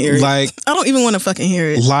want to even hear it. I don't even want to fucking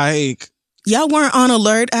hear it. Y'all weren't on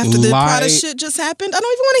alert after the Prada shit just happened. I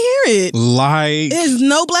don't even want to hear it. There's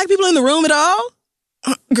no black people in the room at all.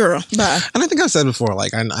 Girl, bye. And I think I've said before, I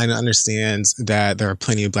understand that there are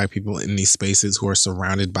plenty of black people in these spaces who are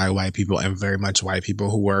surrounded by white people, and very much white people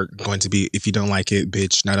who are going to be, if you don't like it,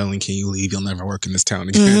 bitch, not only can you leave, you'll never work in this town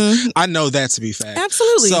again. Mm-hmm. I know that to be fact.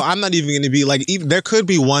 Absolutely. So I'm not even going to be there could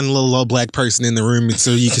be one little old black person in the room, so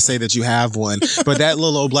you can say that you have one, but that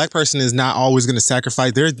little old black person is not always going to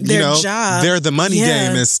sacrifice their job. They're the money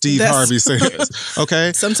game, as Steve Harvey says.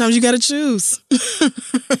 Okay? Sometimes you got to choose.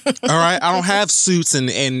 All right? I don't have suits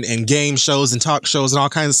and game shows and talk shows and all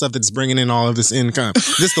kinds of stuff that's bringing in all of this income.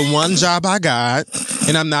 This is the one job I got,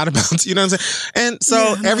 and I'm not about to, you know what I'm saying? And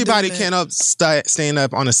so everybody can't stand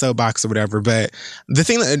up on a soapbox or whatever, but the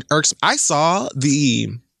thing that irks, I saw the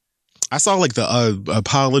I saw like the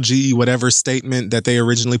apology, whatever statement that they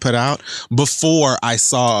originally put out before I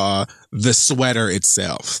saw the sweater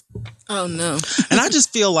itself. Oh no. And I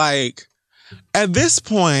just feel like at this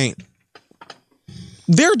point,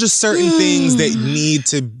 there are just certain things that need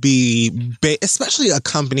to be, especially a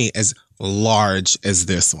company as large as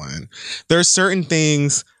this one. There are certain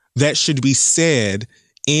things that should be said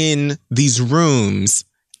in these rooms.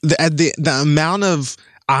 The amount of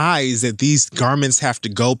eyes that these garments have to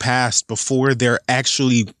go past before they're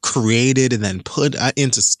actually created and then put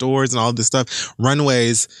into stores and all this stuff.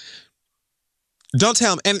 Runways. Don't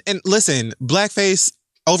tell them. And listen, blackface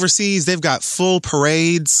overseas, they've got full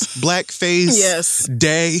parades, blackface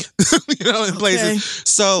day, in places.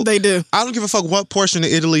 So they do. I don't give a fuck what portion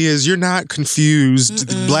of Italy is. You're not confused.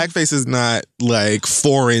 Blackface is not like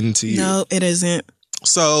foreign to you. No, it isn't.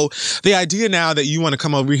 So the idea now that you want to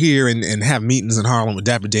come over here and have meetings in Harlem with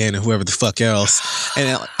Dapper Dan and whoever the fuck else,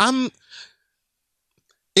 and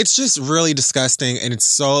it's just really disgusting, and it's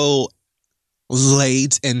so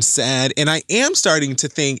late and sad. And I am starting to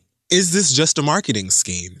think, is this just a marketing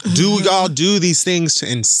scheme? Do y'all do these things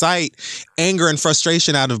to incite anger and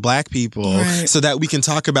frustration out of black people so that we can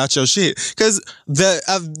talk about your shit? Because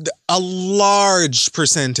a large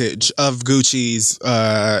percentage of Gucci's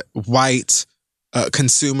white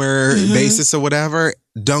consumer basis or whatever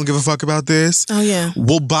don't give a fuck about this. Oh yeah,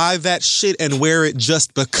 will buy that shit and wear it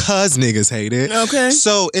just because niggas hate it. Okay,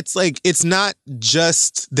 so it's like, it's not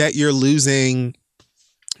just that you're losing,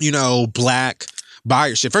 black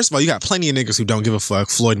buyer shit. First of all, you got plenty of niggas who don't give a fuck.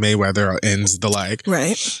 Floyd Mayweather and the like.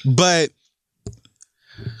 Right. But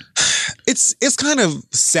it's kind of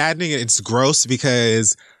saddening and it's gross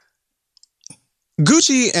because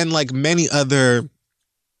Gucci and like many other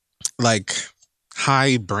like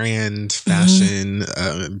high brand fashion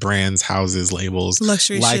brands, houses, labels,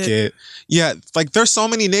 luxury like shit. It. Yeah, like there's so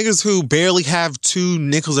many niggas who barely have 2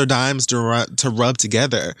 nickels or dimes to rub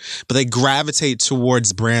together, but they gravitate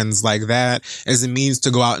towards brands like that as a means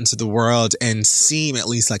to go out into the world and seem at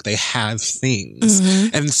least like they have things.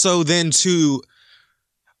 And so then to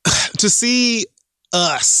see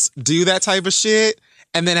us do that type of shit,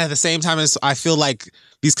 and then at the same time, I feel like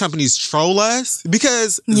these companies troll us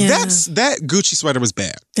because that Gucci sweater was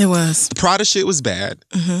bad. It was. The Prada shit was bad.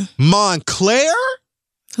 Montclair?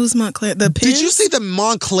 Who's Montclair? The pins? Did you see the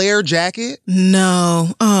Montclair jacket? No.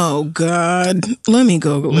 Oh, God. Let me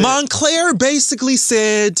Google it. Montclair basically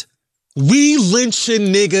said, we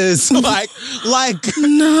lynching niggas. like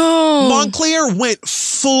no. Montclair went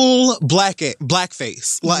full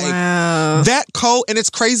blackface. Like that coat, and it's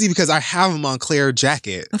crazy because I have a Montclair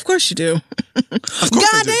jacket. Of course you do.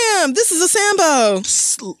 Goddamn, this is a Sambo.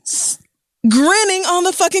 Grinning on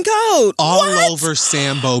the fucking coat. All over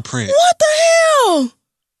Sambo print. What the hell?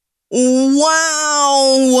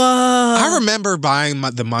 Wow. I remember buying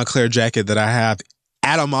the Montclair jacket that I have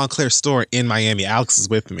at a Montclair store in Miami. Alex is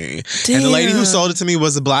with me. Damn. And the lady who sold it to me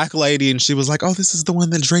was a black lady, and she was like, oh, this is the one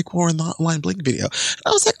that Drake wore in the Hotline Bling video. And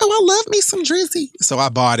I was like, oh, I love me some Drizzy. So I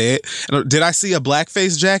bought it. And did I see a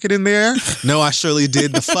blackface jacket in there? No, I surely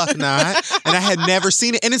did. The fuck not. And I had never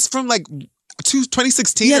seen it. And it's from like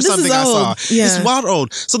 2016 or something I saw. Yeah. It's wild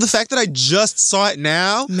old. So the fact that I just saw it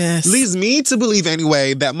now leads me to believe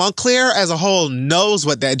anyway that Montclair as a whole knows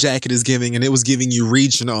what that jacket is giving, and it was giving you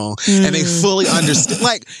regional, and they fully understand.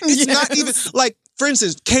 Like, it's not even like, for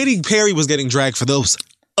instance, Katy Perry was getting dragged for those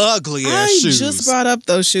ugly ass shoes. I just brought up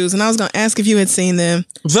those shoes, and I was going to ask if you had seen them.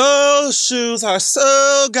 Those shoes are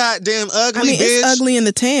so goddamn ugly, bitch. It's ugly in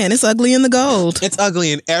the tan. It's ugly in the gold. It's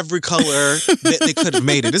ugly in every color that they could have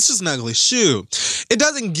made it. It's just an ugly shoe. It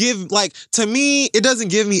doesn't give, like, to me, it doesn't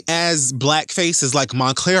give me as blackface as like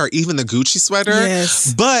Montclair or even the Gucci sweater.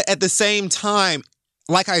 Yes. But at the same time,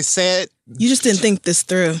 like I said, you just didn't think this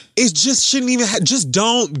through. It just shouldn't even just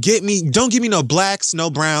don't give me no blacks, no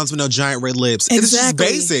browns with no giant red lips. Exactly. It's just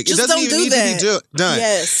basic. Just it doesn't don't even do need that. to be done.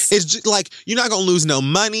 Yes. It's just like, you're not going to lose no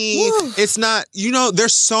money. Woo. It's not,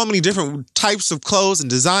 there's so many different types of clothes and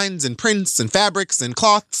designs and prints and fabrics and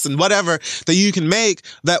cloths and whatever that you can make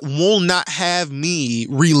that will not have me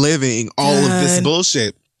reliving all of this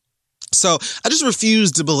bullshit. So I just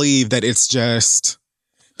refuse to believe that it's just...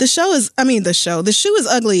 The shoe is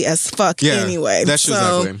ugly as fuck anyway. That shoe's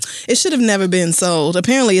ugly. It should have never been sold.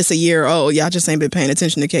 Apparently it's a year old. Y'all just ain't been paying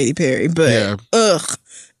attention to Katy Perry. But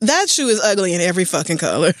that shoe is ugly in every fucking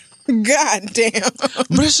color. God damn.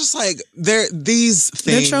 But it's just like, these things...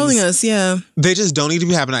 They're trolling us, yeah. They just don't need to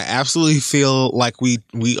be happening. I absolutely feel like we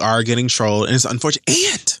are getting trolled, and it's unfortunate.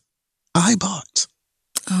 And I bought...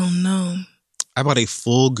 Oh, no. I bought a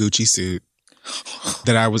full Gucci suit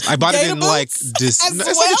that I bought it in like As it's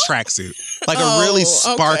like well? a tracksuit, like a really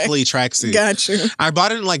sparkly tracksuit. Got you. I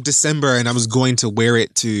bought it in like December, and I was going to wear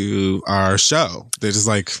it to our show. They're just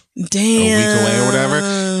like a week away or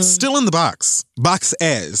whatever. Still in the box. Box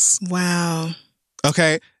as. Wow.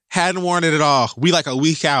 Okay. Hadn't worn it at all. We like a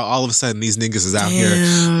week out, all of a sudden these niggas is out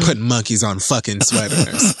here putting monkeys on fucking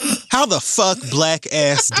sweaters. How the fuck black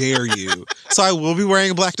ass dare you? So I will be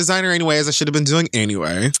wearing a black designer anyway, as I should have been doing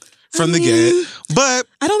anyway from the get. But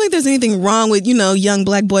I don't think there's anything wrong with, young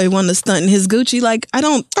black boy wanting to stunt in his Gucci. Like, I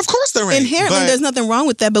don't. Of course there ain't. Inherently, there's nothing wrong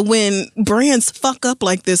with that. But when brands fuck up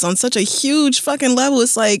like this on such a huge fucking level,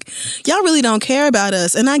 it's like, y'all really don't care about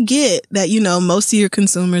us. And I get that, most of your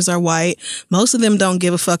consumers are white. Most of them don't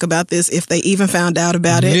give a fuck about this if they even found out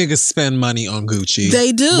about it. Niggas spend money on Gucci.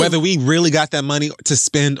 They do. Whether we really got that money to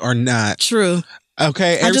spend or not. True.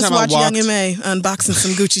 Okay, I just watched Young M.A. unboxing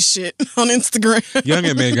some Gucci shit on Instagram. Young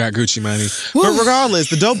M.A. got Gucci money. But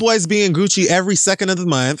regardless, the dope boys be in Gucci every second of the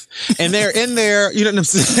month. And they're in there, you know what I'm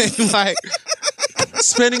saying? Like,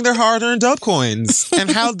 spending their hard-earned dope coins.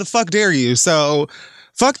 And how the fuck dare you? So,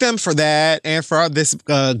 fuck them for that and for this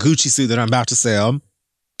Gucci suit that I'm about to sell.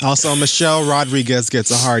 Also, Michelle Rodriguez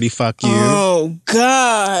gets a hearty fuck you. Oh,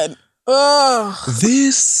 God. Oh.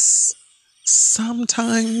 This...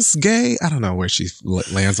 sometimes gay. I don't know where she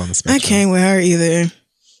lands on the spectrum. I can't with her either.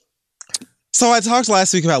 So I talked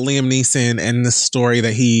last week about Liam Neeson and the story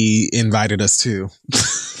that he invited us to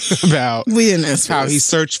about we didn't ask how he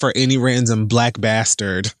searched for any random black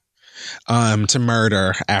bastard to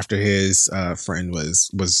murder after his friend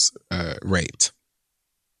was raped.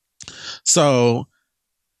 So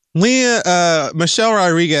Michelle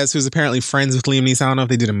Rodriguez, who's apparently friends with Liam Neeson, I don't know if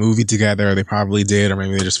they did a movie together, they probably did, or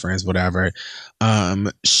maybe they're just friends, whatever.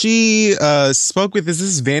 She spoke with this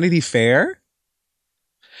is Vanity Fair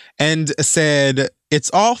and said,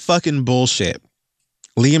 it's all fucking bullshit.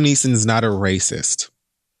 Liam Neeson's not a racist.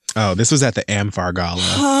 Oh, this was at the AmFAR Gala.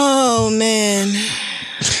 Oh, man.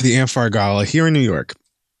 The AmFAR Gala here in New York.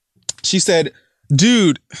 She said,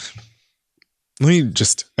 dude, let me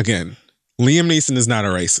just, again, Liam Neeson is not a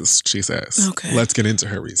racist, she says. Okay. Let's get into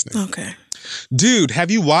her reasoning. Okay. Dude,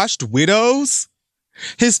 have you watched Widows?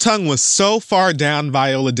 His tongue was so far down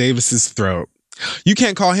Viola Davis's throat. You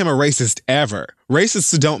can't call him a racist ever.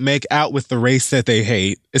 Racists don't make out with the race that they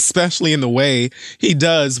hate, especially in the way he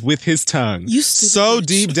does with his tongue. So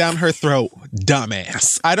deep down her throat,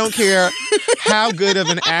 dumbass. I don't care how good of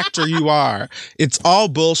an actor you are. It's all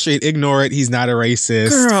bullshit. Ignore it. He's not a racist.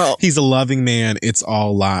 Girl. He's a loving man. It's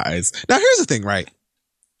all lies. Now, here's the thing, right?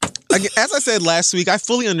 As I said last week, I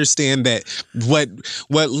fully understand that what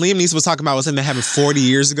Liam Neeson was talking about was him that happened 40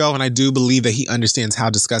 years ago, and I do believe that he understands how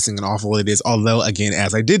disgusting and awful it is. Although, again,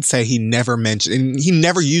 as I did say, he never mentioned and he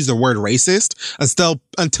never used the word racist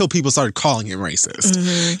until people started calling him racist.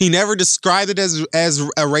 Mm-hmm. He never described it as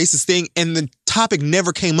a racist thing, and the topic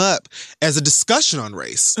never came up as a discussion on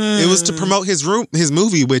race. It was to promote his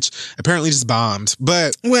movie, which apparently just bombed.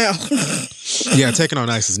 But well, yeah, Taking on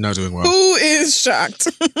Ice is not doing well. Who is shocked?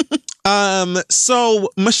 So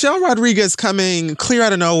Michelle Rodriguez coming clear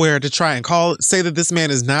out of nowhere to try and say that this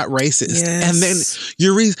man is not racist. Yes.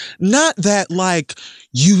 And then not that like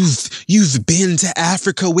you've been to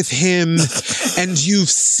Africa with him and you've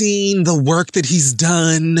seen the work that he's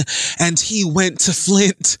done and he went to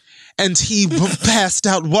Flint and he passed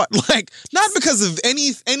out not because of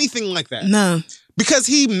anything like that. No. Because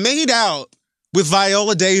he made out with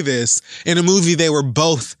Viola Davis in a movie they were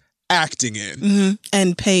both acting in. Mm-hmm.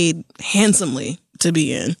 And paid handsomely to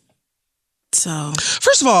be in. So.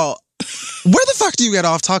 First of all, where the fuck do you get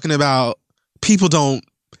off talking about people don't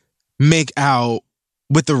make out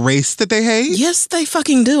with the race that they hate? Yes, they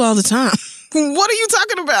fucking do all the time. What are you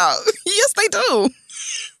talking about? Yes, they do.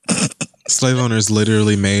 Slave owners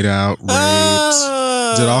literally made out,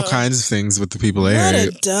 raped, did all kinds of things with the people they hate.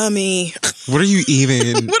 What a dummy. What are you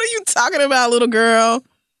even... What are you talking about, little girl?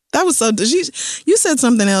 That was so... You said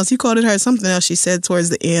something else. You quoted her something else she said towards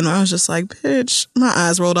the end. I was just like, bitch, my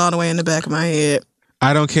eyes rolled all the way in the back of my head.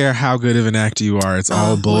 I don't care how good of an actor you are. It's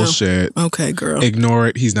all bullshit. Well, okay, girl. Ignore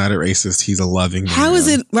it. He's not a racist. He's a loving man. How is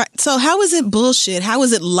it... Right? So how is it bullshit? How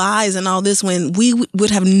is it lies and all this when we would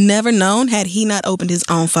have never known had he not opened his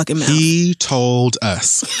own fucking mouth? He told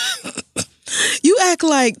us. You act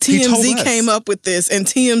like TMZ came up with this and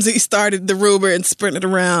TMZ started the rumor and spread it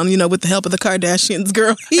around, with the help of the Kardashians,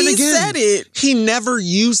 girl. He said it. He never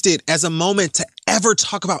used it as a moment to ever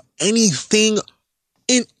talk about anything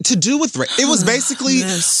to do with race. It was basically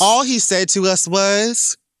all he said to us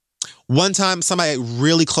was, one time somebody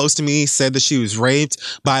really close to me said that she was raped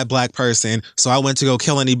by a black person. So I went to go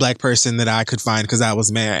kill any black person that I could find because I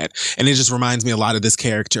was mad. And it just reminds me a lot of this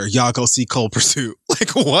character. Y'all go see Cold Pursuit.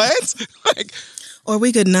 Like, what? Like, or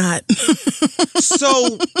we could not.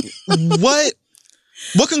 So what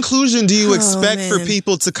conclusion do you expect for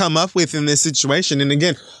people to come up with in this situation? And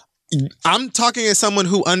again, I'm talking as someone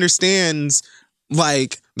who understands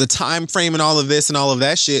like the time frame and all of this and all of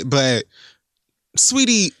that shit, but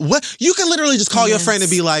sweetie, what? You can literally just call your friend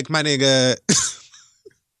and be like, my nigga,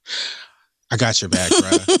 I got your back, bro.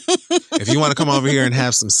 If you want to come over here and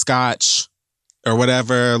have some scotch or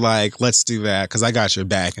whatever, like, let's do that, because I got your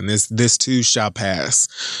back, and this too shall pass.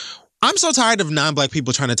 I'm so tired of non-black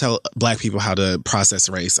people trying to tell black people how to process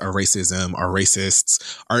race or racism or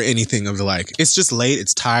racists or anything of the like. It's just late.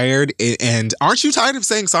 It's tired. And aren't you tired of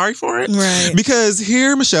saying sorry for it? Right. Because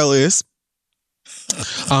here Michelle is.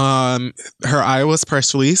 Her Iowa's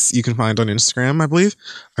press release you can find on Instagram, I believe,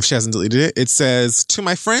 if she hasn't deleted it. It says, "To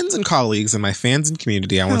my friends and colleagues and my fans and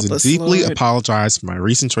community, I want to deeply apologize for my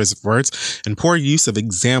recent choice of words and poor use of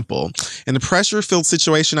example. In the pressure-filled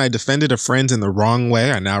situation, I defended a friend in the wrong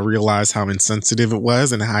way. I now realize how insensitive it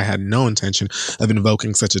was and I had no intention of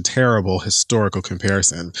invoking such a terrible historical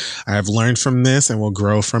comparison. I have learned from this and will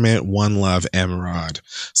grow from it. One love, Emrod."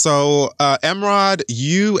 So, Emrod,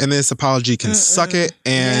 you and this apology can suck it.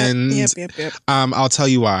 And Yep. I'll tell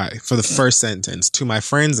you why. For the first sentence, "To my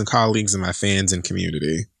friends and colleagues and my fans and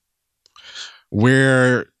community."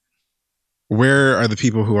 Where are the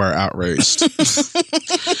people who are outraged?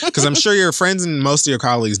 Because I'm sure your friends and most of your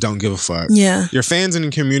colleagues don't give a fuck. Yeah. Your fans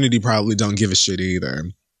and community probably don't give a shit either.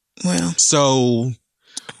 Well. So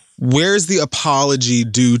where's the apology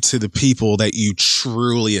due to the people that you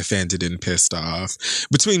truly offended and pissed off?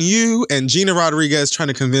 Between you and Gina Rodriguez trying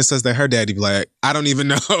to convince us that her daddy black, I don't even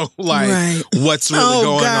know what's really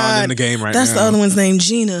going on in the game right now. That's the other one's name,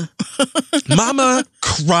 Gina. Mama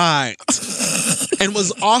cried and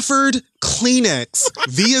was offered Kleenex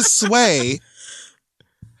via Sway,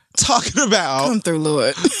 talking about come through,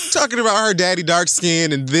 Lord. Talking about her daddy dark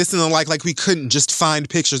skin and this and the like we couldn't just find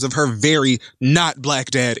pictures of her very not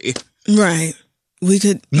black daddy. Right. We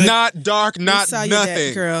could not dark, not saw nothing. Your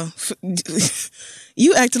daddy, girl.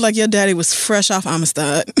 You acted like your daddy was fresh off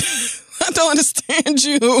Amistad. I don't understand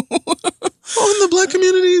you. Oh, in the black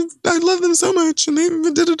community, I love them so much, and they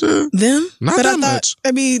them. Not but that much.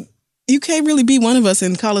 I mean, you can't really be one of us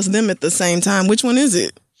and call us them at the same time. Which one is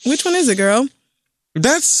it? Which one is it, girl? I'm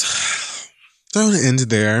going to end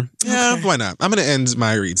there. Yeah, okay. Why not? I'm going to end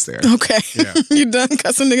my reads there. Okay. Yeah. You done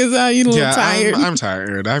cussing niggas out? You a little tired? I'm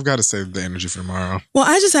tired. I've got to save the energy for tomorrow. Well,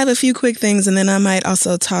 I just have a few quick things, and then I might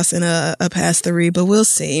also toss in a pass the read, but we'll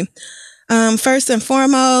see. First and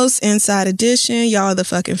foremost, Inside Edition, y'all the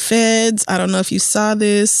fucking feds. I don't know if you saw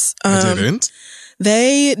this. I didn't.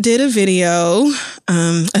 They did a video,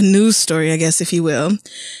 a news story, I guess, if you will.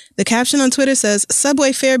 The caption on Twitter says,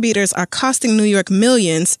 "Subway fare beaters are costing New York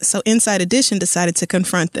millions, so Inside Edition decided to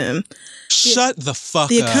confront them." Shut the fuck up.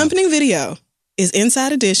 The accompanying video is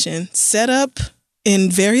Inside Edition set up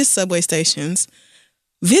in various subway stations,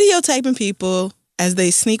 videotaping people as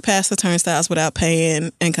they sneak past the turnstiles without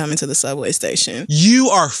paying and come into the subway station. You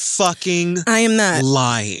are fucking I am not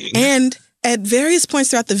lying. And at various points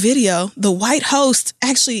throughout the video, the white host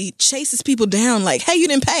actually chases people down like, "Hey, you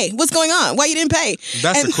didn't pay. What's going on? Why you didn't pay?"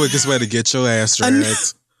 That's the quickest way to get your ass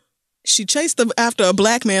dragged. She chased after a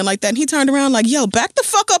black man like that, and he turned around like, "Yo, back the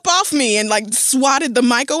fuck up off me," and like swatted the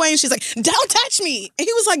mic away, and she's like, "Don't touch me." And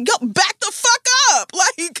he was like, "Yo, back the fuck up."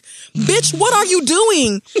 Like, bitch, what are you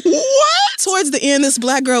doing? What? Towards the end, this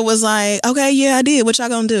black girl was like, "Okay, yeah, I did. What y'all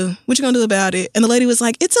gonna do? What you gonna do about it?" And the lady was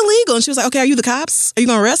like, "It's illegal." And she was like, "Okay, are you the cops? Are you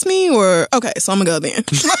gonna arrest me? Or, okay, so I'm gonna go then."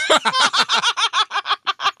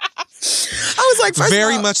 I was like, first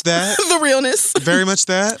very of all, much that. The realness. Very much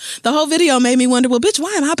that. The whole video made me wonder, well, bitch,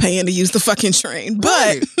 why am I paying to use the fucking train?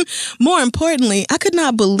 But more importantly, I could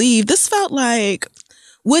not believe this felt like,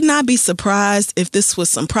 would not be surprised if this was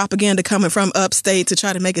some propaganda coming from upstate to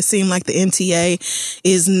try to make it seem like the MTA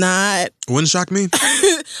is not. Wouldn't shock me.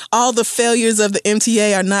 All the failures of the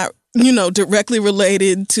MTA are not, directly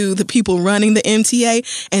related to the people running the MTA,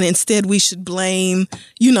 and instead we should blame,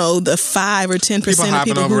 the 5 or 10% of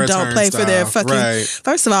people who don't pay for their fucking. Right.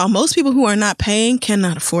 First of all, most people who are not paying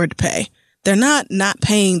cannot afford to pay. They're not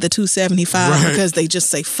paying the $275 because they just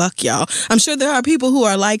say, "Fuck y'all." I'm sure there are people who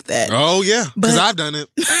are like that. Oh yeah, because I've done it.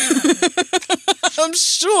 I'm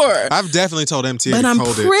sure. I've definitely told MTA but to I'm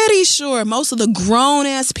hold it. pretty sure most of the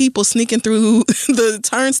grown-ass people sneaking through the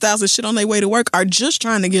turnstiles and shit on their way to work are just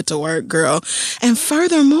trying to get to work, girl. And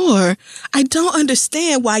furthermore, I don't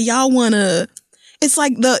understand why y'all want to It's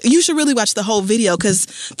like you should really watch the whole video,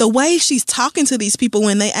 because the way she's talking to these people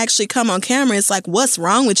when they actually come on camera, it's like, what's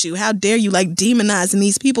wrong with you? How dare you like demonizing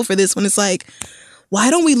these people for this, when it's like, why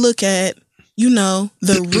don't we look at,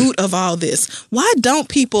 the root of all this? Why don't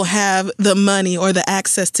people have the money or the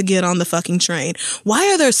access to get on the fucking train?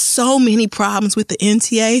 Why are there so many problems with the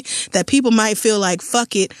MTA that people might feel like,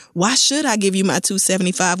 fuck it, why should I give you my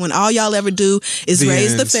 $275 when all y'all ever do is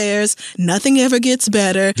raise the fares? Nothing ever gets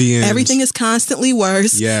better. Everything is constantly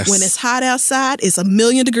worse. Yes. When it's hot outside, it's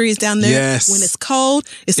 1,000,000 degrees down there. Yes. When it's cold,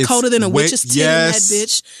 it's colder than a witch's tit in that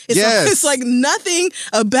bitch. It's like nothing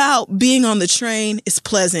about being on the train is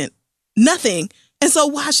pleasant. Nothing. And so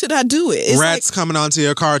why should I do it? It's rats coming onto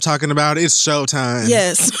your car talking about it's showtime.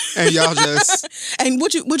 Yes. And y'all just... And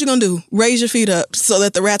what you gonna do? Raise your feet up so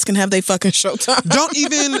that the rats can have their fucking showtime. Don't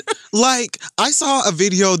even... I saw a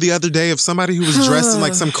video the other day of somebody who was dressed in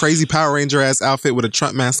like some crazy Power Ranger ass outfit with a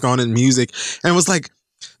Trump mask on and music, and was like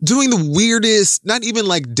doing the weirdest, not even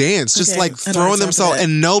like dance, just like throwing themselves,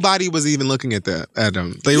 and nobody was even looking at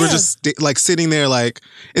them. They were just like sitting there like,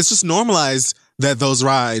 it's just normalized that those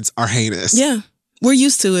rides are heinous. Yeah. We're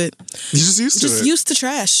used to it. You're just used to it. Just used to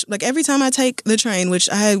trash. Like every time I take the train, which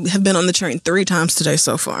I have been on the train 3 times today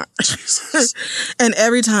so far. And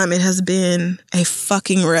every time it has been a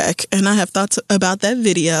fucking wreck. And I have thought about that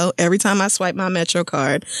video every time I swipe my Metro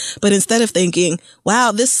card. But instead of thinking,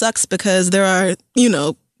 wow, this sucks because there are,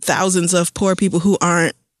 thousands of poor people who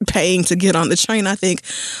aren't paying to get on the train, I think,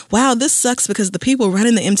 wow, this sucks because the people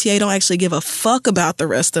running the MTA don't actually give a fuck about the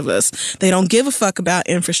rest of us. They don't give a fuck about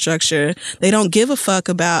infrastructure. They don't give a fuck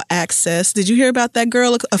about access. Did you hear about that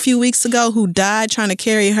girl a few weeks ago who died trying to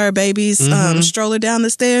carry her baby's stroller down the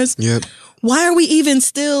stairs? Yep. Why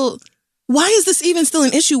is this even still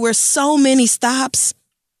an issue where so many stops,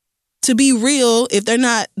 to be real, if they're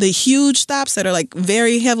not the huge stops that are like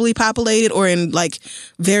very heavily populated or in like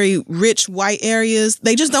very rich white areas,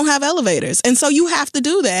 they just don't have elevators. And so you have to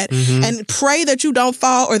do that and pray that you don't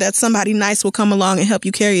fall or that somebody nice will come along and help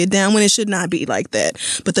you carry it down, when it should not be like that.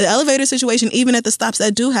 But the elevator situation, even at the stops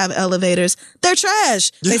that do have elevators, they're trash.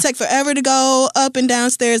 Yeah. They take forever to go up and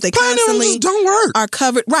downstairs. They constantly don't work. Are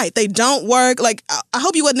covered. Right. They don't work. Like, I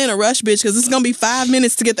hope you wasn't in a rush, bitch, because it's going to be 5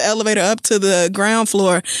 minutes to get the elevator up to the ground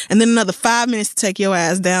floor and then another 5 minutes to take your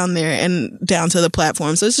ass down there and down to the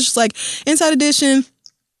platform. So it's just like Inside Edition.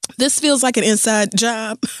 This feels like an inside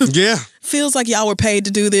job. Yeah. Feels like y'all were paid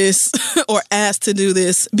to do this or asked to do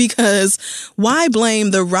this, because why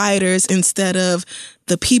blame the riders instead of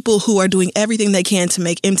the people who are doing everything they can to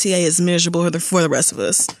make MTA as miserable for the rest of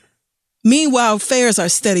us? Meanwhile, fares are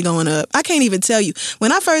steady going up. I can't even tell you.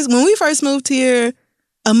 When we first moved here,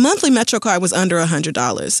 a monthly Metro card was under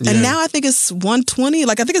 $100. And now I think it's $120.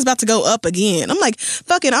 Like, I think it's about to go up again. I'm like,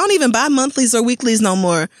 fuck it. I don't even buy monthlies or weeklies no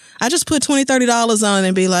more. I just put $20, $30 on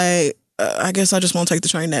and be like, I guess I just won't take the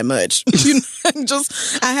train that much.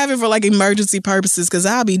 I have it for like emergency purposes, because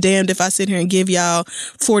I'll be damned if I sit here and give y'all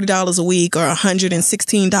 $40 a week or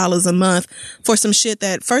 $116 a month for some shit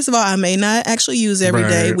that, first of all, I may not actually use every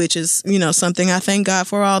day, which is, something I thank God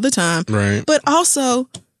for all the time. Right. But also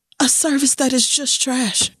a service that is just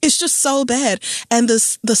trash. It's just so bad. And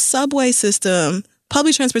the subway system,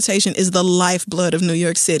 public transportation, is the lifeblood of New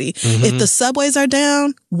York City. If the subways are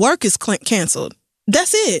down, work is canceled.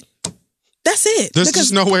 That's it. That's it. There's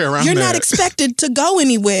just no way around You're that. not expected to go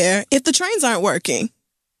anywhere if the trains aren't working.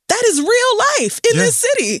 That is real life in this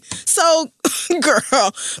city. So,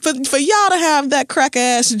 girl, for y'all to have that crack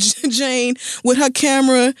ass Jane with her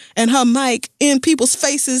camera and her mic in people's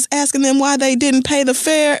faces asking them why they didn't pay the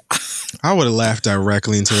fare. I would have laughed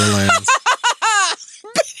directly into their lens.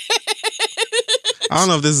 I don't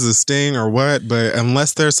know if this is a sting or what, but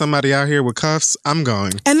unless there's somebody out here with cuffs, I'm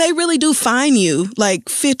going. And they really do fine you like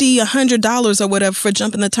 $50, $100 or whatever for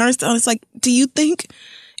jumping the turnstile. It's like, do you think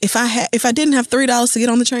if I didn't have $3 to get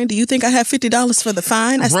on the train, do you think I have $50 for the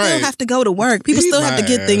fine? I still have to go to work. People still have to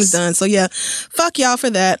get things done. So yeah, fuck y'all for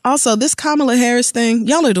that. Also, this Kamala Harris thing,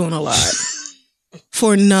 y'all are doing a lot.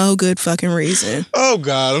 For no good fucking reason. Oh,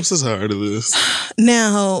 God, I'm so tired of this.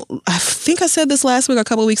 Now, I think I said this last week or a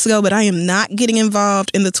couple of weeks ago, but I am not getting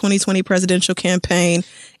involved in the 2020 presidential campaign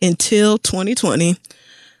until 2020.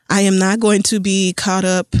 I am not going to be caught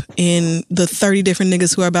up in the 30 different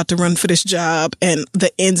niggas who are about to run for this job and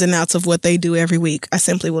the ins and outs of what they do every week. I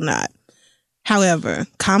simply will not. However,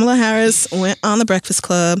 Kamala Harris went on the Breakfast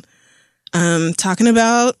Club talking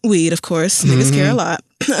about weed, of course. Niggas care a lot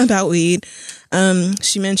about weed.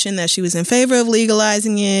 She mentioned that she was in favor of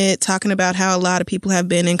legalizing it, talking about how a lot of people have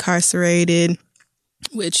been incarcerated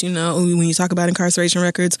which, you know, when you talk about incarceration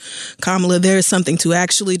records, Kamala, there is something to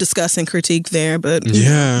actually discuss and critique there, but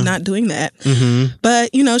not doing that. Mm-hmm.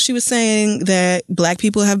 But, you know, she was saying that Black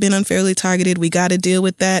people have been unfairly targeted. We got to deal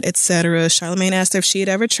with that, etc. Charlamagne asked her if she had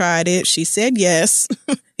ever tried it. She said yes.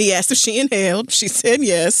 He asked if she inhaled. She said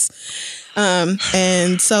yes.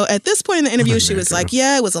 And so at this point in the interview, she was like,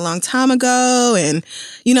 yeah, it was a long time ago. And,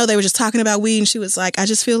 you know, they were just talking about weed. And she was like, I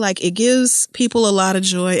just feel like it gives people a lot of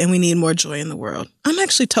joy and we need more joy in the world. I'm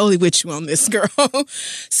actually totally with you on this, girl.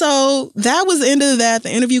 So that was the end of that.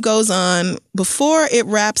 The interview goes on. Before it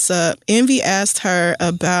wraps up, Envy asked her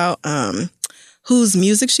about whose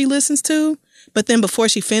music she listens to. But then before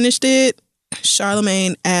she finished it,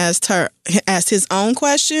 Charlamagne asked his own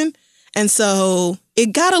question. And so it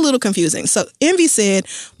got a little confusing. So Envy said,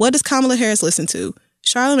 what does Kamala Harris listen to?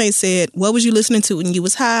 Charlamagne said, what was you listening to when you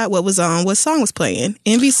was high? What was on? What song was playing?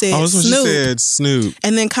 Envy said, Snoop. She said Snoop.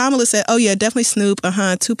 And then Kamala said, oh yeah, definitely Snoop.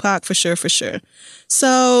 Tupac for sure.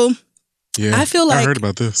 So yeah, I feel like I heard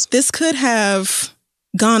about this. This could have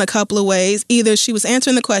gone a couple of ways. Either she was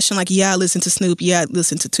answering the question like, yeah, I listen to Snoop. Yeah, I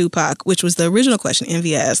listen to Tupac, which was the original question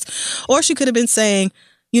Envy asked. Or she could have been saying,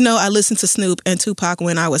 you know, I listened to Snoop and Tupac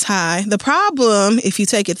when I was high. The problem, if you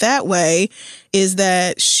take it that way, is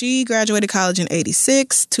that she graduated college in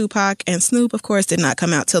 86. Tupac and Snoop, of course, did not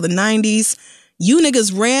come out till the 90s. You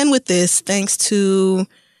niggas ran with this thanks to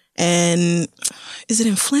is it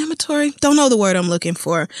inflammatory? Don't know the word I'm looking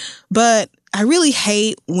for. But I really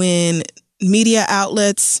hate when media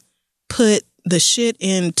outlets put the shit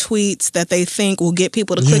in tweets that they think will get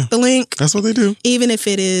people to click the link. That's what they do. Even if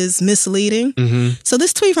it is misleading. Mm-hmm. So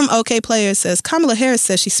this tweet from OK Player says, Kamala Harris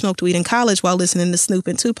says she smoked weed in college while listening to Snoop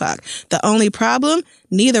and Tupac. The only problem,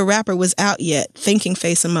 neither rapper was out yet. Thinking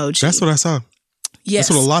face emoji. That's what I saw. Yes.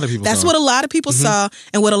 That's what a lot of people saw. That's what a lot of people saw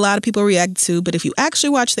and what a lot of people reacted to. But if you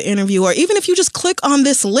actually watch the interview, or even if you just click on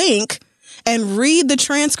this link and read the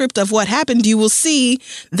transcript of what happened, you will see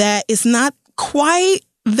that it's not quite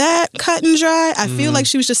that cut and dry. I feel like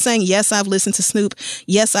she was just saying, yes, I've listened to Snoop.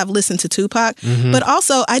 Yes, I've listened to Tupac. But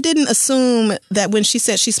also, I didn't assume that when she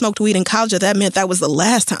said she smoked weed in college, that meant that was the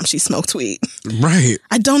last time she smoked weed. Right.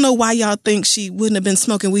 I don't know why y'all think she wouldn't have been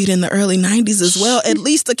smoking weed in the early 90s as well, at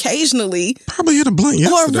least occasionally. Probably hit a blunt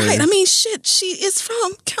yesterday. Or right. I mean, shit, she is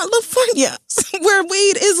from California, where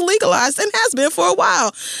weed is legalized and has been for a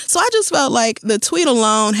while. So I just felt like the tweet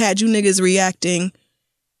alone had you niggas reacting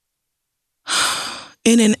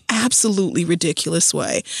in an absolutely ridiculous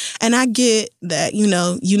way. And I get that, you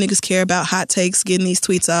know, you niggas care about hot takes, getting these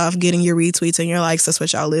tweets off, getting your retweets and your likes. That's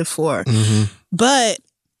what y'all live for. But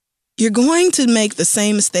you're going to make the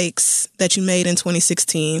same mistakes that you made in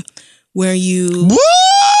 2016 where you...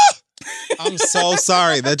 I'm so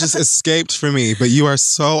sorry. That just escaped from me, but you are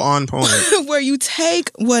so on point. Where you take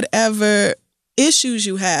whatever issues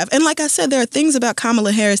you have. And like I said, there are things about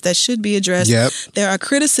Kamala Harris that should be addressed. Yep. There are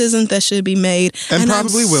criticisms that should be made. And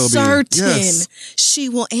probably will be. Certain she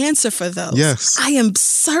will answer for those. Yes. I am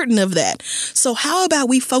certain of that. So how about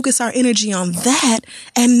we focus our energy on that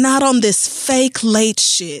and not on this fake late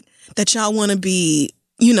shit that y'all want to be,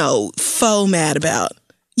 you know, faux mad about.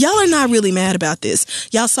 Y'all are not really mad about this.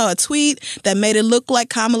 Y'all saw a tweet that made it look like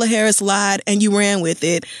Kamala Harris lied and you ran with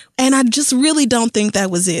it. And I just really don't think that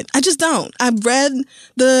was it. I just don't. I read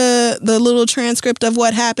the little transcript of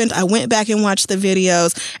what happened. I went back and watched the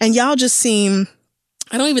videos and y'all just seem,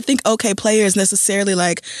 I don't even think OK Player is necessarily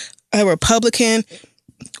like a Republican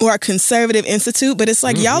or a conservative institute, but it's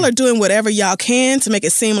like y'all are doing whatever y'all can to make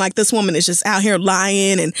it seem like this woman is just out here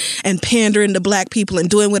lying and pandering to black people and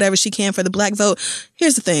doing whatever she can for the black vote.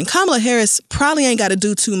 Here's the thing. Kamala Harris probably ain't got to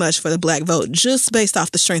do too much for the black vote just based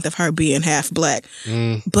off the strength of her being half black.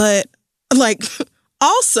 But like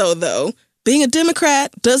also though, being a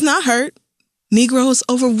Democrat does not hurt. Negroes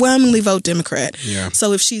overwhelmingly vote Democrat. Yeah.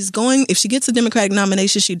 So if she gets a Democratic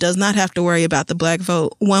nomination, she does not have to worry about the black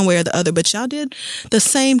vote one way or the other. But y'all did the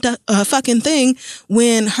same fucking thing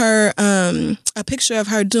when her a picture of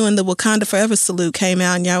her doing the Wakanda Forever salute came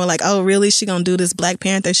out, and y'all were like, "Oh, really? She gonna do this Black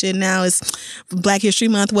Panther shit now? It's Black History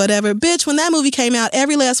Month, whatever." Bitch, when that movie came out,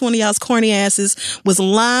 every last one of y'all's corny asses was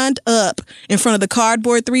lined up in front of the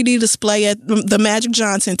cardboard 3D display at the Magic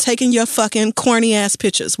Johnson, taking your fucking corny ass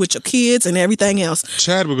pictures with your kids and everything everything else.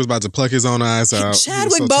 Chadwick was about to pluck his own eyes out.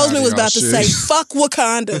 Chadwick Boseman was about to say, fuck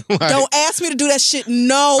Wakanda. Like, don't ask me to do that shit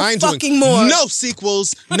I ain't fucking doing more. No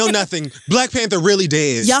sequels, no nothing. Black Panther really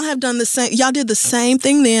dead. Y'all have done the same. Y'all did the same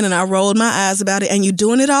thing then, and I rolled my eyes about it, and you're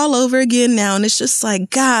doing it all over again now, and it's just like,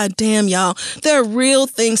 God damn, y'all. There are real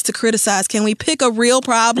things to criticize. Can we pick a real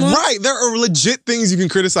problem? Right. There are legit things you can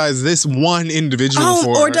criticize this one individual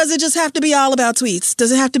for. Or does it just have to be all about tweets?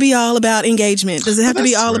 Does it have to be all about engagement? Does it have to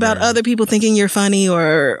be all about other people thinking you're funny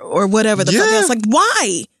or whatever the fuck else? Like,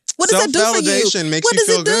 why? What does that do for you? Self-validation makes what you does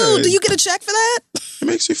feel it do? good. Do you get a check for that? It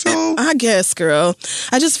makes you feel... I guess, girl.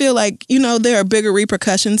 I just feel like, there are bigger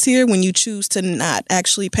repercussions here when you choose to not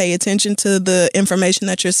actually pay attention to the information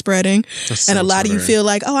that you're spreading. And a lot of you feel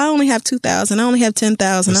like, I only have 2,000. I only have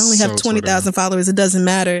 10,000. I only have 20,000 followers. It doesn't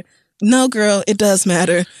matter. No, girl, it does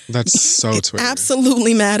matter. That's so Twitter. It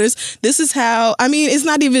absolutely matters. This is how, it's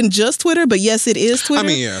not even just Twitter, but yes, it is Twitter.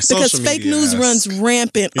 Because fake news runs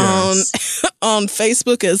rampant on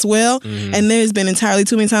Facebook as well. Mm-hmm. And there's been entirely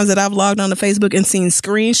too many times that I've logged on to Facebook and seen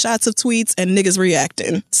screenshots of tweets and niggas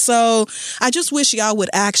reacting. So I just wish y'all would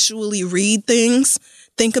actually read things.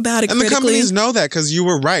 Think about it critically. And the companies know that because you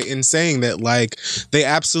were right in saying that, like, they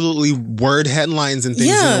absolutely word headlines and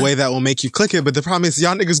things in a way that will make you click it. But the problem is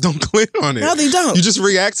y'all niggas don't click on it. No, they don't. You just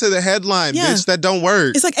react to the headline, bitch. That don't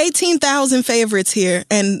work. It's like 18,000 favorites here.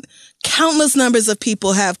 And countless numbers of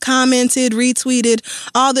people have commented, retweeted,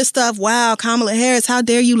 all this stuff. Wow, Kamala Harris, how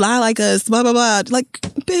dare you lie like us? Blah, blah, blah. Like,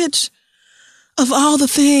 bitch, of all the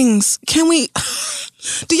things, can we...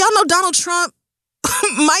 Do y'all know Donald Trump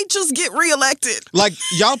might just get reelected? Like,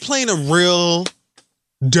 y'all playing a real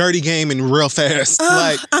dirty game and real fast.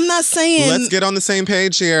 Like, I'm not saying... Let's get on the same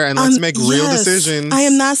page here and let's make real decisions. I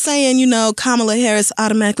am not saying, Kamala Harris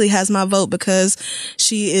automatically has my vote because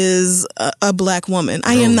she is a black woman.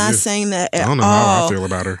 I am not saying that at all. I don't know how I feel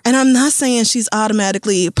about her. And I'm not saying she's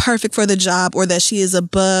automatically perfect for the job or that she is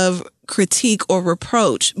above critique or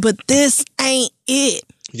reproach. But this ain't it.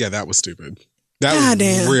 Yeah, that was stupid. That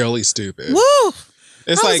was really stupid. Woo!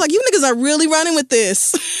 I was like, you niggas are really running with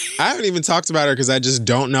this. I haven't even talked about her because I just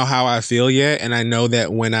don't know how I feel yet. And I know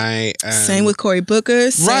that when I... same with Cory Booker.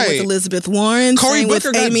 Same with Elizabeth Warren. Cory same Booker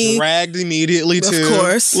with got Amy. dragged immediately too. Of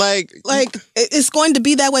course. Like, it's going to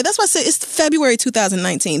be that way. That's why I said it's February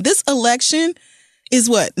 2019. This election is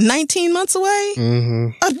what, 19 months away? Mm-hmm.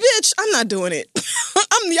 Bitch, I'm not doing it.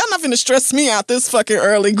 Y'all not finna stress me out this fucking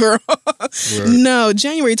early, girl. Right. No,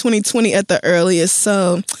 January 2020 at the earliest.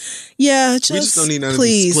 So, yeah, we just don't need none of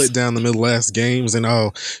these split down the middle ass games. And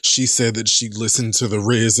she said that she listened to the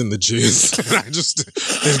Riz and the Jizz. And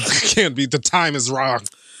it can't be. The time is wrong.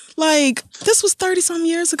 Like, this was 30-some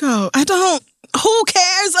years ago. Who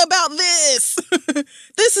cares about this?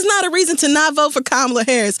 This is not a reason to not vote for Kamala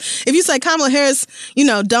Harris. If you say Kamala Harris,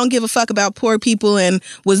 don't give a fuck about poor people and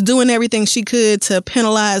was doing everything she could to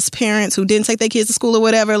penalize parents who didn't take their kids to school or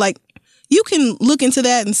whatever, like, you can look into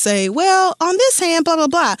that and say, well, on this hand, blah, blah,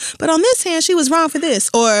 blah. But on this hand, she was wrong for this.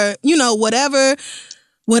 Or, whatever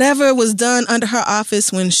was done under her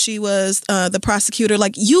office when she was the prosecutor.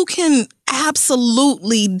 Like, you can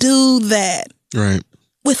absolutely do that. Right.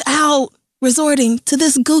 Without resorting to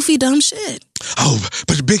this goofy, dumb shit. Oh,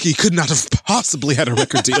 but Biggie could not have possibly had a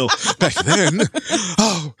record deal back then.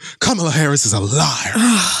 Oh, Kamala Harris is a liar.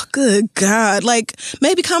 Oh, good God. Like,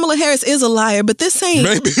 maybe Kamala Harris is a liar, but this ain't...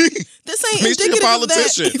 Maybe. This ain't indicative of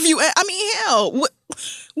that. Hell,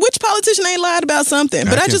 which politician ain't lied about something?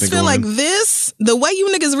 But I just feel like this, the way you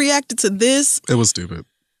niggas reacted to this... It was stupid.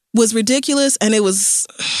 Was ridiculous, and it was...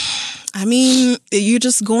 you're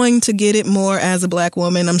just going to get it more as a black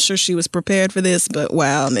woman. I'm sure she was prepared for this, but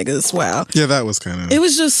wow, niggas, wow. Yeah, that was kind of... It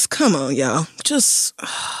was just, come on, y'all. Just...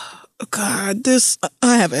 God,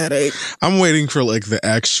 I have a headache. I'm waiting for like the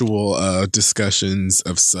actual discussions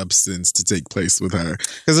of substance to take place with her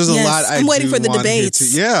because there's a lot. I'm waiting for the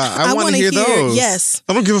debates. I want to hear those. Yes,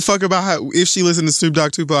 I don't give a fuck about if she listened to Snoop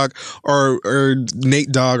Dogg, Tupac, or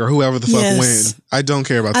Nate Dogg or whoever the fuck win. I don't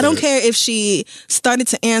care about that. I don't care if she started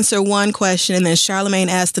to answer one question and then Charlamagne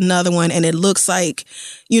asked another one and it looks like,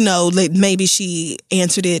 maybe she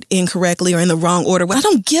answered it incorrectly or in the wrong order. I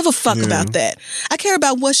don't give a fuck about that. I care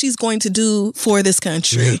about what she's going to do for this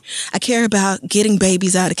country. Yeah. I care about getting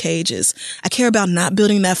babies out of cages. I care about not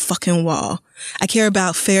building that fucking wall. I care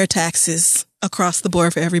about fair taxes across the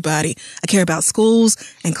board for everybody. I care about schools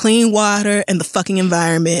and clean water and the fucking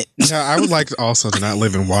environment. Yeah, I would like also to not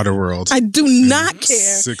live in Waterworld. I do not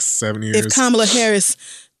care 6-7 years. If Kamala Harris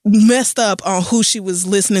messed up on who she was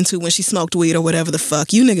listening to when she smoked weed or whatever the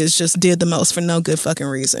fuck. You niggas just did the most for no good fucking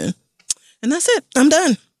reason. And that's it. I'm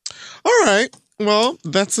done. All right. Well,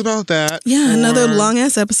 that's about that. Yeah, another long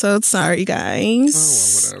ass episode. Sorry,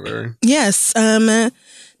 guys. Oh, well, whatever. Yes.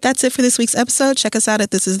 That's it for this week's episode. Check us out at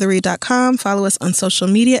thisistheread.com. Follow us on social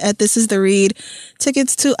media at This Is The Read.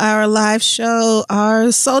 Tickets to our live show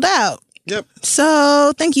are sold out. Yep.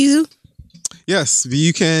 So thank you. Yes,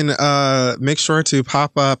 you can make sure to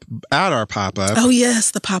pop up at our pop-up. Oh, yes,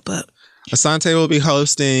 the pop-up. Asante will be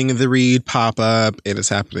hosting the Read pop-up. It is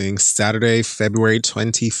happening Saturday, February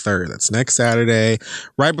 23rd. That's next Saturday,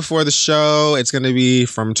 right before the show. It's going to be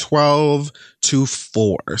from 12 to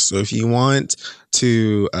 4. So if you want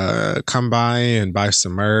to come by and buy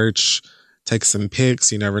some merch, take some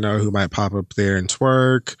pics, you never know who might pop up there and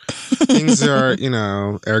twerk. Things are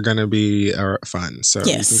going to be fun. So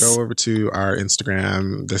yes. You can go over to our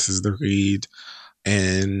Instagram, This Is The Read,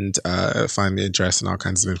 and find the address and all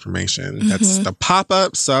kinds of information. Mm-hmm. That's the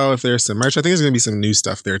pop-up. So if there's some merch, I think there's going to be some new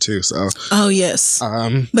stuff there too. So oh yes.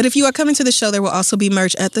 But if you are coming to the show, there will also be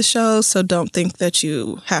merch at the show. So don't think that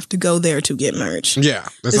you have to go there to get merch. Yeah,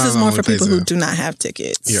 this is more for people who do not have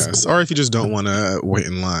tickets. Yes, or if you just don't want to wait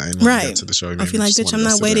in line when you get to the show. I feel like, bitch, I'm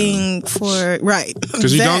not waiting for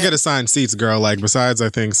because you don't get assigned seats, girl. Like besides, I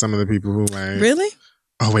think some of the people who like really.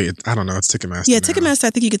 Oh, wait, I don't know. It's Ticketmaster. Yeah, now. Ticketmaster,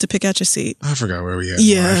 I think you get to pick out your seat. I forgot where we at.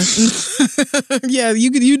 Yeah. Yeah,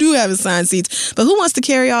 you do have assigned seats. But who wants to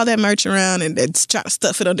carry all that merch around and try to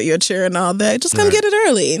stuff it under your chair and all that? Just come get it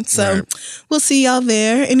early. So we'll see y'all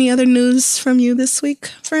there. Any other news from you this week,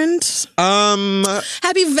 friend?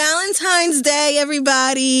 Happy Valentine's Day,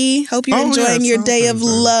 everybody. Hope you're enjoying your day of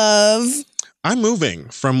love. I'm moving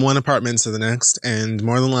from one apartment to the next, and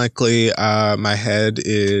more than likely, my head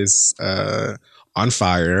is on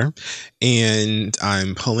fire, and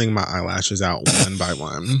I'm pulling my eyelashes out one by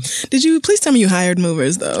one. Did you please tell me you hired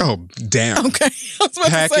movers though? Oh, damn. Okay.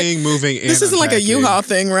 Packing, moving, and this isn't like a U-Haul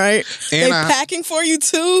thing, right? And they packing for you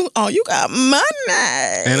too? Oh, you got money.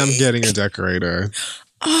 And I'm getting a decorator.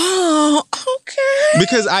 Oh, okay.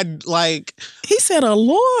 Because he said a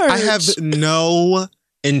Lord. I have no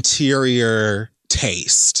interior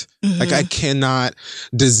taste. Mm-hmm. Like I cannot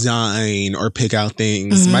design or pick out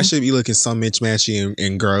things. Mm-hmm. My shit be looking so mismatchy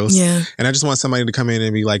and gross. Yeah. And I just want somebody to come in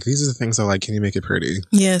and be like, these are the things I like. Can you make it pretty?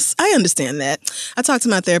 Yes, I understand that. I talked to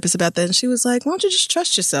my therapist about that and she was like, why don't you just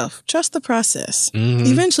trust yourself? Trust the process. Mm-hmm.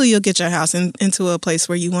 Eventually you'll get your house into a place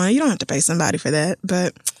where you want it. You don't have to pay somebody for that,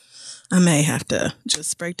 but I may have to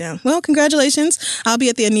just break down. Well, congratulations. I'll be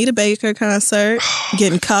at the Anita Baker concert,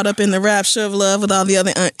 getting caught up in the rapture of love with all the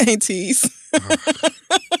other aunties.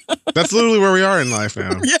 That's literally where we are in life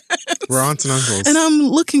now. Yes. We're aunts and uncles. And I'm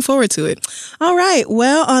looking forward to it. All right.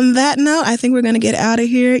 Well, on that note, I think we're going to get out of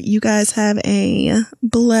here. You guys have a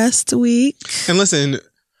blessed week. And listen,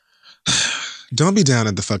 don't be down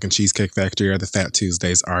at the fucking Cheesecake Factory or the Fat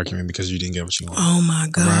Tuesdays arguing because you didn't get what you wanted. Oh, my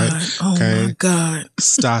God. Right? Oh, my God.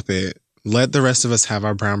 Stop it. Let the rest of us have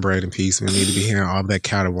our brown bread in peace. We need to be hearing all that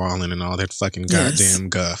caterwauling and all that fucking goddamn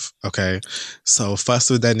guff, okay? So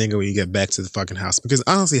fuss with that nigga when you get back to the fucking house. Because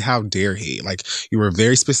honestly, how dare he? Like, you were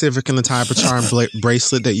very specific in the type of charm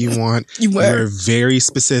bracelet that you want. You were very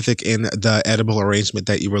specific in the edible arrangement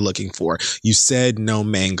that you were looking for. You said no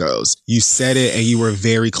mangoes. You said it and you were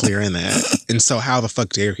very clear in that. And so how the fuck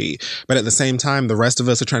dare he? But at the same time, the rest of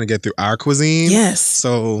us are trying to get through our cuisine. Yes.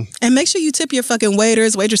 So... And make sure you tip your fucking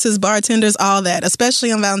waiters, waitresses, bartenders, all that,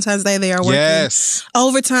 especially on Valentine's Day. They are working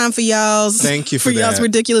overtime for y'all's. Thank you for y'all's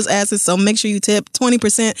ridiculous asses. So make sure you tip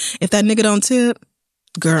 20%. If that nigga don't tip,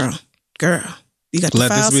 girl, you got to let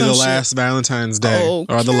file this be some the shit. last Valentine's Day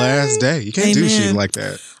or the last day. You can't do shit like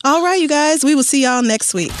that. All right, you guys. We will see y'all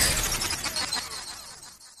next week.